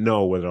 I didn't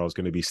know whether I was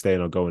going to be staying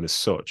or going as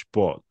such,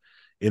 but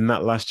in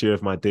that last year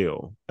of my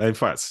deal, in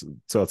fact,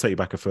 so I'll take you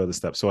back a further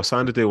step. So I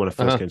signed a deal when I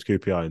first Uh-huh. came to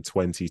QPR in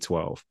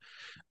 2012.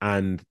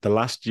 And the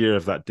last year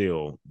of that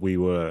deal, we'd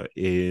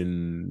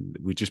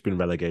just been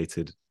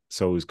relegated.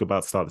 So it was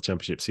about to start the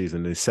championship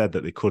season. They said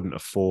that they couldn't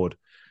afford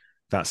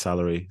that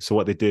salary. So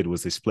what they did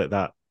was they split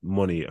that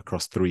money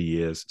across 3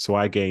 years. So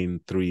I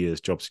gained 3 years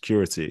job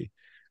security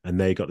and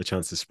they got the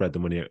chance to spread the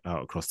money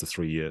out across the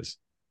 3 years.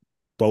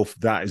 Both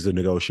that is a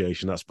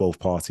negotiation. That's both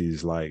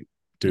parties like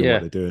doing what Yeah.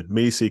 they're doing.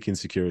 Me seeking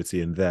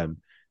security and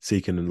them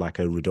seeking like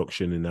a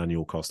reduction in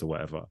annual cost or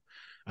whatever.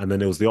 And then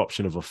there was the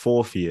option of a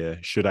fourth year,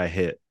 should I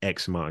hit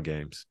X amount of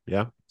games?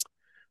 Yeah.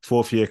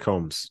 Fourth year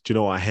comes. Do you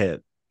know what I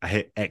hit? I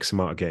hit X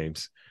amount of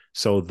games.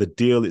 So the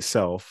deal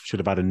itself should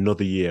have had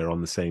another year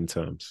on the same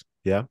terms.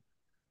 Yeah.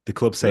 The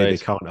club say they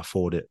Right. can't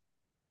afford it.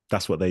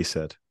 That's what they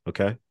said.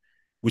 Okay.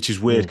 Which is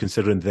weird Mm.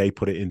 considering they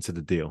put it into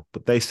the deal,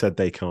 but they said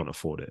they can't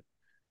afford it.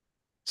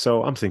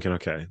 So I'm thinking,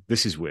 okay,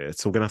 this is weird.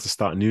 So we're going to have to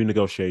start a new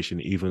negotiation,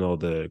 even though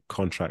the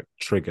contract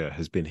trigger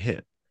has been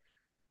hit.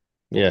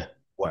 But Yeah.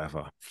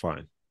 whatever,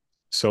 fine.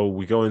 So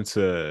we go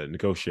into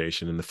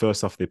negotiation, and the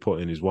first offer they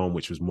put in is one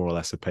which was more or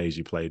less a pay as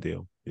you play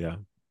deal. Yeah.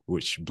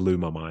 Which blew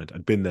my mind.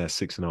 I'd been there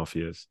 6.5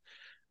 years.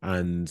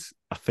 And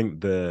I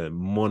think the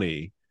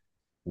money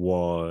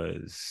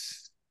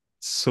was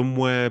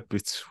somewhere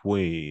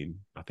between,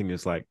 I think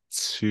it's like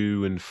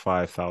 £2,000 and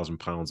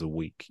 £5,000 a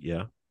week.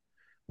 Yeah.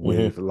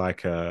 With Mm-hmm.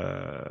 like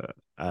a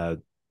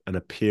an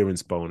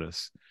appearance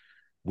bonus,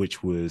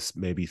 which was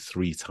maybe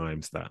three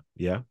times that.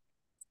 Yeah.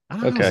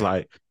 And I was Okay.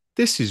 like,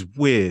 this is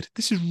weird.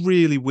 This is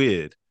really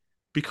weird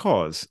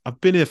because I've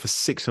been here for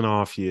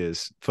 6.5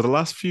 years. For the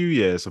last few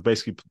years, I've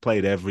basically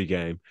played every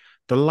game.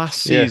 The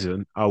last Yeah.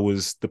 season, I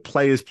was the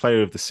player's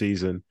player of the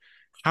season.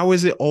 How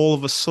is it all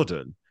of a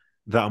sudden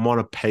that I'm on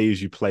a pay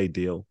as you play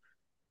deal?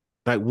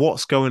 Like,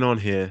 what's going on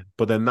here?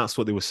 But then that's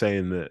what they were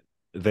saying that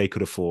they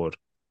could afford.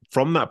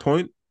 From that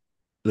point,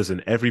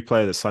 listen, every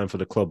player that's signed for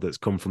the club that's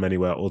come from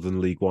anywhere other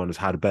than League One has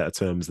had better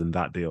terms than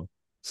that deal.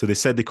 So they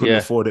said they couldn't Yeah.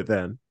 afford it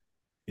then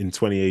in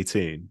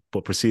 2018,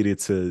 but proceeded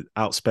to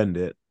outspend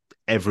it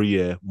every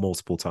year,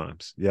 multiple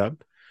times. Yeah.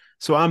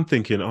 So I'm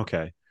thinking,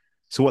 okay,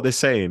 so what they're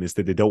saying is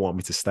that they don't want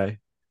me to stay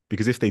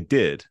because if they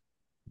did,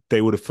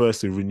 they would have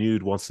firstly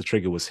renewed once the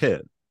trigger was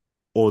hit,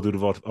 or they would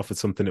have offered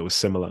something that was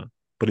similar.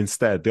 But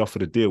instead, they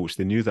offered a deal which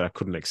they knew that I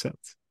couldn't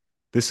accept.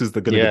 This is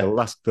going to be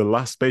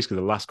Yeah. basically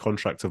the last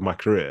contract of my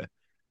career.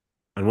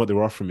 And what they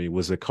were offering me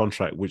was a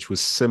contract which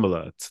was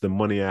similar to the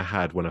money I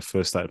had when I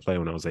first started playing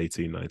when I was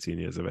 18, 19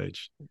 years of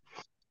age.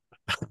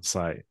 It's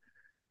like,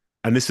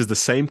 and this is the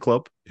same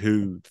club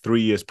who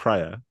 3 years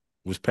prior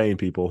was paying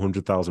people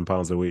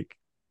 £100,000 a week.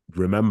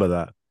 Remember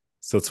that.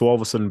 So to all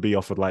of a sudden be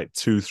offered like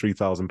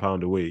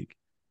 £2,000-3,000 a week,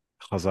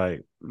 I was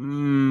like,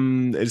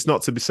 it's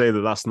not to be say that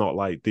that's not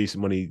like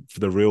decent money for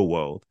the real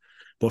world,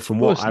 but from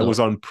Of what course I was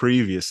not. on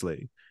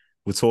previously,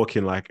 we're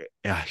talking like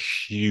a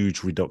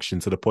huge reduction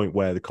to the point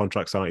where the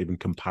contracts aren't even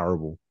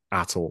comparable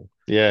at all.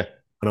 Yeah.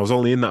 And I was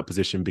only in that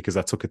position because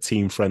I took a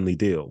team friendly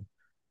deal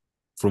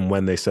from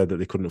when they said that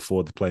they couldn't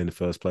afford to play in the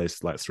first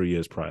place, like 3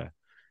 years prior.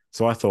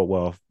 So I thought,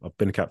 well, I've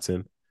been a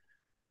captain.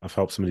 I've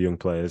helped some of the young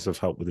players. I've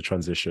helped with the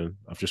transition.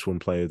 I've just won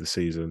player of the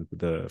season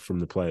from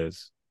the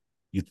players.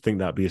 You'd think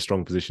that'd be a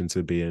strong position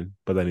to be in,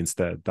 but then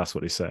instead, that's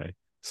what they say.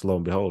 So lo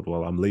and behold,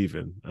 well, I'm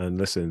leaving. And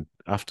listen,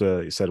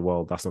 after he said,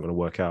 well, that's not going to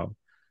work out,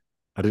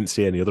 I didn't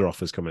see any other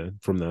offers come in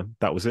from them.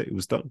 That was it. It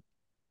was done.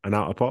 And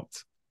out I popped.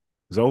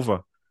 It was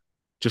over.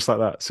 Just like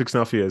that.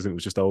 6.5 years, and it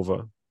was just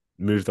over.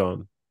 Moved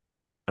on.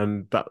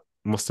 And that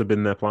must have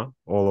been their plan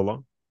all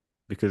along.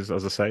 Because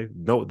as I say,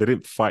 no, they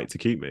didn't fight to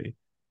keep me.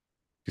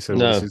 He said,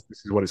 "Well, this No.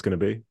 is what it's going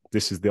to be.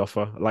 This is the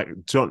offer." Like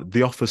John,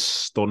 the offer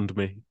stunned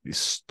me. It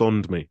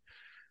stunned me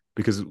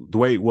because the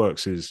way it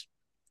works is,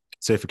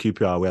 say for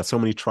QPR, we had so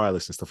many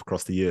trialists and stuff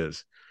across the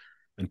years,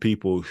 and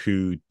people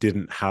who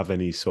didn't have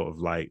any sort of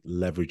like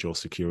leverage or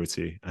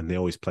security, and they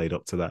always played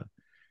up to that.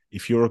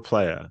 If you're a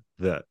player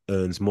that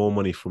earns more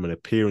money from an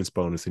appearance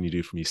bonus than you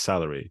do from your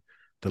salary,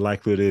 the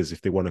likelihood is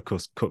if they want to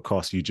cut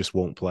costs, you just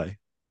won't play.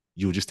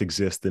 You'll just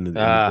exist in the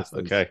Ah,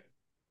 distance. okay.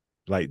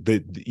 Like they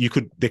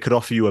could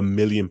offer you £1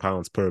 million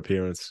per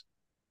appearance,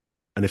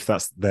 and if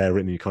that's there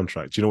written in your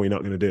contract, do you know what you're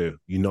not going to do?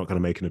 You're not going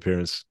to make an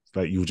appearance.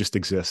 Like you'll just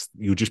exist.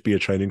 You'll just be a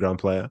training ground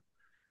player.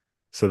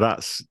 So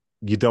that's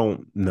you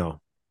don't know.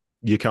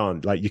 You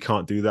can't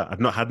do that. I've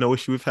not had no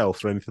issue with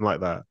health or anything like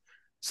that.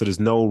 So there's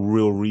no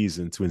real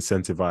reason to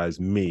incentivize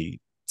me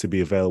to be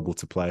available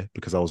to play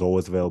because I was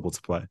always available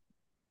to play.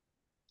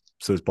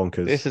 So it's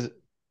bonkers. This is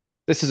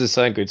this is a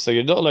sound good. So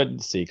you're not allowed in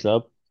the C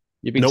club.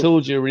 You've been Nope.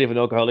 told you're really an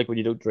alcoholic when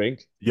you don't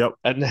drink, Yep.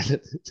 and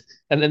then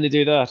and then they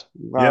do that.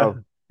 Yeah. Wow.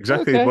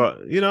 Exactly. Okay.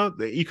 But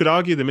you could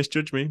argue they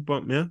misjudged me.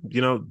 But yeah,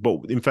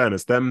 but in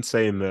fairness, them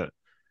saying that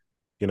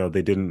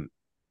they didn't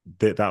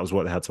that was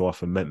what they had to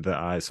offer meant that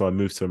I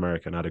moved to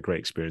America and had a great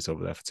experience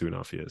over there for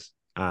 2.5 years.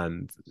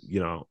 And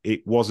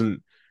it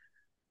wasn't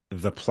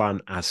the plan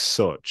as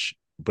such,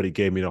 but it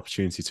gave me an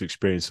opportunity to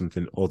experience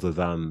something other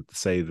than,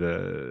 say,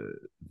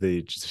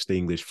 just the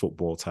English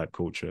football type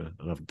culture.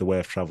 And the way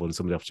I've travelled and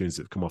some of the opportunities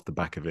that have come off the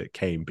back of it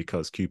came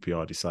because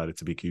QPR decided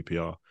to be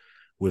QPR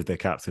with their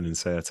captain and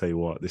say, I tell you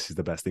what, this is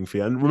the best thing for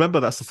you. And remember,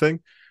 that's the thing.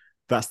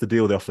 That's the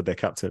deal they offered their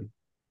captain.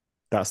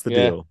 That's the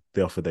deal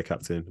they offered their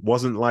captain. It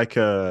wasn't like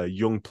a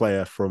young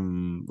player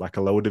from like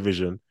a lower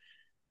division.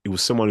 It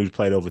was someone who'd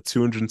played over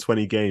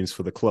 220 games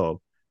for the club,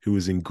 who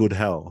was in good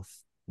health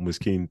and was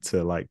keen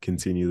to like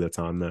continue their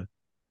time there.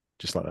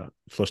 Just like that.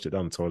 Flushed it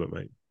down the toilet,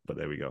 mate. But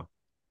there we go.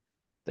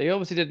 They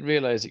obviously didn't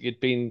realize that you'd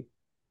been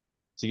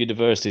to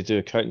university to do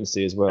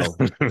accountancy as well.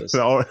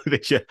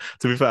 To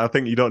be fair, I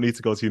think you don't need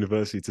to go to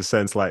university to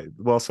sense like,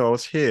 well, so I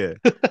was here,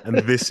 and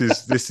this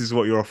is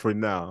what you're offering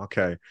now.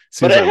 Okay,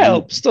 but it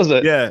helps, doesn't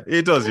it? Yeah,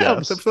 it does. It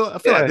helps. I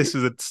feel like this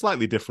is a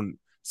slightly different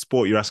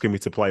sport you're asking me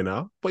to play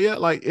now. But yeah,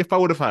 like if I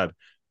would have had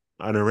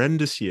an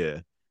horrendous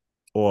year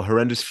or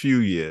horrendous few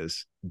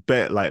years,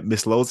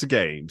 missed loads of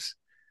games,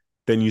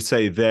 then you'd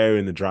say they're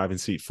in the driving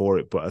seat for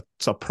it. But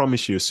I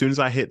promise you, as soon as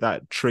I hit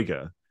that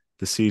trigger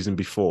the season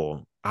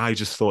before, I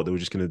just thought they were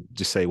just going to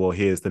just say, well,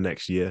 here's the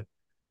next year.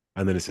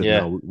 And then it said,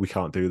 no, we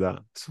can't do that.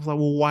 So I was like,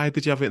 well, why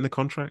did you have it in the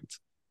contract?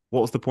 What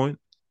was the point?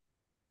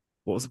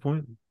 What was the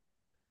point?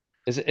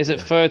 Is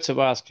it fair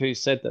to ask who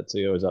said that to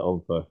you, or is that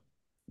unfair?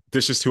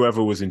 This just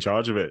whoever was in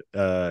charge of it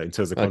in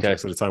terms of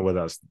contracts at the time,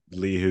 whether that's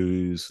Lee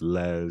Hughes,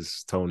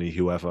 Les, Tony,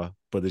 whoever.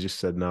 But they just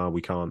said, no,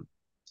 we can't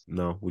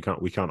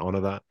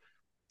honor that.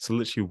 So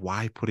literally,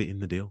 why put it in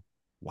the deal?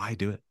 Why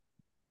do it?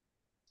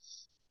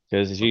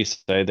 Because as you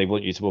say, they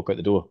want you to walk out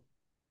the door.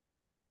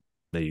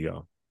 There you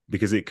go.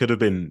 Because it could have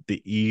been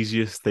the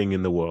easiest thing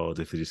in the world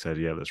if they just said,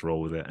 yeah, let's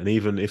roll with it. And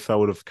even if I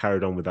would have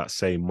carried on with that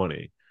same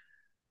money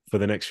for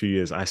the next few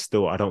years, I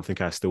don't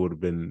think I still would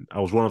have been. I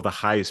was one of the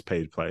highest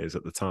paid players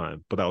at the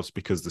time, but that was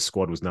because the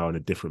squad was now in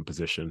a different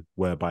position,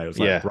 whereby it was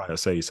like Bright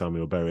Osei,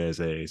 Samuel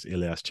Berriese,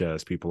 Ilias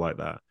Chairs, people like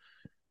that,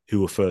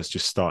 who were first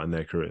just starting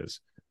their careers.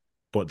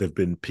 But there've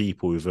been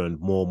people who've earned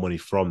more money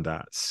from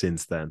that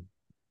since then.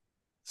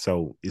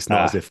 So it's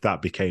not as if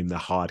that became the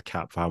hard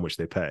cap for how much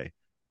they pay.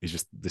 It's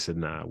just they said,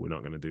 nah, we're not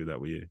going to do that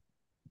with you.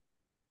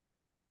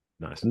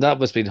 Nice. And that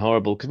must have been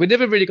horrible because we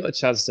never really got a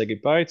chance to say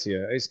goodbye to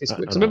you.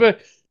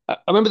 I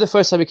remember the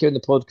first time we came on the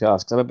podcast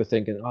because I remember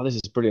thinking, oh, this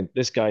is brilliant.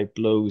 This guy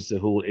blows the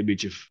whole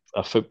image of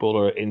a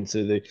footballer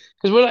into the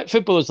because we're like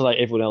footballers are like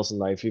everyone else in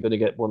life. You're going to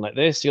get one like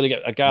this. You're going to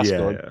get a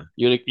Gascoigne.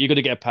 Yeah. You're going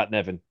to get a Pat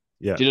Nevin.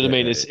 Yeah, do you know what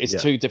I mean?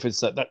 It's two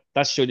different.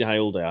 That's showing you how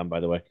old I am, by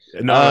the way.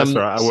 No, that's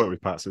all right. I work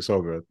with Pat, so it's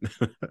all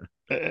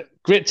good.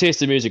 Great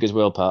taste in music as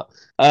well, Pat.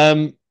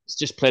 It's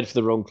just played for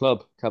the wrong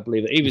club. Can't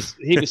believe it.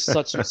 He was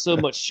so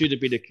much should have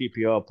been a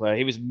QPR player.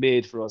 He was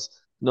made for us,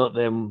 not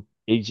them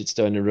Egypts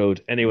down the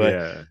road.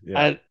 Anyway,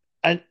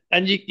 and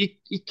you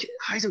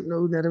I don't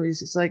know, Nedum.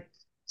 It's like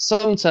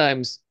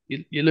sometimes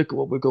you look at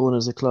what we're going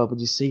as a club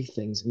and you see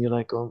things and you're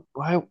like, going,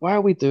 why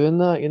are we doing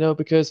that? You know,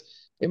 because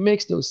it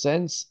makes no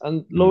sense.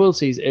 And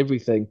loyalty is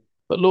everything.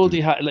 But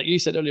loyalty, like you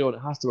said earlier on, it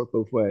has to work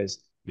both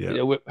ways. Yeah. You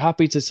know, we're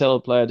happy to sell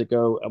a player to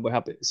go, and we're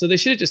happy. So they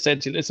should have just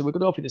said to you, listen, we're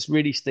going to offer you this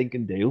really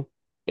stinking deal.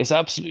 It's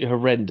absolutely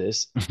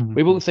horrendous.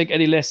 We won't think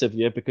any less of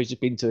you because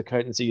you've been to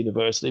accountancy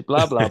university,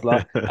 blah, blah,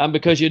 blah. And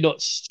because you're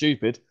not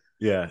stupid.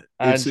 Yeah.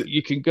 And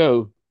you can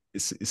go.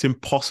 It's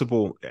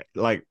impossible.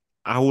 Like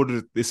I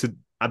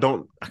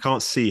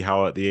can't see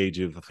how at the age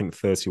of, I think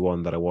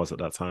 31 that I was at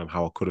that time,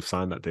 how I could have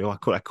signed that deal.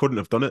 I couldn't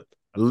have done it.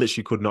 I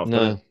literally could not have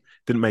done it.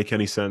 Didn't make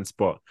any sense.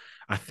 But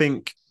I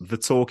think the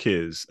talk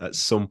is at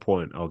some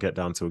point I'll get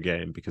down to a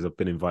game because I've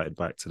been invited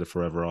back to the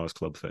Forever Ours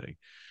Club thing.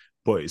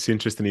 But it's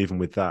interesting even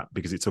with that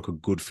because it took a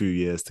good few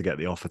years to get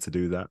the offer to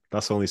do that.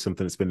 That's only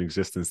something that's been in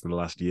existence in the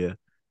last year.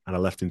 And I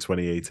left in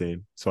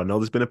 2018. So I know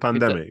there's been a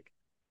pandemic,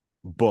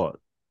 but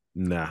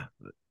nah.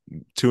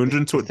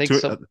 220.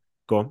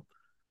 Go on.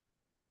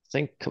 I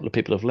think a couple of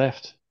people have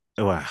left.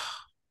 Well, I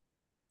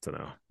don't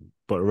know.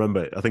 But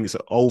remember, I think it's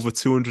over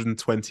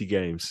 220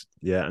 games.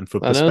 Yeah. And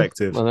for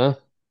perspective,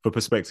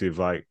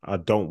 like, I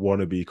don't want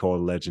to be called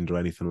a legend or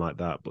anything like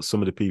that. But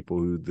some of the people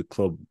who the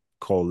club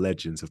call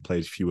legends have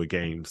played fewer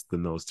games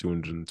than those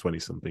 220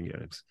 something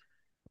games.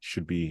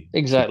 Should be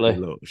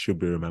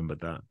remembered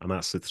that. And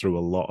that's through a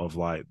lot of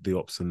like the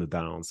ups and the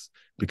downs.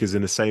 Because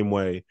in the same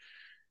way,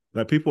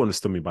 like people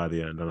understood me by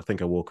the end, and I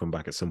think I will come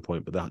back at some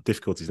point. But the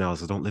difficulties now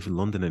is I don't live in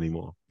London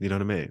anymore. You know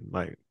what I mean?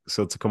 Like,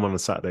 so to come on a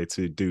Saturday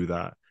to do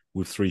that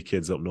with 3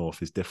 kids up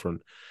north is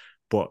different.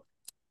 But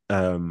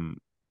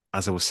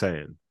as I was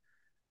saying,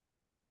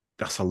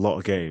 that's a lot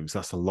of games.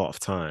 That's a lot of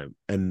time.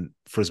 And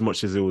for as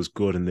much as it was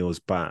good and it was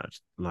bad,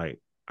 like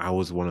I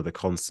was one of the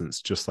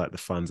constants, just like the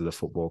fans of the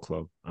football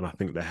club. And I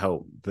think I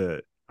helped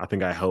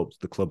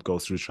the club go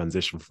through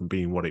transition from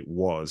being what it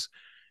was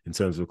in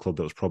terms of a club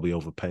that was probably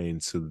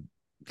overpaying to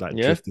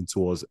drifting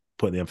towards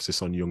putting the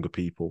emphasis on younger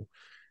people.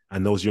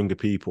 And those younger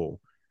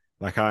people,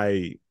 like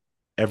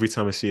every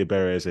time I see a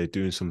Berriese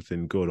doing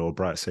something good or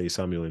Bright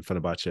Samuel in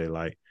Fenerbahce,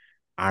 like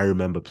I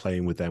remember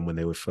playing with them when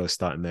they were first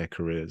starting their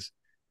careers.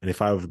 And if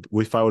I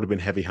would have been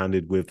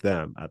heavy-handed with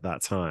them at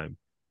that time,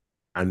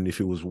 And if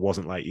it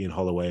wasn't like Ian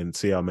Holloway, and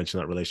see, I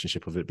mentioned that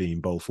relationship of it being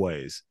both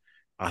ways,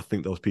 I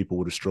think those people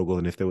would have struggled.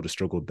 And if they would have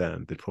struggled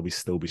then, they'd probably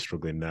still be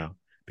struggling now,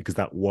 because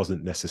that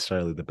wasn't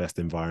necessarily the best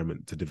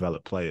environment to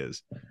develop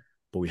players.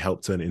 But we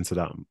helped turn it into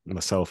that.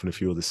 Myself and a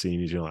few other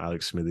seniors, like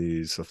Alex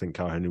Smithies, I think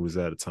Kyle Henry was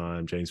there at the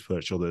time, James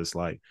Perch, others.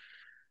 Like,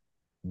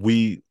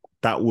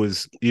 that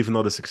was, even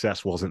though the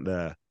success wasn't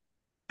there,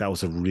 that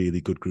was a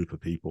really good group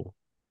of people.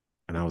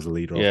 And I was a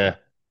leader of Yeah.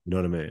 that. You know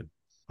what I mean?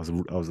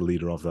 I was a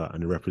leader of that.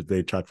 And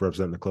they tried to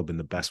represent the club in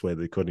the best way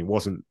they could. And it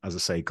wasn't, as I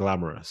say,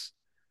 glamorous,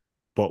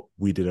 but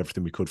we did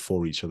everything we could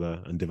for each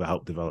other and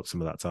help develop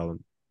some of that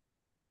talent.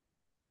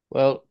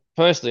 Well,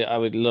 personally, I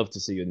would love to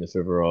see you in the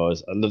River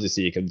Oars. I'd love to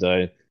see you come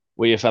down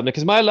with your family,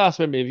 because my last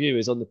memory of you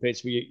is on the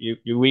pitch with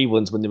your wee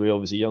ones when they were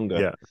obviously younger,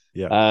 Yeah,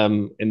 yeah,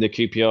 in the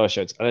QPR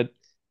shirts. And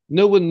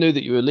no one knew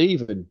that you were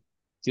leaving.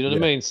 Do you know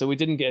what I yeah. mean? So we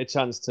didn't get a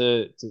chance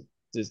to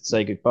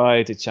say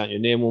goodbye, to chant your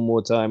name one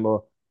more time,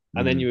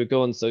 and then Mm, you were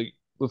gone. So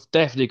we've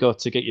definitely got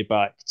to get you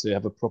back to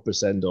have a proper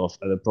send off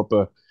and a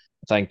proper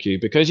thank you,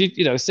 because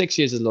 6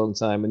 years is a long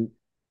time, and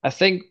I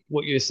think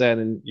what you're saying,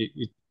 and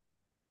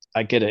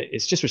I get it.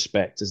 It's just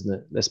respect, isn't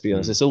it? Let's be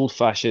honest. mm, It's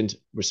old-fashioned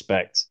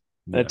respect,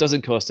 and it yeah,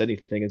 doesn't cost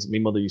anything. As my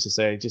mother used to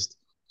say, just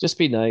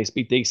be nice,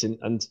 be decent,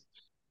 and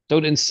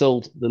don't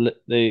insult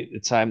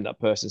the time that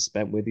person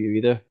spent with you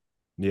either.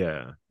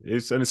 yeah.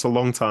 It's a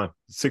long time.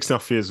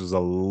 6.5 years was a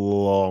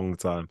long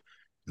time.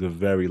 It's a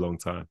very long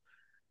time.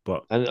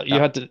 But And you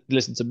that had to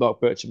listen to Mark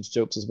Bircham's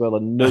jokes as well,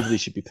 and nobody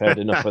should be paid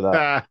enough for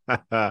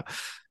that.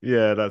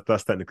 yeah,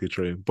 that's technically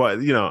true. But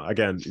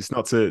again, it's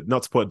not to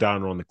put a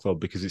downer on the club,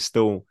 because it's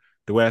still,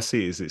 the way I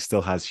see it is, it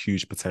still has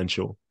huge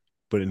potential,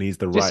 but it needs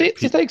the Do you see? right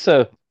Do you people. think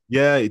so?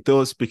 Yeah, it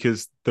does,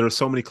 because there are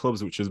so many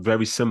clubs which are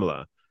very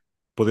similar,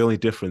 but the only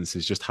difference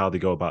is just how they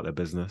go about their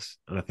business.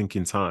 And I think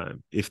in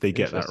time, if they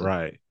get that Interesting.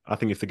 right, I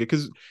think if they get,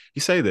 because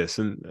you say this,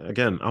 and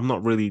again, I'm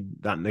not really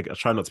that negative. I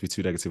try not to be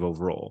too negative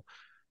overall.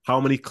 How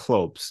many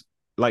clubs,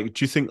 like,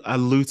 do you think are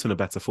Luton a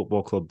better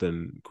football club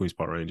than Queen's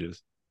Park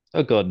Rangers?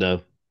 Oh God,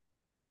 no.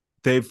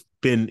 They've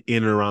been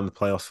in and around the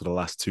playoffs for the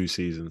last 2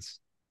 seasons.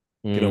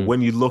 Mm,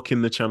 When you look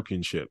in the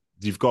Championship,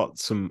 you've got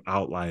some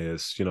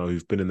outliers,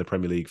 who've been in the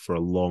Premier League for a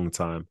long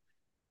time,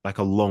 like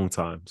a long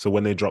time. So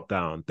when they drop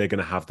down, they're going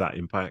to have that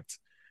impact.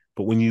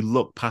 But when you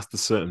look past a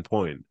certain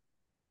point,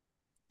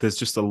 there's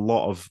just a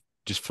lot of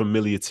just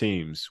familiar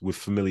teams with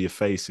familiar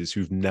faces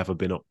who've never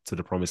been up to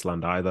the promised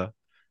land either.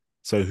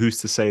 So who's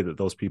to say that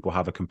those people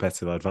have a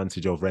competitive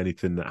advantage over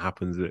anything that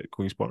happens at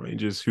Queen's Park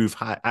Rangers, who've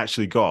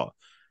actually got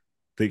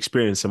the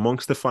experience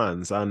amongst the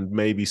fans and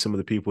maybe some of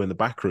the people in the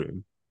back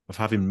room of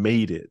having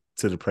made it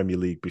to the Premier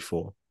League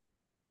before?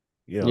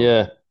 You know,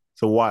 yeah.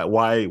 so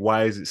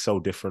why is it so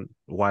different?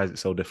 Why is it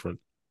so different?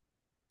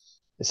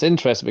 It's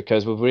interesting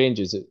because with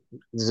Rangers,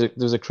 there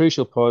was a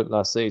crucial point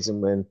last season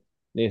when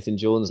Nathan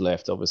Jones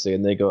left, obviously,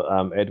 and they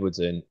got Edwards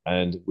in,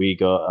 and we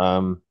got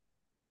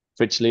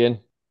Fritchley in.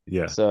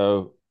 Yeah,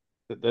 So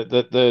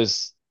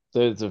there's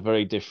a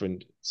very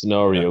different yeah,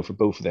 scenario for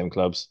both of them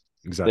clubs.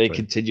 They exactly.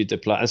 continued to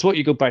plan. It's what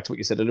you go back to what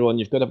you said earlier on.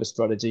 You've got to have a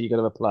strategy. You've got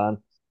to have a plan.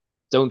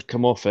 Don't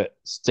come off it.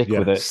 Stick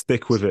with Yeah, it.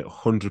 stick with it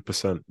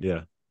 100%.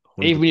 Yeah,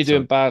 Even when you're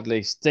doing 100%.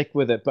 badly, stick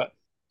with it. But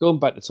going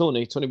back to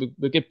Tony,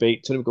 we get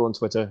beat. Tony would go on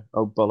Twitter,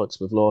 oh bollocks,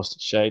 we've lost,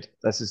 shade,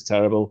 this is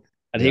terrible,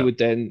 and he Yeah. would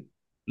then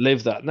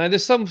live that. Now,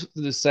 there's some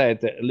that have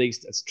said that at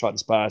least it's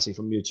transparency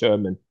from your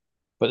chairman,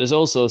 but there's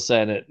also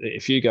saying that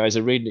if you guys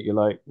are reading it, you're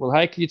like, well,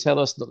 how can you tell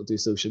us not to do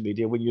social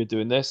media when you're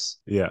doing this?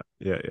 Yeah,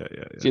 yeah, yeah,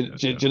 yeah, yeah, Do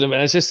you know what I mean?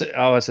 It's just,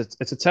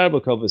 it's a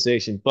terrible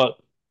conversation. But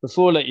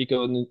before I let you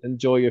go and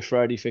enjoy your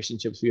Friday fish and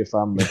chips with your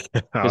family,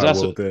 yeah. because I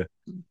will do.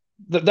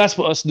 that's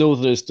what us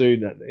Northerners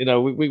do.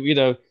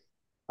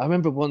 I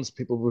remember once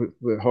people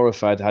were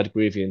horrified they had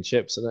gravy and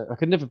chips, and I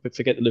could never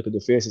forget the look on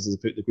their faces as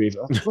they put the gravy.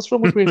 What's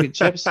wrong with gravy and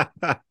chips?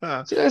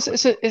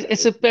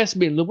 It's the best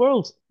meal in the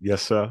world.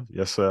 Yes, sir.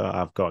 Yes, sir.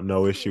 I've got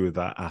no issue with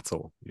that at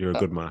all. You're a Uh,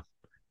 good man.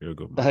 You're a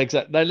good man.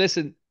 exactly. Now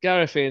listen,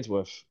 Gareth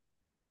Ainsworth,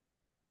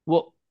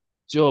 what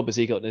job has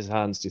he got in his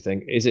hands? Do you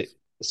think?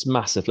 It's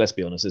massive? Let's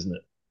be honest, isn't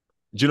it?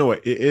 Do you know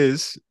what? It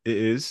is. It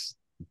is.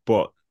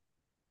 But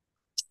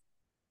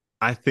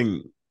I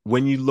think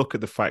when you look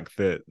at the fact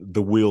that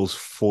the wheels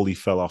fully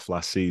fell off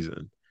last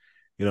season,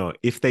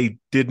 if they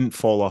didn't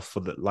fall off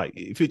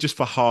if it just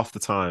for half the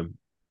time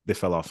they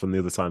fell off and the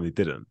other time they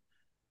didn't,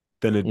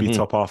 then it'd be Hmm.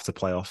 top half the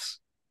playoffs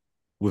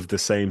with the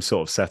same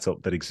sort of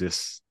setup that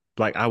exists.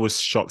 Like, I was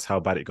shocked how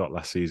bad it got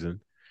last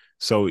season.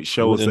 So it You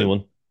shows wouldn't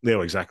that,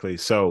 anyone. exactly.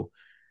 So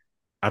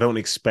I don't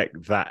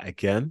expect that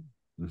again.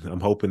 I'm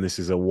hoping this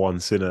is a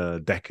once in a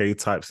decade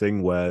type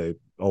thing where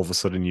all of a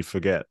sudden you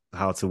forget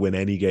how to win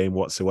any game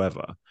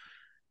whatsoever.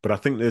 But I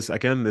think there's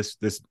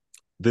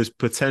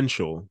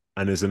potential,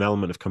 and there's an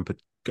element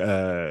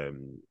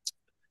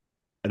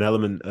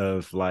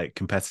of like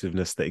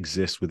competitiveness that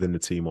exists within the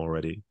team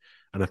already.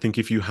 And I think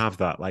if you have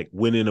that, like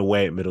winning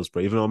away at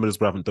Middlesbrough, even though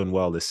Middlesbrough haven't done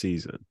well this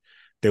season,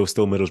 they were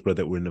still Middlesbrough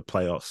that were in the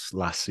playoffs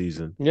last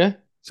season. Yeah.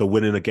 So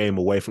winning a game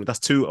away from, that's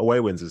 2 away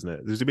wins, isn't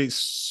it? Did you beat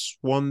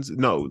Swans?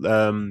 No,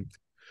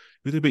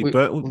 Who did they beat?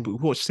 We,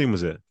 Which team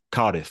was it?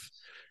 Cardiff.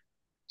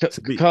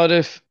 To beat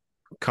Cardiff,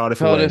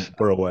 Cardiff away Cardiff. and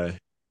Borough away.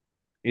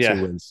 Two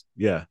Yeah, wins.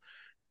 Yeah.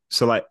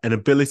 So like an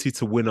ability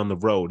to win on the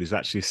road is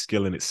actually a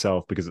skill in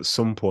itself because at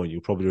some point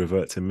you'll probably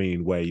revert to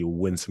mean where you'll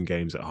win some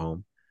games at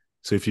home.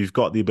 So if you've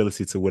got the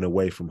ability to win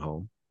away from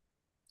home,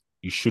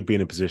 you should be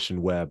in a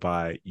position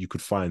whereby you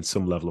could find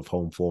some level of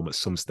home form at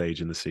some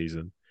stage in the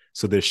season.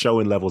 So they're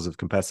showing levels of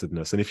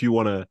competitiveness. And if you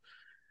want to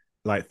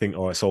like think,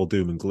 oh, it's all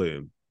doom and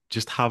gloom,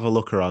 just have a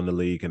look around the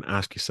league and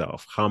ask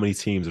yourself how many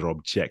teams are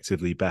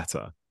objectively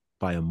better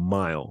by a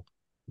mile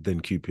than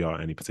QPR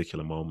at any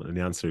particular moment. And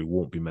the answer, it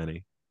won't be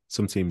many.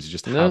 Some teams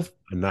just no, have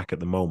a knack at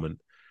the moment.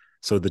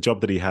 So the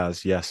job that he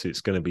has, yes,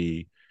 it's going to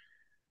be,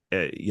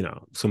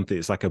 something.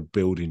 It's like a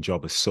building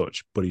job as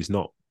such, but he's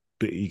not.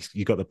 But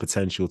you got the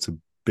potential to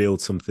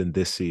build something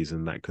this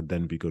season that could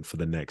then be good for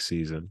the next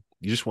season.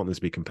 You just want them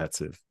to be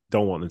competitive.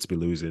 Don't want them to be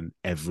losing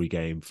every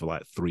game for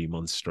like 3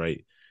 months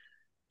straight.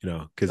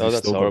 Because oh, they've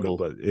that's still got horrible.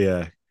 good, but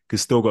yeah,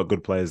 because still got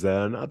good players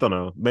there. And I don't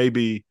know,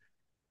 maybe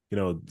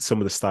some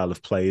of the style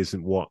of play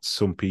isn't what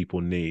some people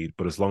need,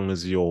 but as long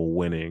as you're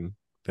winning,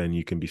 then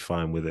you can be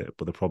fine with it.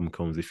 But the problem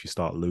comes if you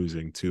start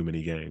losing too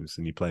many games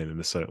and you're playing in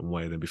a certain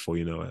way, then before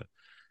you know it,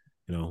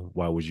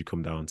 why would you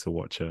come down to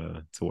watch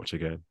a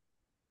game?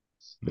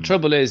 The Mm.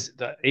 trouble is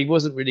that he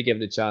wasn't really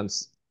given a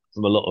chance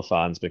from a lot of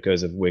fans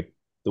because of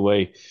the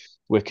way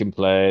Wickham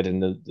played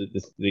and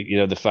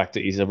the fact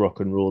that he's a rock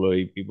and roller.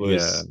 He Yeah,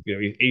 was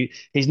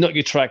he's not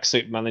your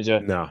tracksuit manager.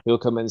 no, He'll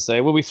come in and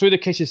say, "Well, we threw the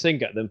kitchen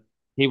sink at them."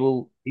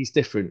 He's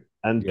different,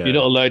 and you're yeah,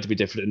 not allowed to be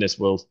different in this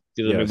world.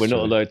 You know what I yeah, mean? it's We're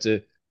not true. allowed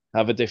to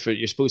have a different.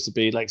 You're supposed to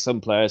be like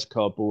some players,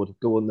 cardboard.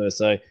 Go on there,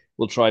 say,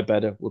 "We'll try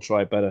better. We'll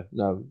try better."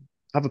 No,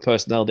 have a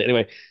personality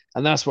anyway,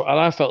 and that's what. And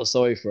I felt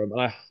sorry for him,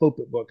 and I hope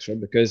it works for him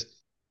because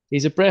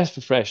he's a breath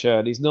of fresh air,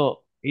 and he's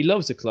not. He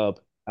loves the club,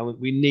 and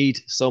we need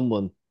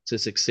someone to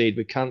succeed.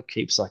 We can't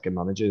keep sacking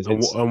managers.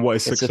 And what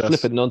is It's a success?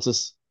 flipping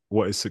nonsense.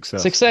 What is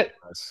success? Success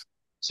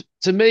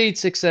to me,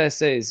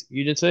 success is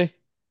unity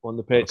on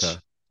the Okay. pitch,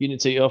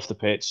 unity off the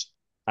pitch,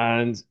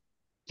 and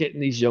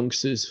getting these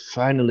youngsters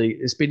finally.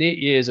 It's been 8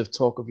 years of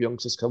talk of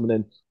youngsters coming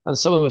in, and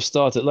some of them have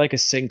started like a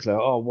Sinclair.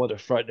 Oh, what a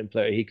frightening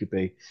player he could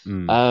be.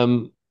 Mm.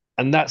 Um,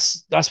 and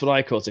that's what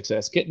I call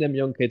success: getting them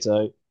young kids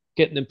out,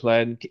 getting them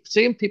playing,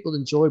 seeing people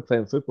enjoy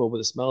playing football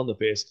with a smile on their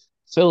face,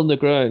 filling the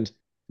ground.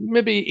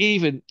 Maybe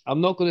even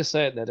I'm not going to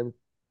say it, Nedum.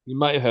 You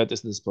might have heard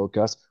this in this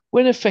podcast.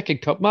 Win a fucking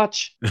cup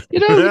match. You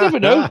never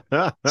know.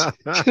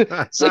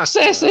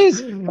 Success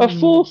is a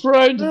fourth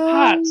round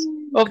hat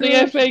Oh of the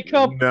gosh. FA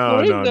Cup. No,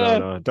 We're in no, no, there.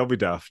 no. Don't be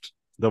daft.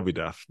 Don't be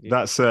daft. Do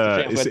That's you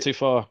think I've it's went too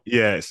far?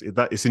 yeah,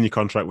 it's in your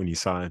contract when you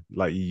sign.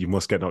 Like you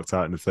must get knocked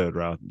out in the third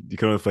round. You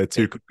can only play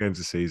two I cup games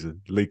a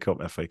season. League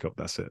Cup, FA Cup,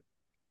 that's it.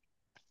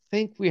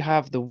 think we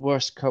have the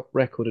worst cup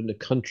record in the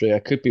country. I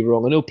could be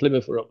wrong. I know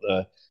Plymouth are up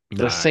there,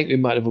 but I Nah, think we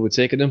might have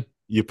overtaken them.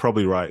 you're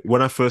probably right.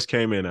 When I first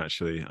came in,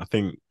 actually, I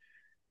think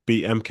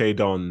beat MK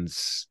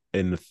Dons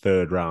in the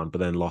third round, but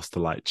then lost to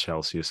like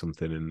Chelsea or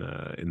something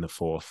in the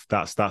fourth.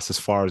 That's as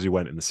far as we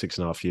went in the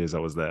 6.5 years I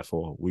was there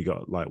for. We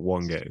got like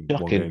one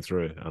Shocking. game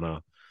through,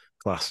 and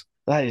class.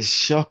 That is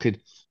shocking.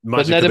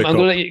 But Magic of Nedum, the I'm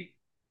going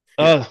cup.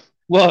 to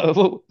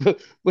let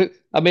you.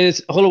 I mean,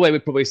 it's Holloway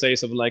would probably say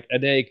something like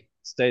an egg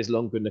stays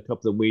longer in the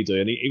cup than we do,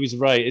 and he was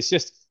right. It's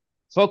just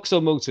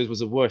Vauxhall Motors was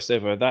the worst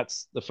ever.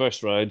 That's the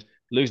first round.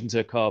 Losing to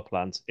a car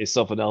plant is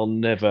something I'll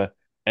never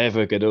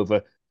ever get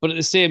over. But at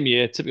the same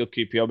year, typical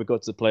QPR, we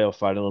got to the playoff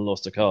final and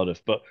lost to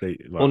Cardiff. But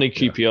Well, only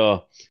yeah,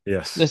 QPR.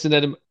 yes, Listen,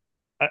 Adam,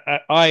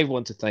 I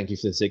want to thank you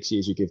for the 6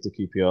 years you give to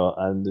QPR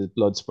and the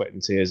blood, sweat,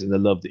 and tears and the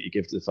love that you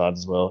give to the fans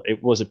as well.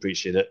 It was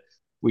appreciated.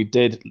 We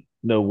did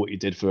know what you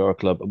did for our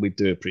club, and we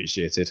do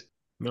appreciate it.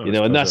 no, it's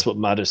a And pleasure. that's what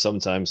matters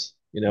sometimes.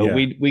 Yeah,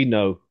 We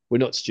know we're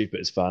not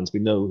stupid as fans. We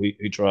know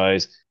who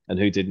tries and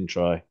who didn't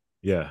try.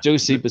 yeah.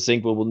 Josie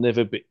Basingbo will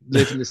never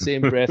live in the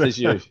same breath as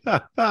you.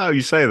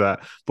 You say that,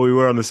 but we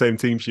were on the same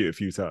team sheet a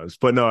few times.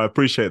 But no, I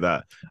appreciate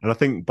that. And I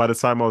think by the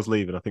time I was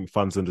leaving, I think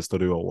fans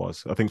understood who I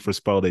was. I think for a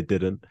spell they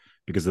didn't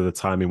because of the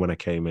timing when I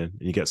came in.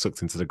 And you get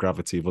sucked into the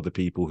gravity of other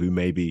people who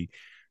maybe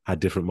had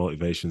different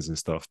motivations and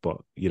stuff. But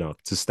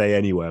to stay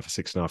anywhere for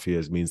 6.5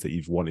 years means that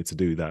you've wanted to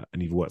do that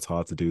and you've worked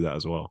hard to do that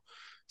as well.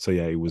 So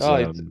yeah, it was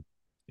Oh,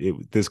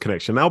 there's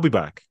connection. I'll be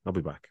back.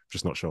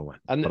 Just not sure when,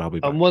 but and I'll be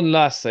back. and one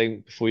last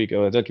thing before you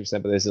go, I don't keep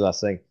saying, but this is the last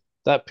thing.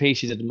 That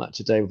piece you did a match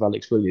today with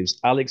Alex Williams.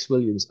 Alex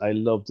Williams, I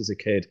loved as a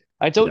kid.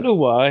 I don't Yeah. know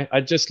why.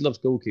 I just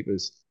loved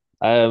goalkeepers.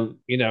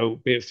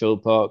 Be it Phil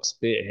Parks,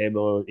 be it him,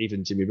 or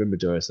even Jimmy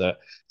Rimbador.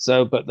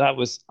 But that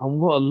was, and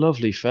what a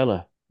lovely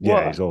fella.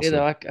 Yeah, he's What awesome.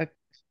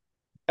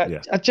 I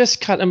Yeah. I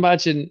just can't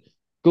imagine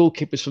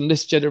goalkeepers from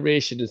this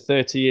generation in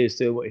 30 years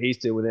doing what he's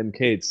doing with them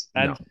kids.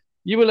 No. And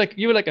you were like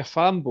a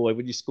fanboy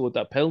when you scored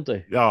that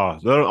penalty. Oh,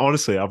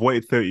 honestly, I've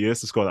waited 30 years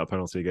to score that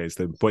penalty against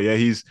him. But yeah,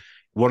 he's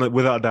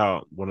without a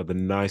doubt, one of the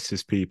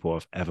nicest people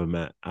I've ever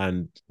met.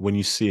 And when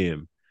you see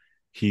him,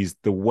 he's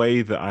the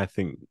way that I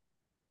think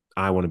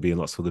I want to be and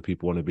lots of other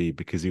people want to be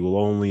because he will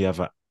only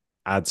ever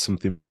add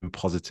something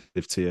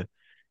positive to you.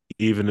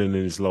 even in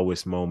his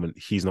lowest moment,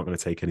 he's not going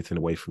to take anything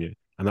away from you.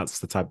 And that's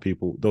the type of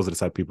people, those are the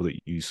type of people that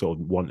you sort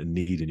of want and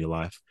need in your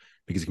life,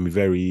 because it can be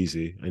very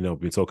easy. I know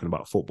we've been talking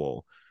about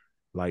football,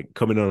 like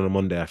coming on a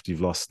Monday after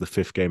you've lost the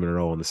 5th game in a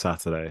row on the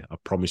Saturday. I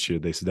promise you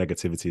there's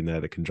negativity in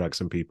there that can drag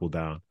some people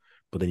down.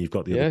 But then you've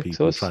got the other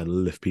people trying to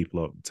lift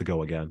people up to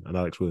go again. And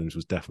Alex Williams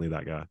was definitely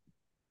that guy.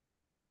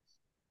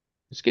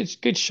 It's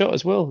good shot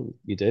as well.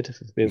 You did,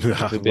 if being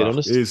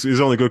honest. It's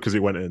only good because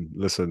it went in.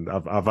 Listen,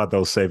 I've had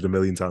those saved a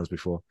million times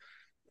before.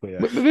 But yeah.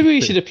 Maybe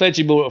we should have pledged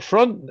you more up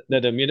front,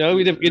 Nedum. You know,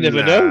 you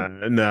never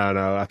know.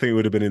 No. I think it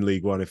would have been in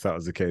League One if that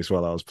was the case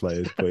while I was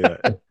playing.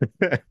 But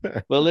yeah.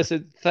 Well,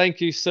 listen,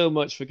 thank you so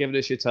much for giving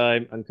us your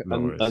time and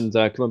coming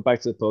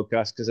back to the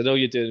podcast, because I know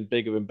you're doing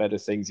bigger and better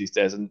things these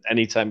days, and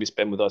any time you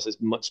spend with us is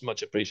much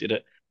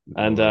appreciated.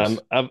 And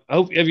I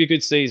hope you have a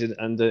good season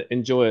and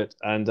enjoy it.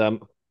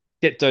 And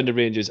get down to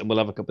Rangers and we'll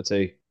have a cup of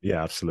tea.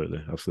 Yeah, absolutely.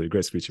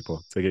 Great speech,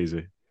 Paul. Take it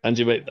easy. And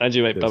you, mate.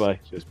 Bye bye.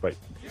 Cheers. Bye.